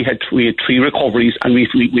 in May we had 3 recoveries, and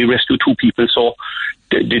we rescued 2 people. So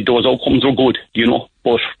those outcomes were good, you know.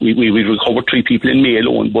 But we recovered 3 people in May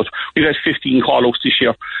alone. But we've had 15 call-outs this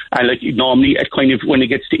year, and like normally, when it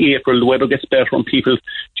gets to April, the weather gets better on people,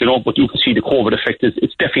 you know. But you can see the COVID effect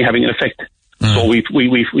it's definitely having an effect. So we've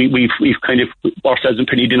kind of ourselves and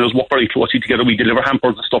Penny Dinners work very closely together. We deliver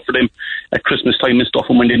hampers and stuff for them at Christmas time and stuff,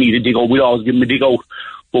 and when they need a dig out, we always give them a dig out.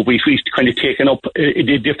 But we've kind of taken up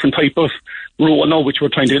a different type of role now, which we're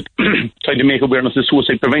trying to make awareness of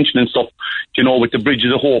suicide prevention and stuff, you know, with the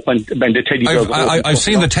Bridges of Hope and the teddy bears. I've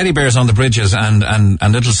seen the teddy bears on the bridges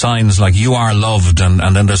and little signs like "You are loved," and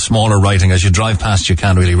then there's smaller writing. As you drive past, you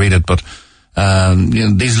can't really read it, but you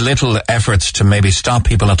know, these little efforts to maybe stop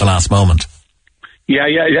people at the last moment. Yeah,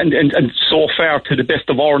 and so far, to the best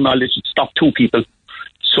of our knowledge, it stopped 2 people.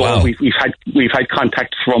 So wow. we've had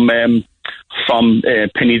contact from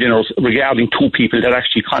Penny Dinners regarding 2 people that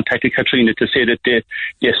actually contacted Katrina to say that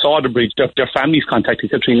they saw the bridge. Their families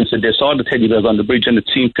contacted Katrina and said they saw the teddy bears on the bridge, and it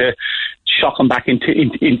seemed to shock them back into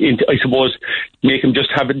I suppose, make them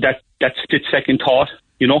just have that split second thought.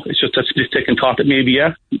 You know, it's just a split second thought that maybe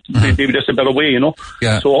that's a better way. You know,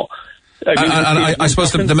 yeah. So. I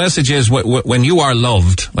suppose the message is when you are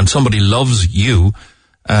loved, when somebody loves you,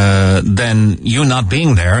 then you not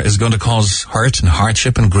being there is going to cause hurt and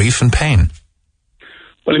hardship and grief and pain.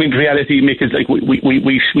 Well, I mean, the reality, Mick, is like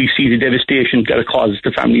we see the devastation that it causes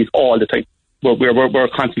to families all the time. We're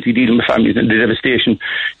constantly dealing with families, and the devastation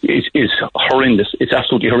is horrendous. It's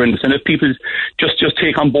absolutely horrendous. And if people just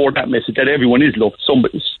take on board that message that everyone is loved,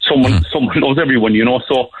 someone loves everyone, you know.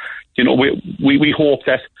 So, you know, we hope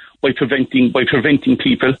that by preventing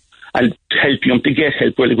people and helping them to get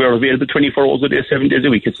help, well, we're available 24 hours a day, 7 days a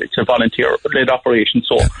week. It's a volunteer-led operation.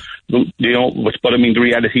 So, you know, but I mean, the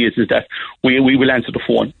reality is that we will answer the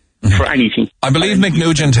phone for anything. I believe Mick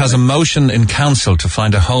Nugent has a motion in council to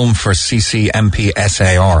find a home for CCMP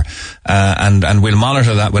SAR, and we'll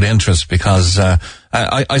monitor that with interest, because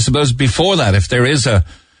I suppose before that, if there is a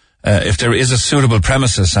suitable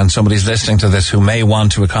premises and somebody's listening to this who may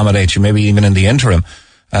want to accommodate you, maybe even in the interim,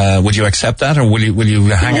 would you accept that, or will you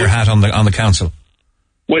hang your hat on the council?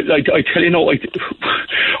 Well, I tell you, no. Like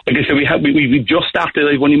I said, we just started.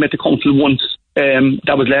 I've only met the council once.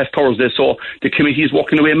 That was last Thursday. So the committee is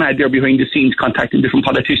working away mad there behind the scenes, contacting different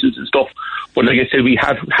politicians and stuff. But like I said, we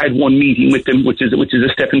have had one meeting with them, which is a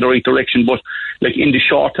step in the right direction. But like in the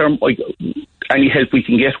short term, any help we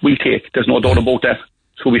can get, we'll take. There's no doubt about that.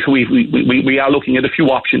 So we are looking at a few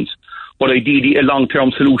options. But ideally, a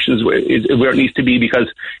long-term solution is where it needs to be, because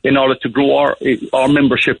in order to grow our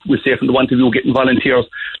membership, we say from the point of view of getting volunteers,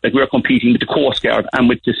 like we're competing with the Coast Guard and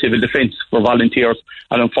with the Civil Defence for volunteers,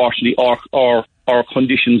 and unfortunately, our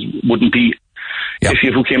conditions wouldn't be. Yep. If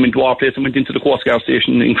you came into our place and went into the Coast Guard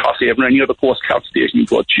station in Crosshaven or any other Coast Guard station, you'd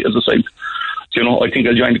go, as I said, you know, I think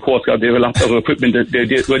I'll join the Coast Guard. They have a lot of equipment.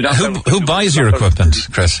 Who buys your equipment,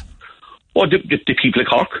 Chris? Well, the people at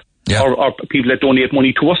Cork. Yeah. Or people that donate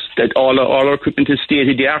money to us, that all our equipment is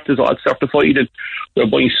state-of-the-art, is all certified, and we're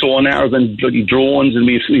buying sonars and bloody drones, and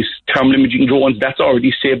we've thermal imaging drones. That's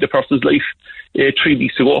already saved a person's life 3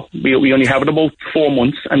 weeks ago. We only have it about 4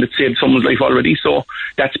 months, and it saved someone's life already, so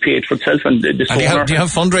that's paid for itself. And do you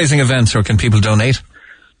have fundraising events, or can people donate?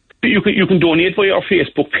 You can donate via our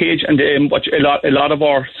Facebook page, and a lot of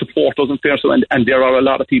our supporters and there are a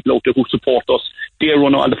lot of people out there who support us. They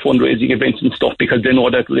run all the fundraising events and stuff, because they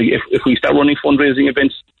know that if we start running fundraising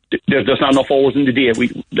events, there's not enough hours in the day.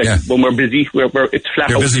 When we're busy, it's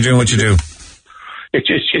flat. You're busy doing what you do.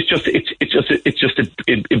 Unfortunately,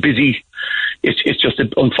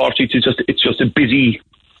 it's just a busy.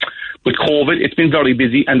 With COVID, it's been very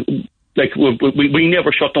busy, and like we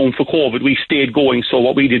never shut down for COVID. We stayed going. So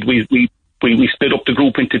what we did, we split up the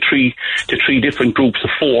group into three different groups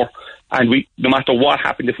of 4. And no matter what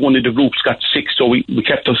happened, if one of the groups got sick, so we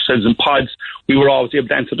kept ourselves in pods, we were always able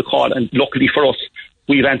to answer the call. And luckily for us,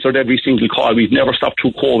 we've answered every single call. We've never stopped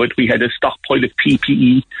through COVID. We had a stockpile of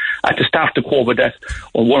PPE at the start of COVID. That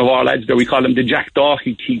one of our lads there, we call him the Jackdaw.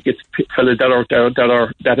 He gets fellas that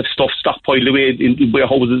have stuff stockpiled away in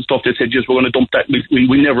warehouses and stuff. They said, "Just we're going to dump that."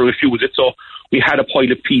 We never refuse it. So we had a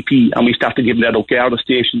pile of PPE, and we started giving that out to other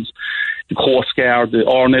stations. The Coast Guard, the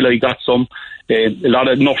RNLI got some. A lot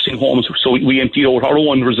of nursing homes, so we emptied out our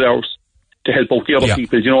own reserves to help out the other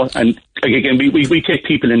people, you know. And like, again, we take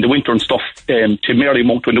people in the winter and stuff to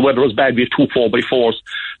Marymount when the weather was bad. We have 2 4x4s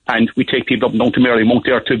and we take people up and down to Marymount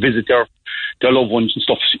there to visit their loved ones and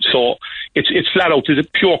stuff. So it's flat out, it's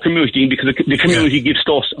a pure community, because the community gives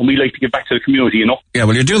to us, and we like to give back to the community, you know. Yeah,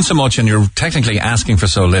 well, you're doing so much and you're technically asking for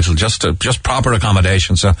so little, just proper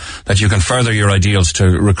accommodation so that you can further your ideals to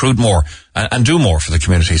recruit more and do more for the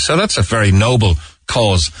community. So that's a very noble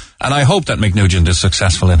cause, and I hope that Mick Nugent is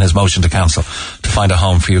successful in his motion to council to find a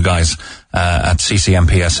home for you guys at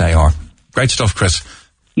CCMPSAR. Great stuff, Chris.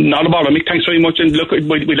 Not about it, Mick. Thanks very much. And look, we'd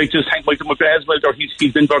like to just thank Michael McGrath as well.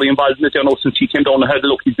 He's been very involved in it. You know, since he came down and had a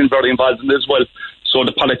look, he's been very involved in it as well. So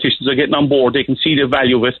the politicians are getting on board. They can see the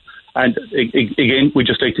value of it. And again, we'd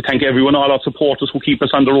just like to thank everyone, all our supporters who keep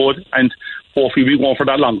us on the road, and hopefully we won't for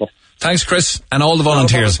that longer. Thanks, Chris, and all the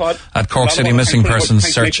volunteers at Cork City Missing Persons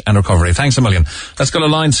Search and Recovery. Thanks a million. Let's go to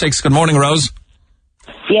line 6. Good morning, Rose.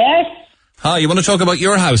 Yes. Hi, you want to talk about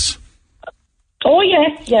your house? Oh,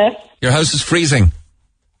 yes. Your house is freezing.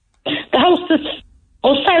 The house is...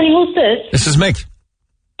 Oh, sorry, who's this? This is Mick.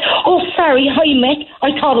 Oh, sorry. Hi, Mick.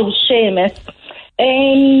 I thought it was Seamus.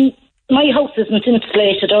 My house isn't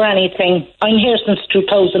insulated or anything. I'm here since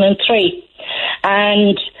 2003.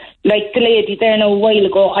 And like the lady there now a while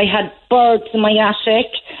ago, I had birds in my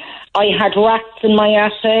attic. I had rats in my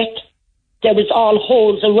attic. There was all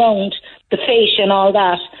holes around the fascia and all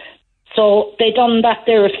that. So they done that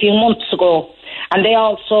there a few months ago. And they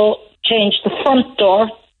also changed the front door,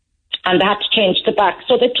 and they had to change the back.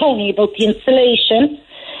 So they told me about the insulation.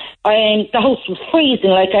 And the house was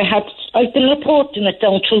freezing. I've been reporting it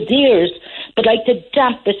down through the years, but like the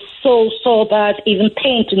damp is so bad. Even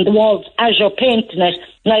painting the walls as you're painting it.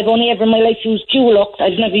 And I've only ever in my life used Dulux.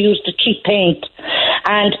 I've never used a cheap paint.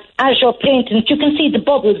 And as you're painting it, you can see the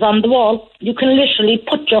bubbles on the wall. You can literally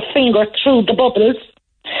put your finger through the bubbles.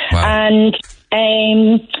 Wow.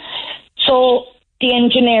 And so the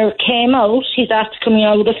engineer came out. He's after coming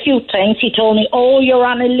out a few times. He told me, oh, you're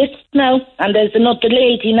on a list now, and there's another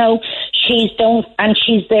lady now. She's down, and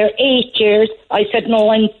she's there 8 years. I said,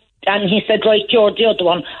 no, and he said, right, you're the other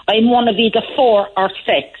one. I'm one of either 4 or 6.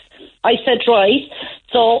 I said, right.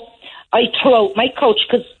 So I threw out my coach,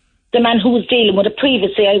 because the man who was dealing with it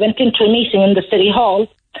previously, I went into a meeting in the City Hall,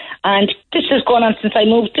 and this has gone on since I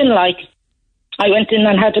moved in, I went in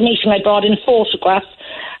and had a meeting. I brought in photographs,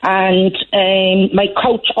 and my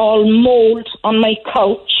couch, all mould on my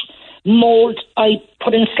couch. Mould, I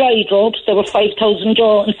put in slide ropes. There were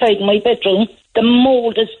 €5,000 inside my bedroom. The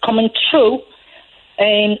mould is coming through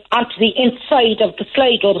onto the inside of the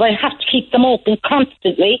slide ropes. I have to keep them open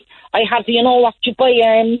constantly. I have, what you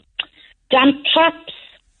buy, damp traps.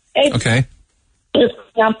 Okay.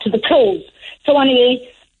 Damp to the clothes. So anyway,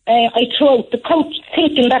 I threw out the couch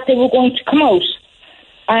thinking that they were going to come out,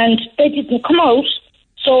 and they didn't come out.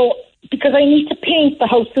 So because I need to paint the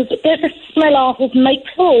house, there's a smell off of my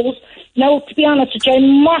clothes. Now, to be honest with you,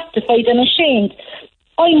 I'm mortified and ashamed.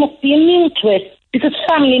 I must be immune to it, because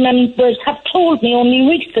family members have told me only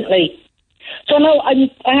recently. So now I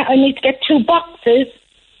need to get 2 boxes,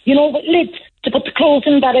 with lids to put the clothes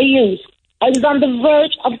in that I use. I was on the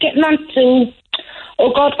verge of getting onto,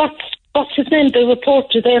 oh God, what's his name, the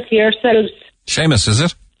reporter there for yourselves? Seamus, is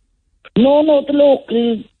it? No, the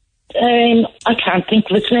local, I can't think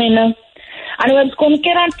of his name now. Anyway, I was going to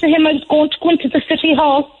get onto him. I was going to go into the City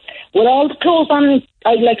Hall with all the clothes on,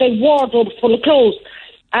 a wardrobe full of clothes,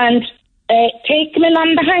 and take them in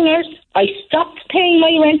on the hangers. I stopped paying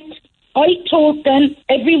my rent. I told them,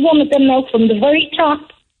 every one of them now from the very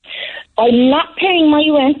top, I'm not paying my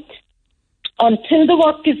rent until the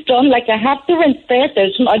work is done. I have the rent there.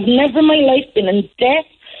 I've never in my life been in debt,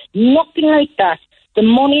 nothing like that. The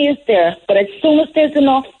money is there, but as soon as there's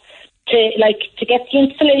enough to get the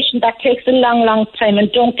installation, that takes a long time.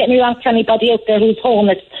 And don't get me wrong to anybody out there who's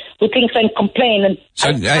homeless, who thinks I'm complaining. So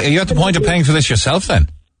are you at the point of paying for this yourself then?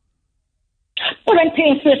 Well, I'm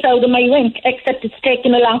paying for this out of my rent, except it's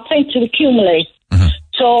taken a long time to accumulate. Mm-hmm.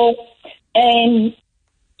 So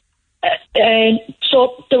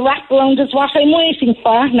the wraparound is what I'm waiting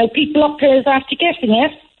for. Now, people up here is after getting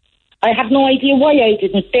it. I have no idea why I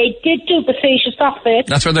didn't. They did do the fascia soffit.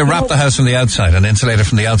 That's where they wrap the house from the outside and insulate it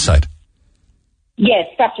from the outside. Yes,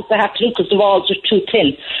 that's what they have to do, because the walls are too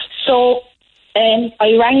thin. So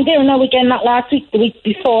I rang there now again, not last week, the week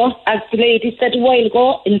before, as the lady said a while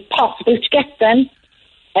ago, impossible to get them.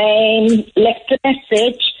 Left a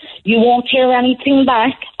message. You won't hear anything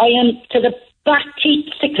back. I am to the back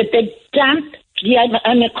teeth sick of the damp. Yeah,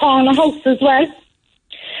 I'm a corner house as well.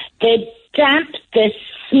 The damp, the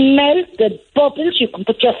smell, the bubbles. You can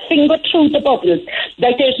put your finger through the bubbles.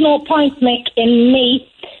 There's no point in me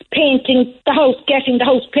painting the house, getting the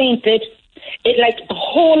house painted, It, like, the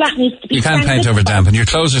whole lot needs to be... You can't paint over damp, and your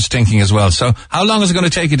clothes are stinking as well. So how long is it going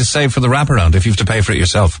to take you to save for the wraparound if you have to pay for it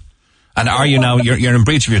yourself? And are you now, you're in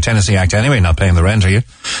breach of your Tenancy Act anyway, not paying the rent, are you?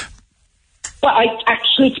 Well, I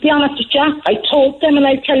actually, to be honest with you, I told them, and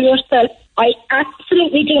I'll tell you yourself, I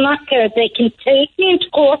absolutely do not care. They can take me into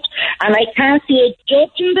court, and I can't see a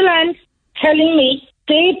judge in the land telling me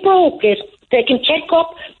they broke it. They can check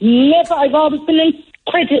up. Never, I've always been in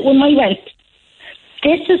credit with my rent.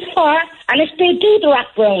 This is far, and if they do the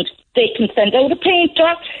wraparound, they can send out a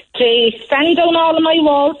painter to sand down all of my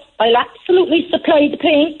walls. I'll absolutely supply the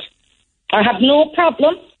paint. I have no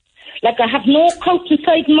problem. Like, I have no couch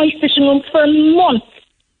inside my sitting room for a month.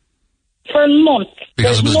 For a month.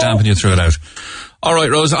 Because it was damp and you threw it out. All right,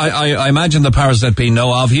 Rose, I imagine the powers that be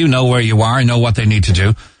know of you, know where you are, know what they need to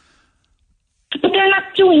do. But they're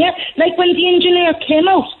not doing it. Like, when the engineer came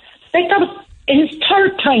out, like, that was his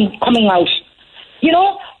third time coming out. You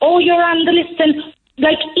know, oh, you're on the list, and,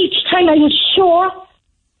 like, each time I was sure,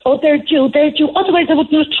 oh, they're due. Otherwise, I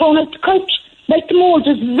wouldn't have thrown out the couch. Like, the mould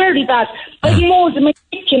is very bad. I have mould in my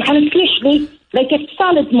kitchen, and it's literally like a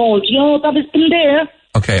solid mould, you know, that has been there.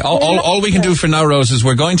 Okay, all we can do for now, Rose, is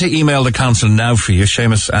we're going to email the council now for you,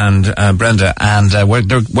 Seamus and Brenda, and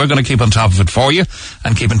we're going to keep on top of it for you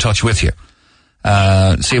and keep in touch with you.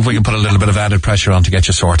 See if we can put a little bit of added pressure on to get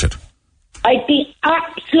you sorted. I'd be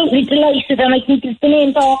absolutely delighted, and I think it's the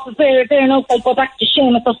names off of there now. I'll go back to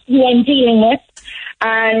Seamus, that's who I'm dealing with.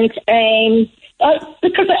 And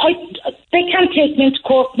because they can't take me into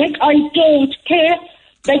court, Nick. I don't care.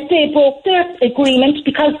 Like, they broke their agreement,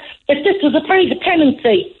 because if this was a private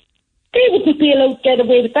tenancy, they wouldn't be allowed to get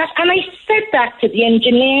away with that. And I said that to the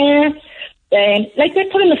engineer. Like, they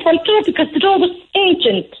put in the front door because the door was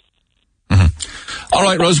ancient. All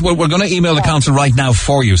right, Rose, we're going to email the council right now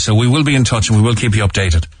for you, so we will be in touch and we will keep you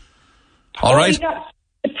updated. All right?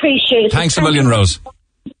 Appreciate it. Thanks a million, Rose.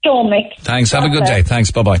 Go, Mick. Thanks. Have a good day.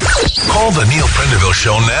 Thanks. Bye-bye. Call the Neil Prendeville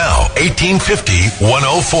Show now.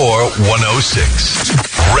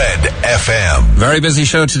 1850-104-106. Red FM. Very busy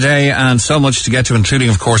show today, and so much to get to, including,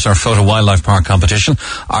 of course, our Photo Wildlife Park competition.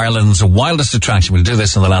 Ireland's wildest attraction. We'll do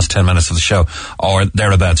this in the last 10 minutes of the show, or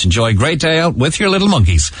thereabouts. Enjoy a great day out with your little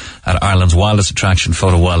monkeys at Ireland's wildest attraction,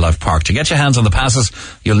 Photo Wildlife Park. To get your hands on the passes,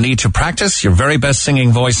 you'll need to practice your very best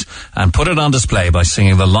singing voice and put it on display by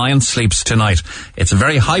singing The Lion Sleeps Tonight. It's a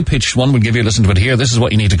very high-pitched one. We'll give you a listen to it here. This is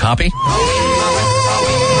what you need to copy.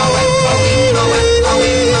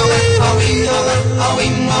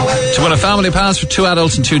 To win a family pass for 2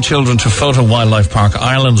 adults and 2 children to Photo Wildlife Park,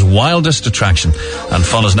 Ireland's wildest attraction. And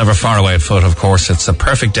fun is never far away at Photo, of course. It's a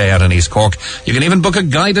perfect day out in East Cork. You can even book a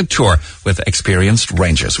guided tour with experienced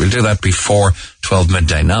rangers. We'll do that before 12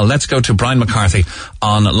 midday. Now, let's go to Brian McCarthy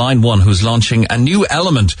on line 1, who's launching a new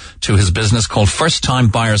element to his business called First Time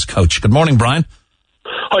Buyers Coach. Good morning, Brian.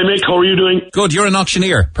 Hi, Mick. How are you doing? Good. You're an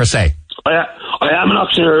auctioneer, per se. I am an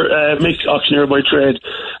auctioneer, Mick, auctioneer by trade,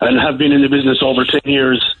 and have been in the business over 10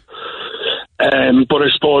 years. But I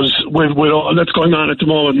suppose with all that's going on at the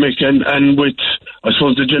moment, Mick, and with, I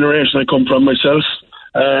suppose, the generation I come from myself,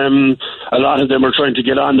 a lot of them are trying to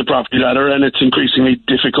get on the property ladder, and it's increasingly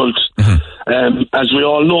difficult, as we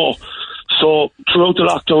all know. So throughout the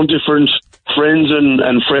lockdown, different friends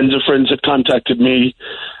and friends of friends had contacted me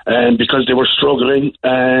because they were struggling,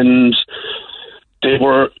 and they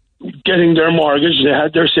were getting their mortgage. They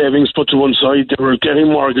had their savings put to one side. They were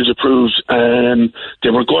getting mortgage approved, and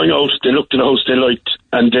they were going out. They looked at a house they liked,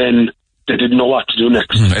 and then they didn't know what to do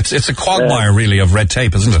next. It's a quagmire, really, of red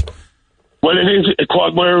tape, isn't it? Well, it is a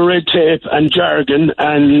quagmire of red tape and jargon,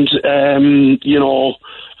 and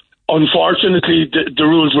unfortunately, the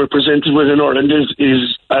rules we're presented with in Ireland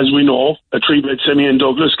is, as we know, a 3-bed semi in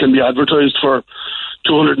Douglas can be advertised for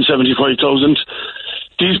 275,000.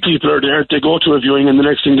 These people are there, they go to a viewing, and the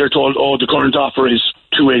next thing they're told, the current offer is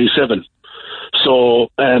 287.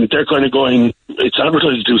 So they're kind of going, it's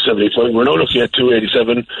advertised at 275, we're now looking at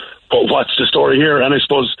 287, but what's the story here? And I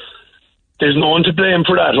suppose there's no one to blame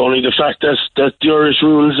for that, only the fact that the Irish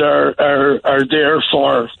rules are there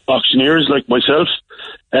for auctioneers like myself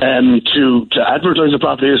to advertise a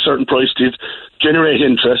property at a certain price, to generate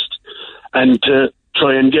interest, and to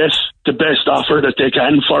try and get the best offer that they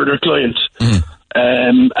can for their clients.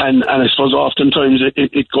 And I suppose oftentimes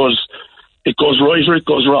it goes right or it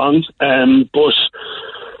goes wrong. But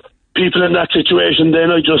people in that situation,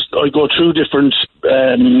 then I go through different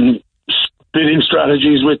bidding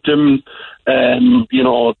strategies with them.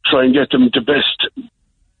 Try and get them the best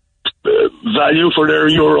value for their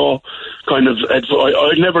euro. Kind of advice.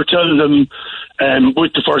 I'd never tell them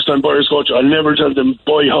with the first time buyers coach. I'll never tell them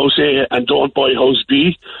buy house A and don't buy house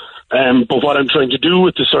B. But what I'm trying to do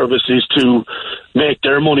with the service is to make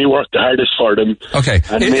their money work the hardest for them. Okay.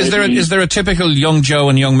 Is there a typical young Joe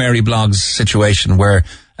and young Mary Bloggs situation where,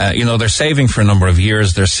 they're saving for a number of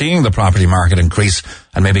years, they're seeing the property market increase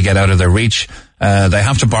and maybe get out of their reach, they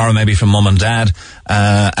have to borrow maybe from mum and dad,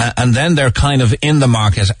 and then they're kind of in the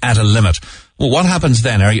market at a limit. Well, what happens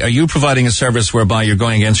then? Are you providing a service whereby you're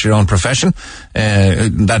going against your own profession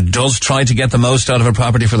that does try to get the most out of a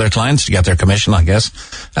property for their clients to get their commission, I guess?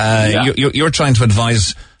 You're trying to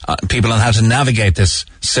advise people on how to navigate this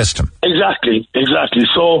system. Exactly.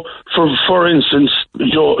 So, for instance,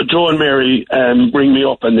 Joe and Mary ring me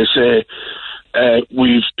up and they say,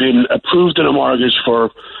 we've been approved in a mortgage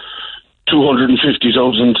for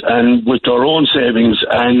 250,000, and with our own savings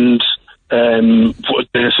and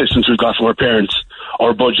the assistance we've got from our parents,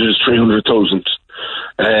 our budget is 300,000.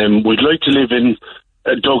 We'd like to live in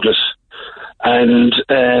Douglas, and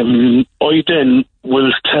I then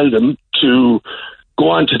will tell them to go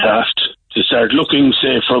on to Daft to start looking,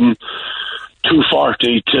 say, from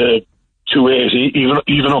 240 to 280,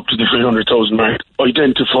 even up to the 300,000 mark.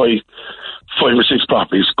 Identify 5 or 6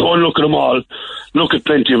 properties. Go and look at them all. Look at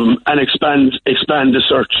plenty of them and expand the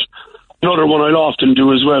search. Another one I'll often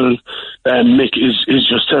do as well, Mick, is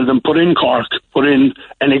just tell them put in Cork, put in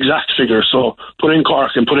an exact figure. So put in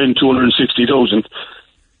Cork and put in 260,000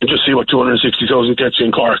 and just see what 260,000 gets you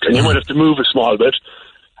in Cork. And you might have to move a small bit.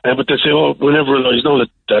 But they say, we never realise now that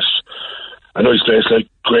a nice place like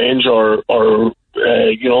Grange or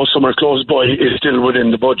somewhere close by is still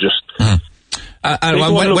within the budget.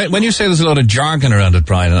 And when you say there's a lot of jargon around it,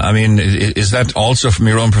 Brian, I mean, is that also from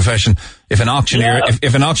your own profession? If an auctioneer,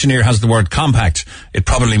 if an auctioneer has the word compact, it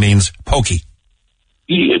probably means pokey.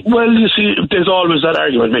 Yeah, well, you see, there's always that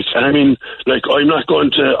argument, Mick. And I mean, like, I'm not going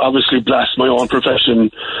to obviously blast my own profession,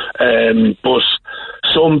 but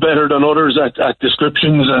some better than others at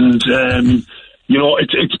descriptions, and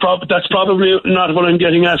that's probably not what I'm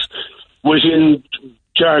getting at within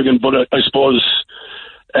jargon. But I suppose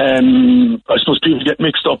people get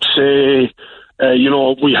mixed up. Say,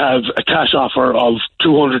 we have a cash offer of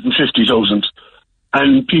 250,000,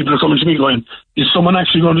 and people are coming to me going, "Is someone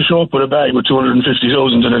actually going to show up with a bag with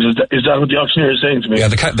 250,000 in it? Is that what the auctioneer is saying to me?" Yeah,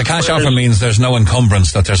 the cash offer means there's no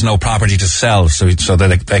encumbrance, that there's no property to sell, so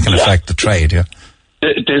that they can affect the trade. Yeah.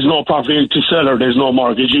 There's no property to sell, or there's no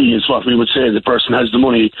mortgagee, is what we would say. The person has the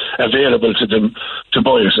money available to them to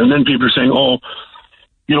buy it, and then people are saying, so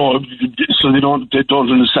they don't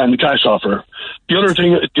understand the cash offer. The other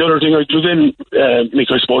thing I do then, Mick,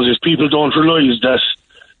 I suppose, is people don't realise that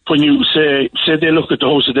when you say they look at the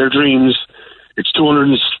house of their dreams, it's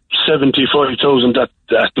 275,000 at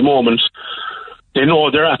the moment. They know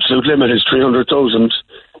their absolute limit is 300,000,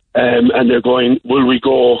 and they're going, will we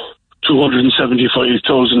go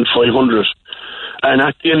 275,500? And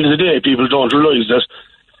at the end of the day, people don't realise that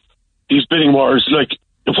these bidding wars, like,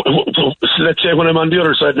 let's say when I'm on the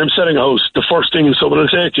other side and I'm selling a house, the first thing someone will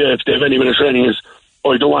say to you, if they have any bit of training, is,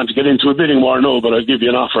 I don't want to get into a bidding war, no, but I'll give you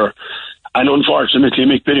an offer. And unfortunately,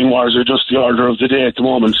 Mick, bidding wars are just the order of the day at the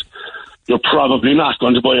moment. You're probably not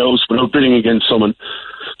going to buy a house without bidding against someone.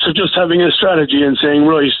 So just having a strategy and saying,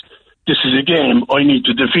 right, this is a game, I need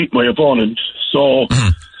to defeat my opponent. So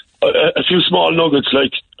a few small nuggets,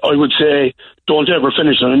 like I would say, don't ever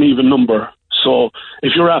finish on an even number. So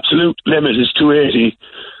if your absolute limit is 280,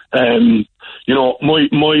 my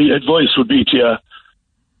advice would be to you,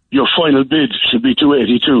 your final bid should be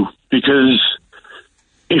 282, because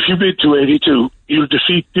if you bid 282, you'll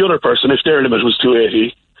defeat the other person if their limit was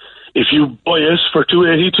 280. If you buy it for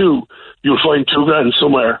 282, you'll find $2,000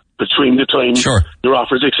 somewhere between the time your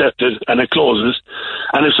offer is accepted and it closes.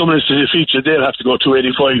 And if someone is to defeat you, they'll have to go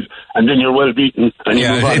 285, and then you're well beaten, and you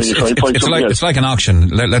move on and you try and find something else. It's like an auction.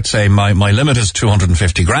 Let's say my limit is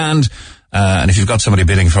 250 grand, and if you've got somebody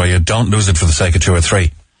bidding for you, don't lose it for the sake of 2 or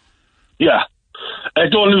 3. Yeah.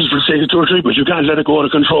 Don't lose it for the sake of 2 or 3, but you can't let it go out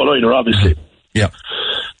of control either, obviously. Yeah.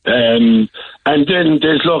 And then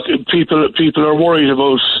there's, look, people are worried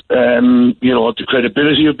about, the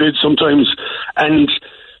credibility of bids sometimes, and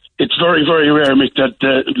it's very, very rare, Mick, that,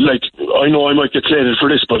 I know I might get slated for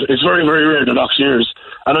this, but it's very, very rare that auctioneers,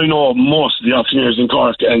 and I know most of the auctioneers in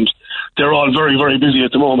Cork, and they're all very, very busy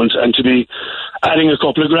at the moment, and to be adding a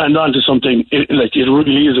couple of grand onto something, it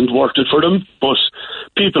really isn't worth it for them. But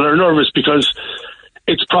people are nervous because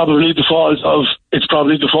it's probably the fault of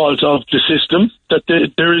the system that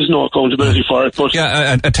there is no accountability for it. But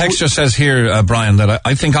a text just says here, Brian, that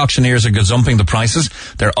I think auctioneers are gazumping the prices.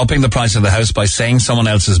 They're upping the price of the house by saying someone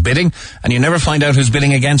else is bidding, and you never find out who's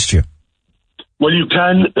bidding against you. Well, you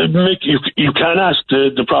can you can ask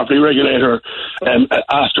the property regulator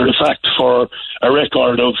after the fact for a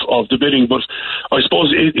record of the bidding, but I suppose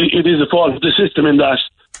it is a fault of the system in that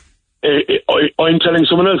I'm telling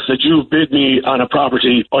someone else that you've bid me on a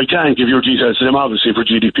property. I can't give your details to them, obviously, for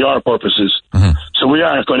GDPR purposes. Mm-hmm. So we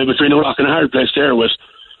are kind of between a rock and a hard place there with,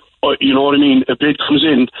 you know what I mean, a bid comes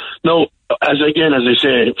in. Now, as I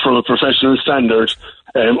say, from a professional standard,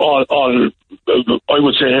 all I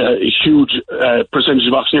would say a huge percentage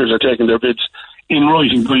of auctioneers are taking their bids in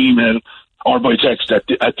writing by email or by text at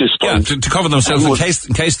this point. Yeah, to cover themselves in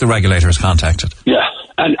case the regulator is contacted. Yeah,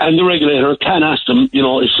 and the regulator can ask them, you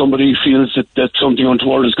know, if somebody feels that something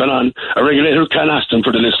untoward has gone on, a regulator can ask them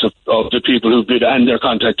for the list of the people who bid and their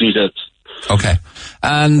contact details. Okay.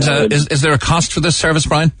 And is there a cost for this service,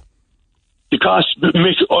 Brian? The cost,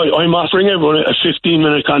 I'm offering everyone a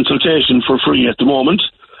 15-minute consultation for free at the moment,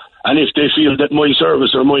 and if they feel that my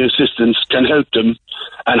service or my assistance can help them,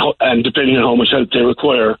 and depending on how much help they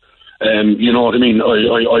require, you know what I mean,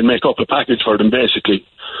 I make up a package for them, basically.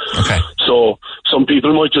 Okay. So some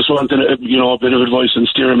people might just want a bit of advice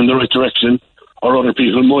and steer them in the right direction, or other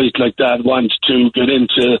people might, like that, want to get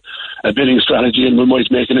into a bidding strategy, and we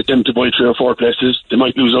might make an attempt to buy 3 or 4 places. They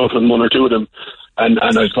might lose out on 1 or 2 of them. And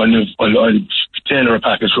I'll tailor a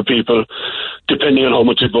package for people depending on how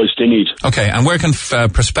much advice they need. Okay, and where can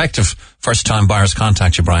prospective first-time buyers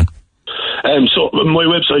contact you, Brian? So my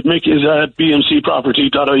website, Mick, is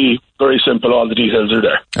bmcproperty.ie. Very simple, all the details are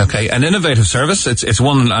there. Okay, an innovative service. It's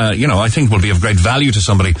one, I think will be of great value to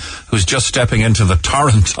somebody who's just stepping into the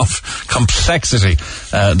torrent of complexity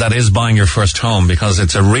that is buying your first home, because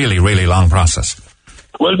it's a really, really long process.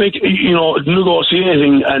 Well,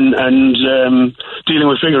 negotiating and dealing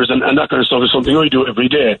with figures and that kind of stuff is something I do every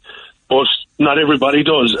day, but not everybody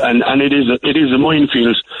does, and it is a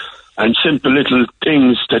minefield, and simple little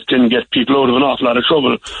things that can get people out of an awful lot of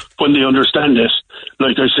trouble when they understand it.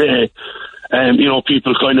 Like I say,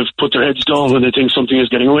 people kind of put their heads down when they think something is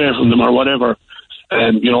getting away from them or whatever.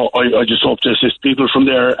 I just hope to assist people from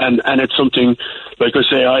there, and it's something, like I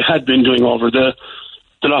say, I had been doing over the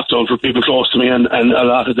lockdown for people close to me, and a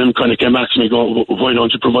lot of them kind of came back to me going, why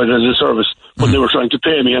don't you provide it as a service? When they were trying to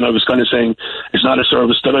pay me, and I was kind of saying, it's not a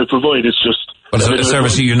service that I provide, it's just... Well, it's a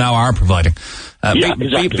service that you now are providing. Exactly.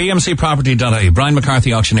 bmcproperty.ie. Brian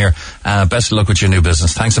McCarthy, auctioneer. Best of luck with your new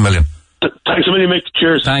business. Thanks a million. Thanks a million, Mick.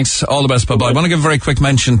 Cheers. Thanks. All the best. Bye-bye. I want to give a very quick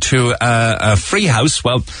mention to a free house.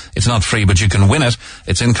 Well, it's not free, but you can win it.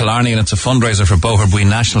 It's in Killarney, and it's a fundraiser for Behaviour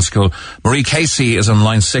National School. Marie Casey is on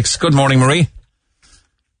line 6. Good morning, Marie.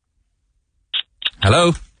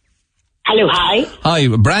 Hello. Hello, hi. Hi.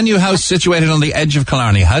 A brand new house situated on the edge of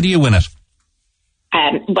Killarney. How do you win it?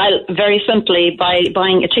 Well, very simply, by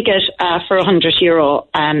buying a ticket for €100,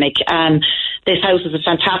 Mick. This house is a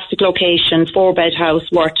fantastic location, 4-bed house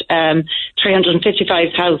worth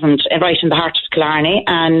 $355,000 right in the heart of Killarney,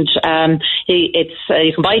 and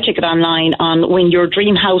you can buy a ticket online on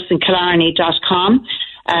winyourdreamhouseinkillarney.com.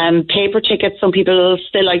 Paper tickets, some people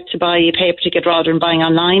still like to buy a paper ticket rather than buying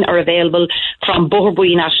online, are available from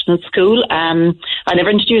Behaviour National School. I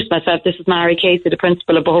never introduced myself. This is Mary Casey, the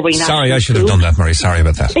principal of Behaviour National School. Sorry, I should have done that, Mary. Sorry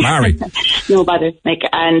about that. Mary. No bother, Nick.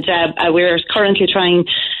 And we're currently trying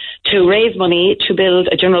to raise money to build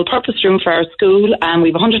a general purpose room for our school.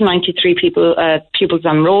 We have 193 pupils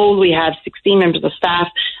on roll. We have 16 members of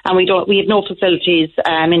staff, and we have no facilities,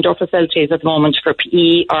 indoor facilities at the moment for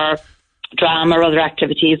PE or drama or other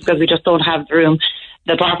activities, because we just don't have the room.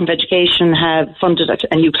 The Department of Education have funded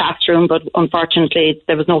a new classroom, but unfortunately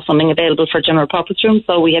there was no funding available for general purpose room,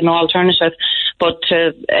 so we had no alternative but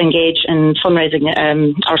to engage in fundraising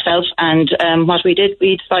ourselves. And what we did,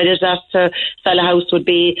 we decided that sell a house would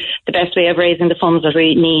be the best way of raising the funds that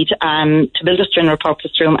we need to build this general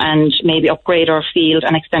purpose room and maybe upgrade our field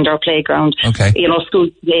and extend our playground. Okay.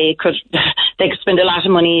 Schools they could spend a lot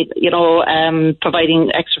of money, providing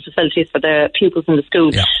extra facilities for the pupils in the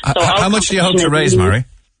school. Yeah. So how much do you hope to raise, Mary?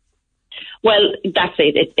 Well, that's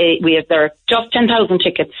it. There are just 10,000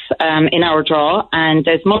 tickets in our draw, and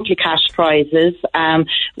there's monthly cash prizes.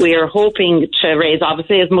 We are hoping to raise,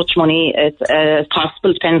 obviously, as much money as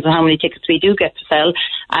possible. Depends on how many tickets we do get to sell,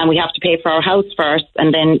 and we have to pay for our house first,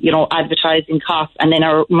 and then advertising costs, and then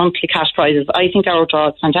our monthly cash prizes. I think our draw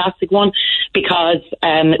is a fantastic one because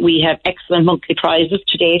we have excellent monthly prizes.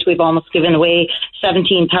 To date, we've almost given away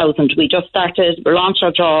 17,000. We just launched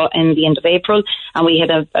our draw in the end of April, and we had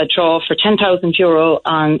a draw for €10,000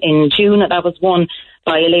 in June. That was won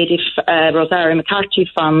by a lady, Rosaria McCarthy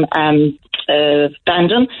from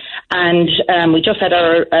Bandon, and we just had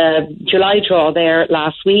our July draw there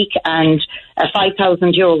last week, and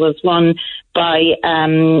 €5,000 was won by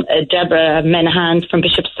Deborah Menahan from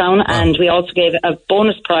Bishopstown, and we also gave a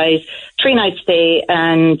bonus prize, 3-night stay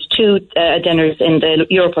and 2 dinners in the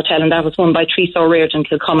Europe Hotel, and that was won by Teresa O'Riordan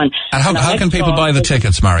Kilcummin. And how can people buy the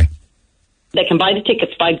tickets, Mary? They can buy the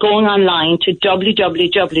tickets by going online to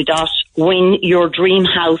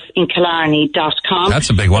www.winyourdreamhouseinkillarney.com. That's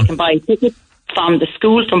a big one. They can buy tickets from the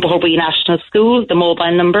school, from Boherbue National School. The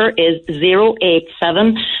mobile number is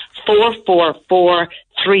 087 444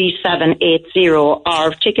 3780.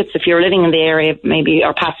 Our tickets, if you're living in the area, maybe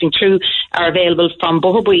are passing through, are available from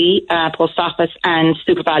Boherbue Post Office and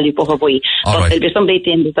Super Value Boherbue. But there'll be somebody at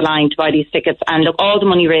the end of the line to buy these tickets. And look, all the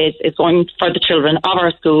money raised is going for the children of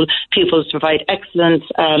our school, pupils, to provide excellent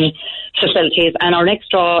facilities. And our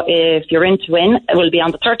next draw, if you're in to win, will be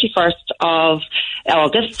on the 31st of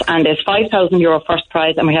August, and there's €5,000 first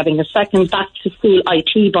prize, and we're having a second back to school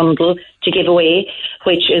IT bundle to give away,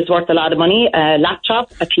 which is worth a lot of money. A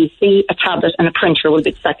laptop, a PC, a tablet and a printer will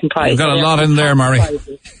be the second prize. You've got a lot in there, Mary.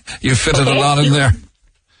 You've fitted a lot in there.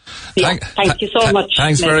 Yeah, thank you so much.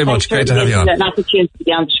 Thanks very much. Great to have you on. An opportunity to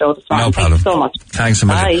be on the show this morning. No problem. Thank you so much. Thanks a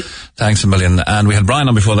million. Bye. Thanks a million. And we had Brian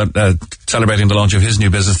on before that, celebrating the launch of his new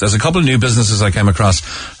business. There's a couple of new businesses I came across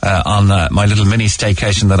on my little mini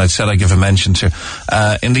staycation that I said I'd give a mention to.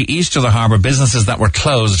 In the east of the harbour, businesses that were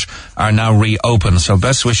closed are now reopened. So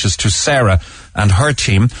best wishes to Sarah and her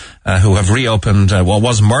team, who have reopened what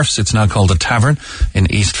was Murph's. It's now called the Tavern in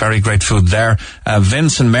East Ferry. Great food there.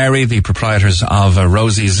 Vince and Mary, the proprietors of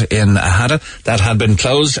Rosie's in Hadda, that had been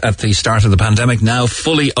closed at the start of the pandemic, now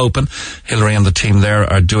fully open. Hilary and the team there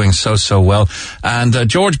are doing so well. And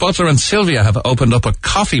George Butler and Sylvia have opened up a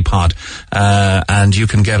coffee pod, and you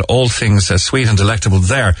can get all things sweet and delectable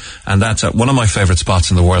there. And that's one of my favourite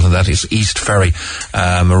spots in the world, and that is East Ferry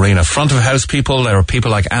Marina. Front of house people, there are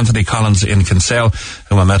people like Anthony Collins in Kinsale,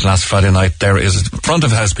 whom I met last Friday night. There is front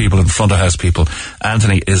of house people and front of house people.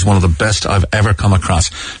 Anthony is one of the best I've ever come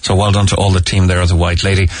across. So well done to all the team there, the White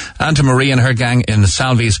Lady, and to Marie and her gang in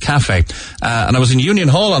Salvi's Cafe. And I was in Union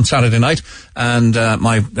Hall on Saturday night, and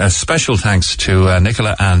my special thanks to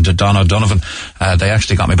Nicola and Donna Donovan. They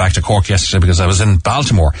actually got me back to Cork yesterday because I was in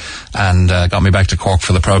Baltimore, and got me back to Cork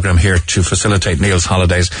for the programme here to facilitate Neil's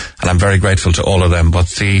holidays, and I'm very grateful to all of them. But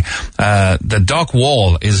the dock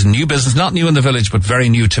wall is new business, not new in the village, but very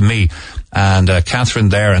new to me. And Catherine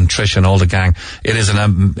there and Trish and all the gang, it is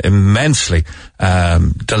an immensely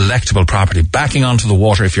delectable property backing onto the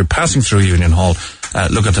water. If you're passing through Union Hall,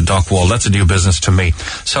 look at the dock wall. That's a new business to me.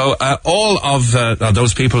 So all of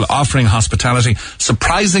those people offering hospitality,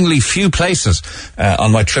 surprisingly few places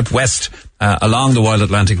on my trip west along the Wild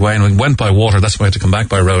Atlantic Way, and we went by water. That's why I had to come back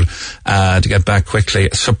by road to get back quickly.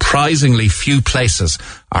 Surprisingly few places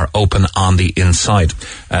are open on the inside.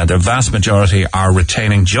 The vast majority are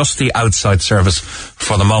retaining just the outside service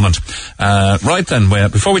for the moment. Right then,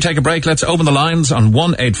 before we take a break, let's open the lines on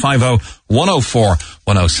 1850 104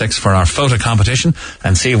 106 for our photo competition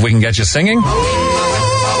and see if we can get you singing.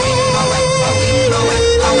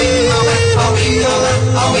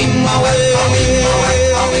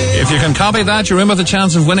 If you can copy that, you're in with a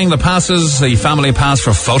chance of winning the passes, the family pass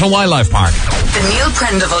for Photo Wildlife Park. The Neil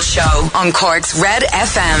Prendeville Show on Cork's Red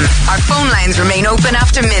FM. Our phone lines remain open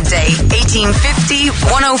after midday, 1850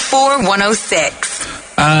 104 106.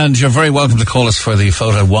 And you're very welcome to call us for the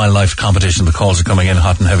photo wildlife competition. The calls are coming in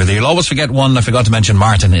hot and heavy. You'll always forget one. I forgot to mention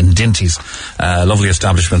Martin in Dinty's. Lovely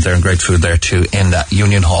establishment there and great food there too in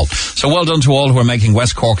Union Hall. So well done to all who are making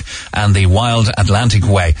West Cork and the Wild Atlantic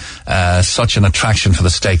Way such an attraction for the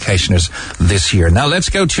staycationers this year. Now let's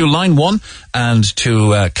go to line 1 and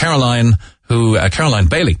to Caroline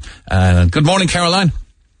Bailey. Good morning, Caroline.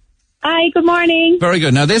 Hi, good morning. Very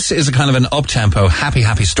good. Now, this is a kind of an up-tempo,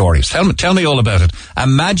 happy stories. Tell me all about it. A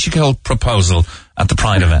magical proposal at the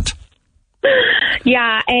Pride event.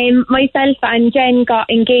 Yeah, myself and Jen got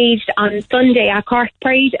engaged on Sunday at Cork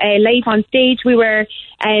Pride, live on stage. We were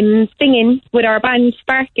singing with our band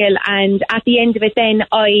Sparkle, and at the end of it then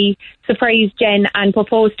I surprised Jen and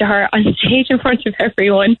proposed to her on stage in front of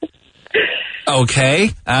everyone. Okay,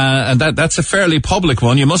 and that's a fairly public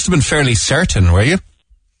one. You must have been fairly certain, were you?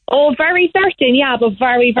 Oh, very certain, yeah, but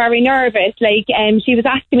very, very nervous. Like, she was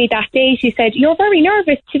asking me that day, she said, "You're very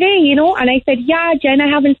nervous today, you know?" And I said, "Yeah, Jen, I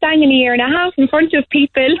haven't sang in a year and a half in front of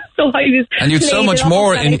people." So I was... And you've so much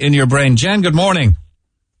more in your brain. Jen, good morning.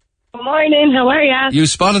 Good morning, how are you? You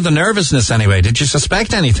spotted the nervousness anyway. Did you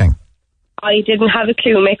suspect anything? I didn't have a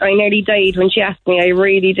clue, Mick. I nearly died when she asked me. I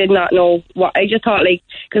really did not know what. I just thought, like,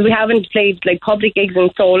 because we haven't played like public gigs in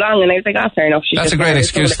so long, and I was like, fair enough. That's a great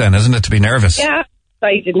excuse then, isn't it, to be nervous? Yeah,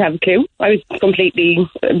 I didn't have a clue. I was completely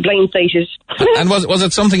blindsided. And was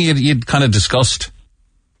it something you'd kind of discussed?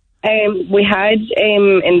 We had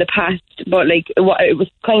in the past, but like it was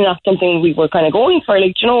kind of not something we were kind of going for.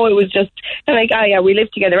 Like, you know, it was just kind of like, we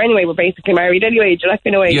live together anyway. We're basically married anyway. Do you know, that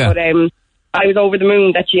kind of way. Yeah. But I was over the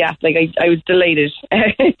moon that she asked. Like, I was delighted.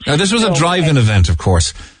 Now, this was a drive-in event, of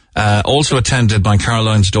course, also attended by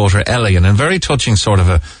Caroline's daughter, Ellie, and a very touching sort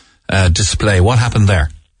of a display. What happened there?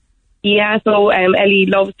 Yeah, so Ellie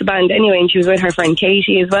loves the band anyway, and she was with her friend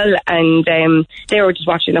Katie as well, and they were just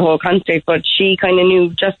watching the whole concert, but she kind of knew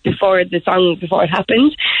just before the song, before it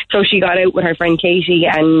happened, so she got out with her friend Katie,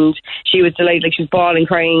 and she was delighted, like she was bawling,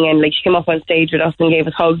 crying, and like she came up on stage with us and gave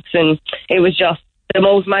us hugs, and it was just the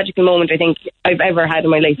most magical moment I think I've ever had in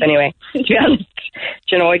my life anyway, to be honest.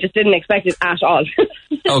 You know, I just didn't expect it at all.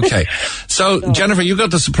 Okay. So, Jennifer, you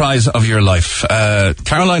got the surprise of your life.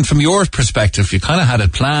 Caroline, from your perspective, you kind of had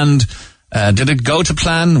it planned. Did it go to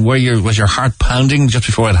plan? Was your heart pounding just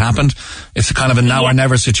before it happened? It's a kind of a now or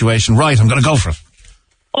never situation. Right, I'm going to go for it.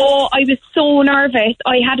 Oh, I was so nervous.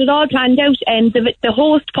 I had it all planned out, and the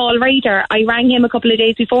host, Paul Ryder, I rang him a couple of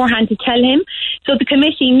days beforehand to tell him. So the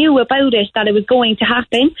committee knew about it, that it was going to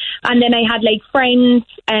happen. And then I had like friends,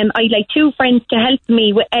 I had like 2 friends to help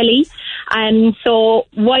me with Ellie. And so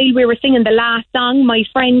while we were singing the last song, my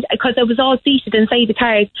friend, because I was all seated inside the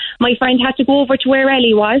cars, my friend had to go over to where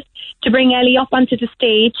Ellie was to bring Ellie up onto the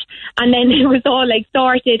stage. And then it was all like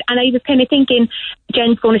sorted. And I was kind of thinking,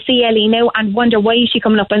 Jen's going to see Ellie now and wonder why is she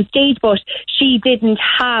coming up on stage, but she didn't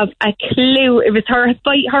have a clue. It was her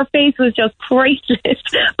face was just priceless.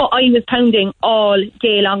 But I was pounding all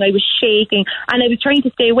day long. I was shaking, and I was trying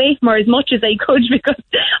to stay away from her as much as I could because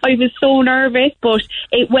I was so nervous, but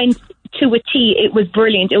it went to a T. It was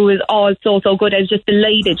brilliant. It was all so good. I was just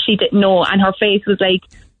delighted she didn't know, and her face was like,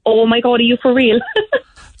 oh my God, are you for real?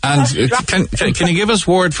 And can you give us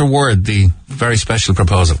word for word the very special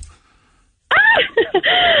proposal?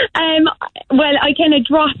 Well, I kind of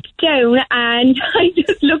dropped down and I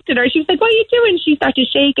just looked at her. She was like, what are you doing? She started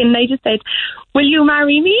shaking, and I just said, will you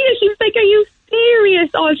marry me? And she was like, are you serious?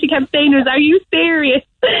 All she kept saying was, are you serious?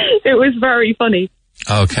 It was very funny.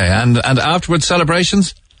 Okay, and afterwards,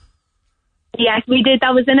 celebrations? Yes, we did.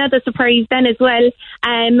 That was another surprise then as well.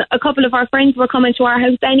 A couple of our friends were coming to our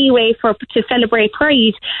house anyway to celebrate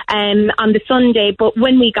Pride on the Sunday. But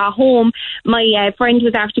when we got home, my friend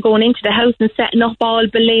was after going into the house and setting up all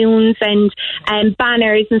balloons and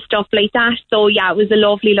banners and stuff like that. So yeah, it was a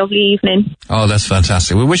lovely, lovely evening. Oh, that's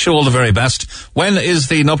fantastic. We wish you all the very best. When is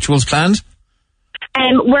the nuptials planned?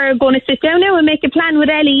 We're going to sit down now and make a plan with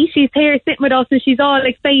Ellie. She's here sitting with us, and she's all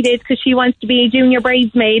excited because she wants to be a junior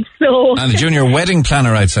bridesmaid. So and a junior wedding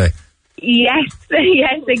planner, I'd say. Yes,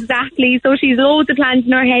 exactly. So she's loads of plans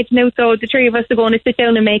in her head now. So the 3 of us are going to sit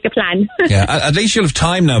down and make a plan. Yeah, at least you'll have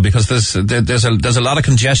time now because there's a lot of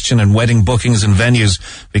congestion in wedding bookings and venues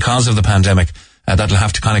because of the pandemic. That'll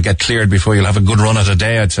have to kind of get cleared before you'll have a good run at a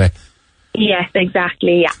day, I'd say. Yes,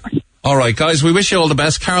 exactly. Yeah. All right, guys, we wish you all the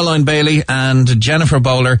best. Caroline Bailey and Jennifer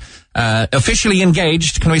Bowler, officially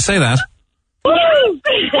engaged. Can we say that?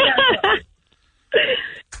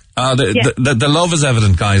 The love is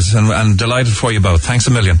evident, guys, and delighted for you both. Thanks a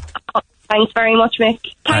million. Thanks very much, Mick.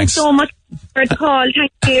 Thanks so much for the call.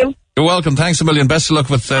 Thank you. You're welcome. Thanks a million. Best of luck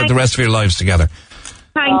with the rest of your lives together.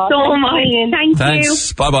 Thanks so much. Thanks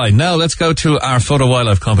you. Bye-bye. Now, let's go to our photo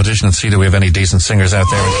wildlife competition and see if we have any decent singers out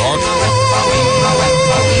there in Cork.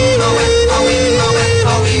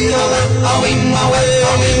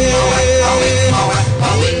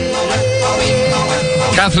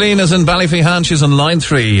 Kathleen is in Ballyfehan. She's on line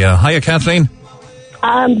 3. Hiya, Kathleen.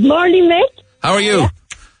 Morning, Mick. How are you?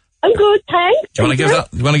 I'm good, thanks. Do you want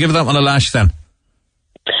to give that one a lash then?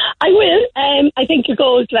 I will. I think it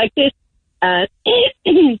goes like this.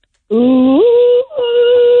 Ooh,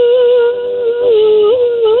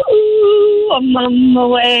 I'm on my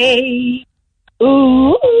way.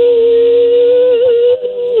 Ooh,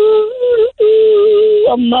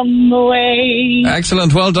 I'm on my way.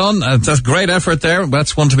 Excellent, well done. That's great effort there.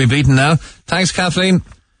 That's one to be beaten now. Thanks, Kathleen.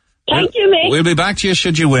 Thank you, Mick. We'll be back to you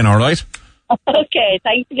should you win, all right? Okay,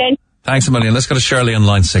 thanks again. Thanks a million. Let's go to Shirley on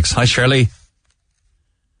line 6. Hi, Shirley.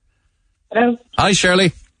 Hello. Hi,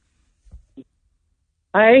 Shirley.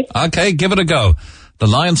 Hi. Okay, give it a go. The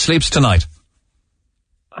lion sleeps tonight.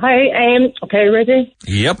 Hi, okay, ready?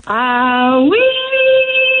 Yep. We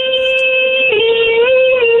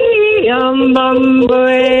on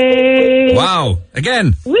Bombay. Wow,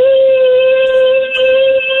 again. We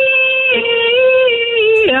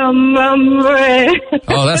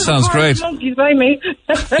Oh, that sounds great. Monkeys by me.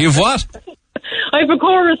 You've what? I've a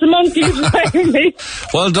chorus of monkeys by me.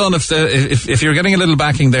 Well done. If you're getting a little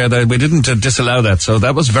backing there, we didn't disallow that, so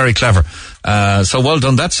that was very clever. So well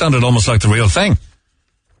done. That sounded almost like the real thing.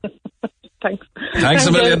 Thanks. Thanks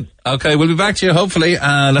a million. Okay, we'll be back to you hopefully.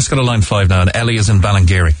 Let's go to line 5 now, and Ellie is in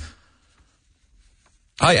Ballingeary.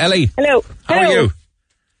 Hi, Ellie. Hello. How are you?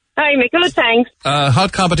 Hi, Mick. Good, thanks.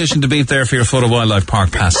 Hot competition to beat there for your Photo Wildlife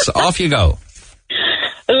Park pass. Off you go.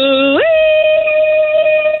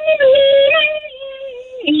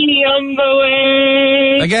 On the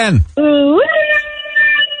way. Again.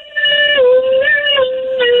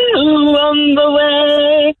 On the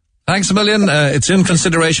way. Thanks a million. It's in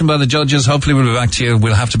consideration by the judges. Hopefully we'll be back to you.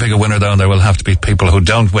 We'll have to pick a winner down there. We'll have to be people who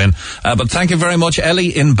don't win. But thank you very much,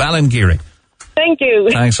 Ellie in Ballingeary. Thank you.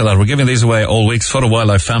 Thanks a lot. We're giving these away all week. Photo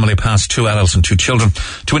Wildlife Family Pass, 2 adults and 2 children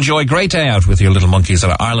to enjoy a great day out with your little monkeys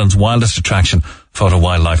at Ireland's wildest attraction, Photo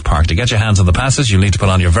Wildlife Park. To get your hands on the passes, you'll need to put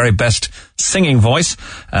on your very best singing voice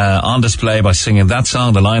on display by singing that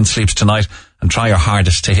song, The Lion Sleeps Tonight, and try your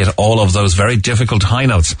hardest to hit all of those very difficult high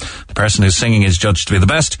notes. The person who's singing is judged to be the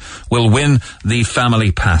best will win the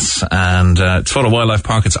family pass. And it's Photo Wildlife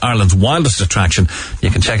Park. It's Ireland's wildest attraction.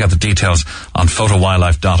 You can check out the details on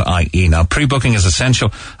photowildlife.ie. Now, pre-booking is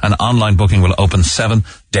essential, and online booking will open 7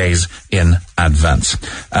 days in advance.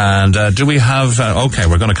 And do we have... okay,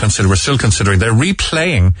 we're still considering. They're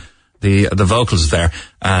replaying the vocals there,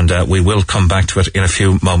 and we will come back to it in a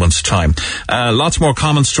few moments' time. Lots more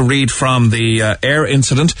comments to read from the air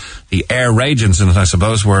incident, the air rage incident, I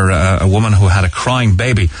suppose, where a woman who had a crying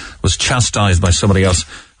baby was chastised by somebody else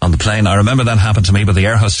on the plane. I remember that happened to me, but the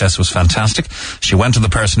air hostess was fantastic. She went to the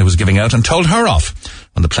person who was giving out and told her off.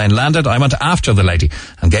 When the plane landed, I went after the lady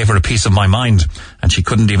and gave her a piece of my mind, and she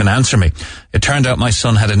couldn't even answer me. It turned out my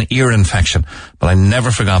son had an ear infection, but I never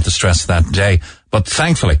forgot the stress that day. But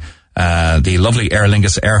thankfully, the lovely Aer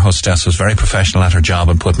Lingus air hostess was very professional at her job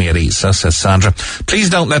and put me at ease. So says Sandra. Please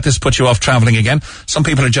don't let this put you off travelling again. Some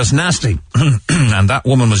people are just nasty. And that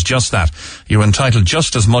woman was just that. You're entitled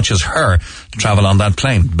just as much as her to travel on that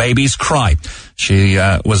plane. Babies cry. She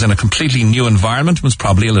was in a completely new environment and was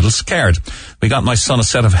probably a little scared. We got my son a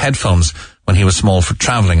set of headphones when he was small for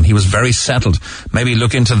travelling, and he was very settled. Maybe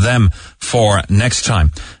look into them for next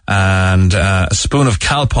time. And a spoon of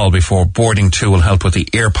Calpol before boarding too will help with the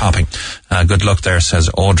ear popping. Good luck there, says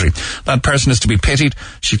Audrey. That person is to be pitied.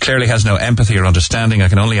 She clearly has no empathy or understanding. I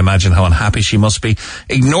can only imagine how unhappy she must be.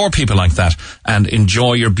 Ignore people like that and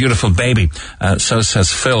enjoy your beautiful baby. So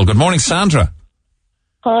says Phil. Good morning, Sandra.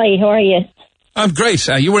 Hi, how are you? I'm great.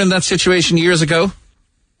 You were in that situation years ago?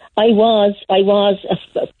 I was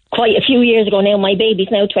quite a few years ago now. My baby's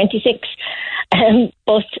now 26.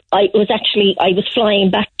 But I was flying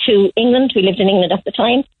back to England. We lived in England at the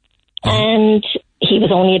time. And he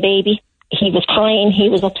was only a baby. He was crying. He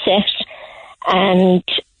was upset. And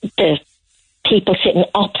the people sitting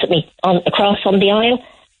opposite me across on the aisle,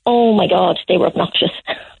 oh my God, they were obnoxious.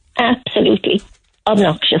 Absolutely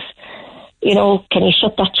obnoxious. You know, can you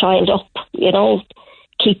shut that child up? You know,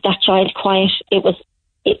 keep that child quiet. It was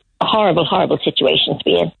a horrible, horrible situation to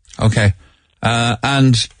be in. Okay.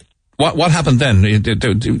 And what happened then?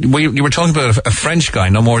 You were talking about a French guy,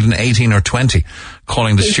 no more than 18 or 20,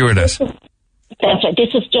 calling the stewardess. That's right.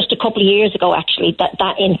 This was just a couple of years ago, actually,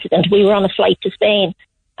 that incident. We were on a flight to Spain,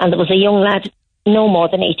 and there was a young lad, no more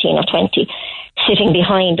than 18 or 20, sitting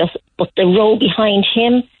behind us. But the row behind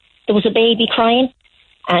him, there was a baby crying,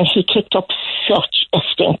 and he kicked up such a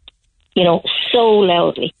stink, you know, so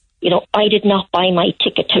loudly. You know, I did not buy my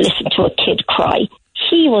ticket to listen to a kid cry.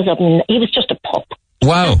 He was just a pup.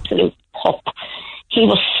 Wow. Absolute pup. He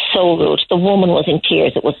was so rude. The woman was in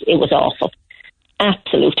tears. It was awful.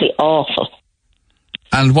 Absolutely awful.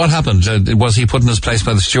 And what happened? Was he put in his place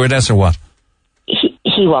by the stewardess or what?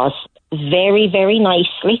 He was. Very, very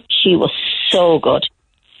nicely. She was so good.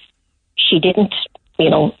 She didn't, you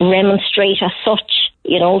know, remonstrate as such.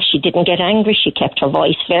 You know, she didn't get angry. She kept her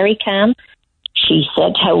voice very calm. She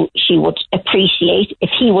said how she would appreciate, if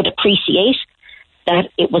he would appreciate, that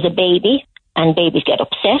it was a baby, and babies get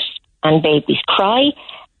upset, and babies cry,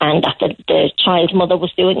 and that the child mother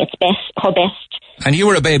was doing her best. And you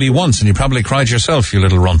were a baby once, and you probably cried yourself, you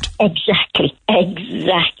little runt. Exactly.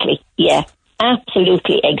 Yeah,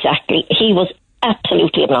 absolutely, exactly. He was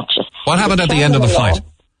absolutely obnoxious. What happened at the end of the flight?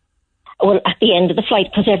 Well, at the end of the flight,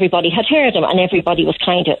 because everybody had heard him, and everybody was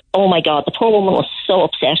kind of, oh my God, the poor woman was so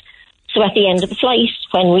upset. So at the end of the flight,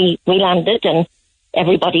 when we landed and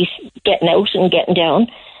everybody's getting out and getting down,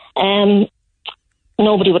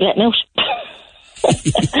 nobody would let him out.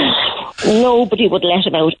 Nobody would let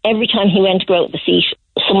him out. Every time he went to go out of the seat,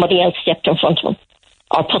 somebody else stepped in front of him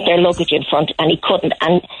or put their luggage in front, and he couldn't.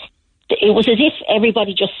 And it was as if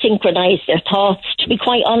everybody just synchronised their thoughts, to be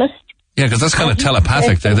quite honest. Yeah, because that's kind of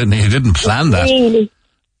telepathic. He didn't plan that. Really,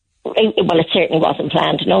 well, it certainly wasn't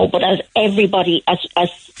planned, no. But as everybody, as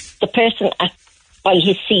the person by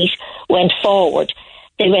his seat went forward,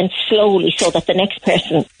 they went slowly so that the next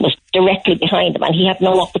person was directly behind him, and he had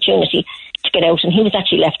no opportunity to get out, and he was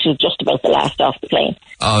actually left to just about the last off the plane.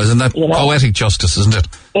 Oh, isn't that poetic justice, isn't it?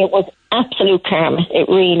 It was absolute karma. It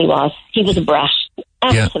really was. He was a brat.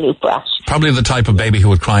 Absolute brat. Probably the type of baby who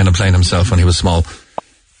would cry on a plane himself when he was small.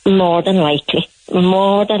 More than likely.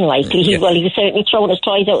 More than likely. He was certainly throwing his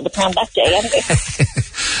toys out of the pram that day, hadn't he?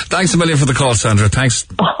 Thanks a million for the call, Sandra. Thanks.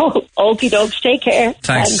 Oh, okie dokes. Take care.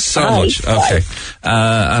 Thanks so much. Okay.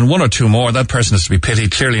 And one or two more. That person is to be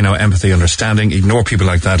pitied. Clearly no empathy, understanding. Ignore people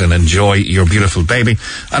like that and enjoy your beautiful baby.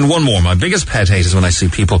 And one more. My biggest pet hate is when I see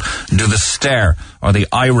people do the stare or the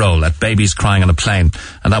eye roll at babies crying on a plane.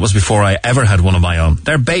 And that was before I ever had one of my own.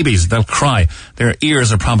 They're babies. They'll cry. Their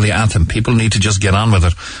ears are probably at them. People need to just get on with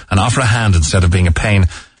it and offer a hand instead of being a pain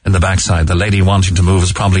in the backside. The lady wanting to move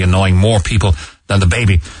is probably annoying more people than the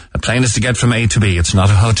baby. A plane is to get from A to B. It's not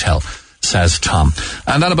a hotel, says Tom.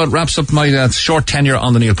 And that about wraps up my short tenure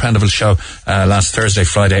on the Neil Prendeville show last Thursday,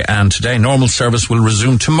 Friday and today. Normal service will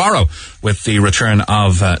resume tomorrow with the return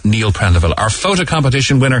of Neil Prendeville. Our photo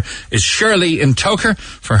competition winner is Shirley in Toker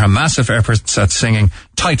for her massive efforts at singing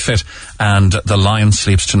Tight Fit and The Lion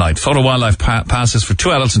Sleeps Tonight. Photo wildlife passes for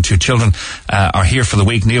 2 adults and 2 children are here for the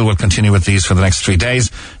week. Neil will continue with these for the next 3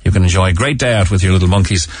 days. You can enjoy a great day out with your little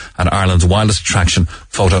monkeys at Ireland's wildest attraction,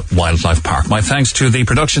 Photo Wildlife Park. My thanks to the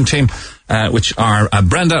production team, which are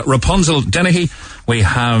Brenda Rapunzel Dennehy. We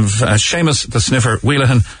have Seamus the Sniffer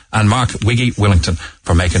Wheelahan and Mark Wiggy Willington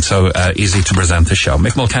for making it so easy to present the show.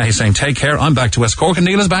 Mick Mulcahy saying take care. I'm back to West Cork and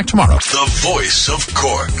Neil is back tomorrow. The voice of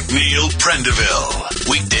Cork, Neil Prendeville.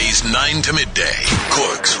 Weekdays 9 to midday,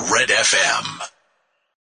 Cork's Red FM.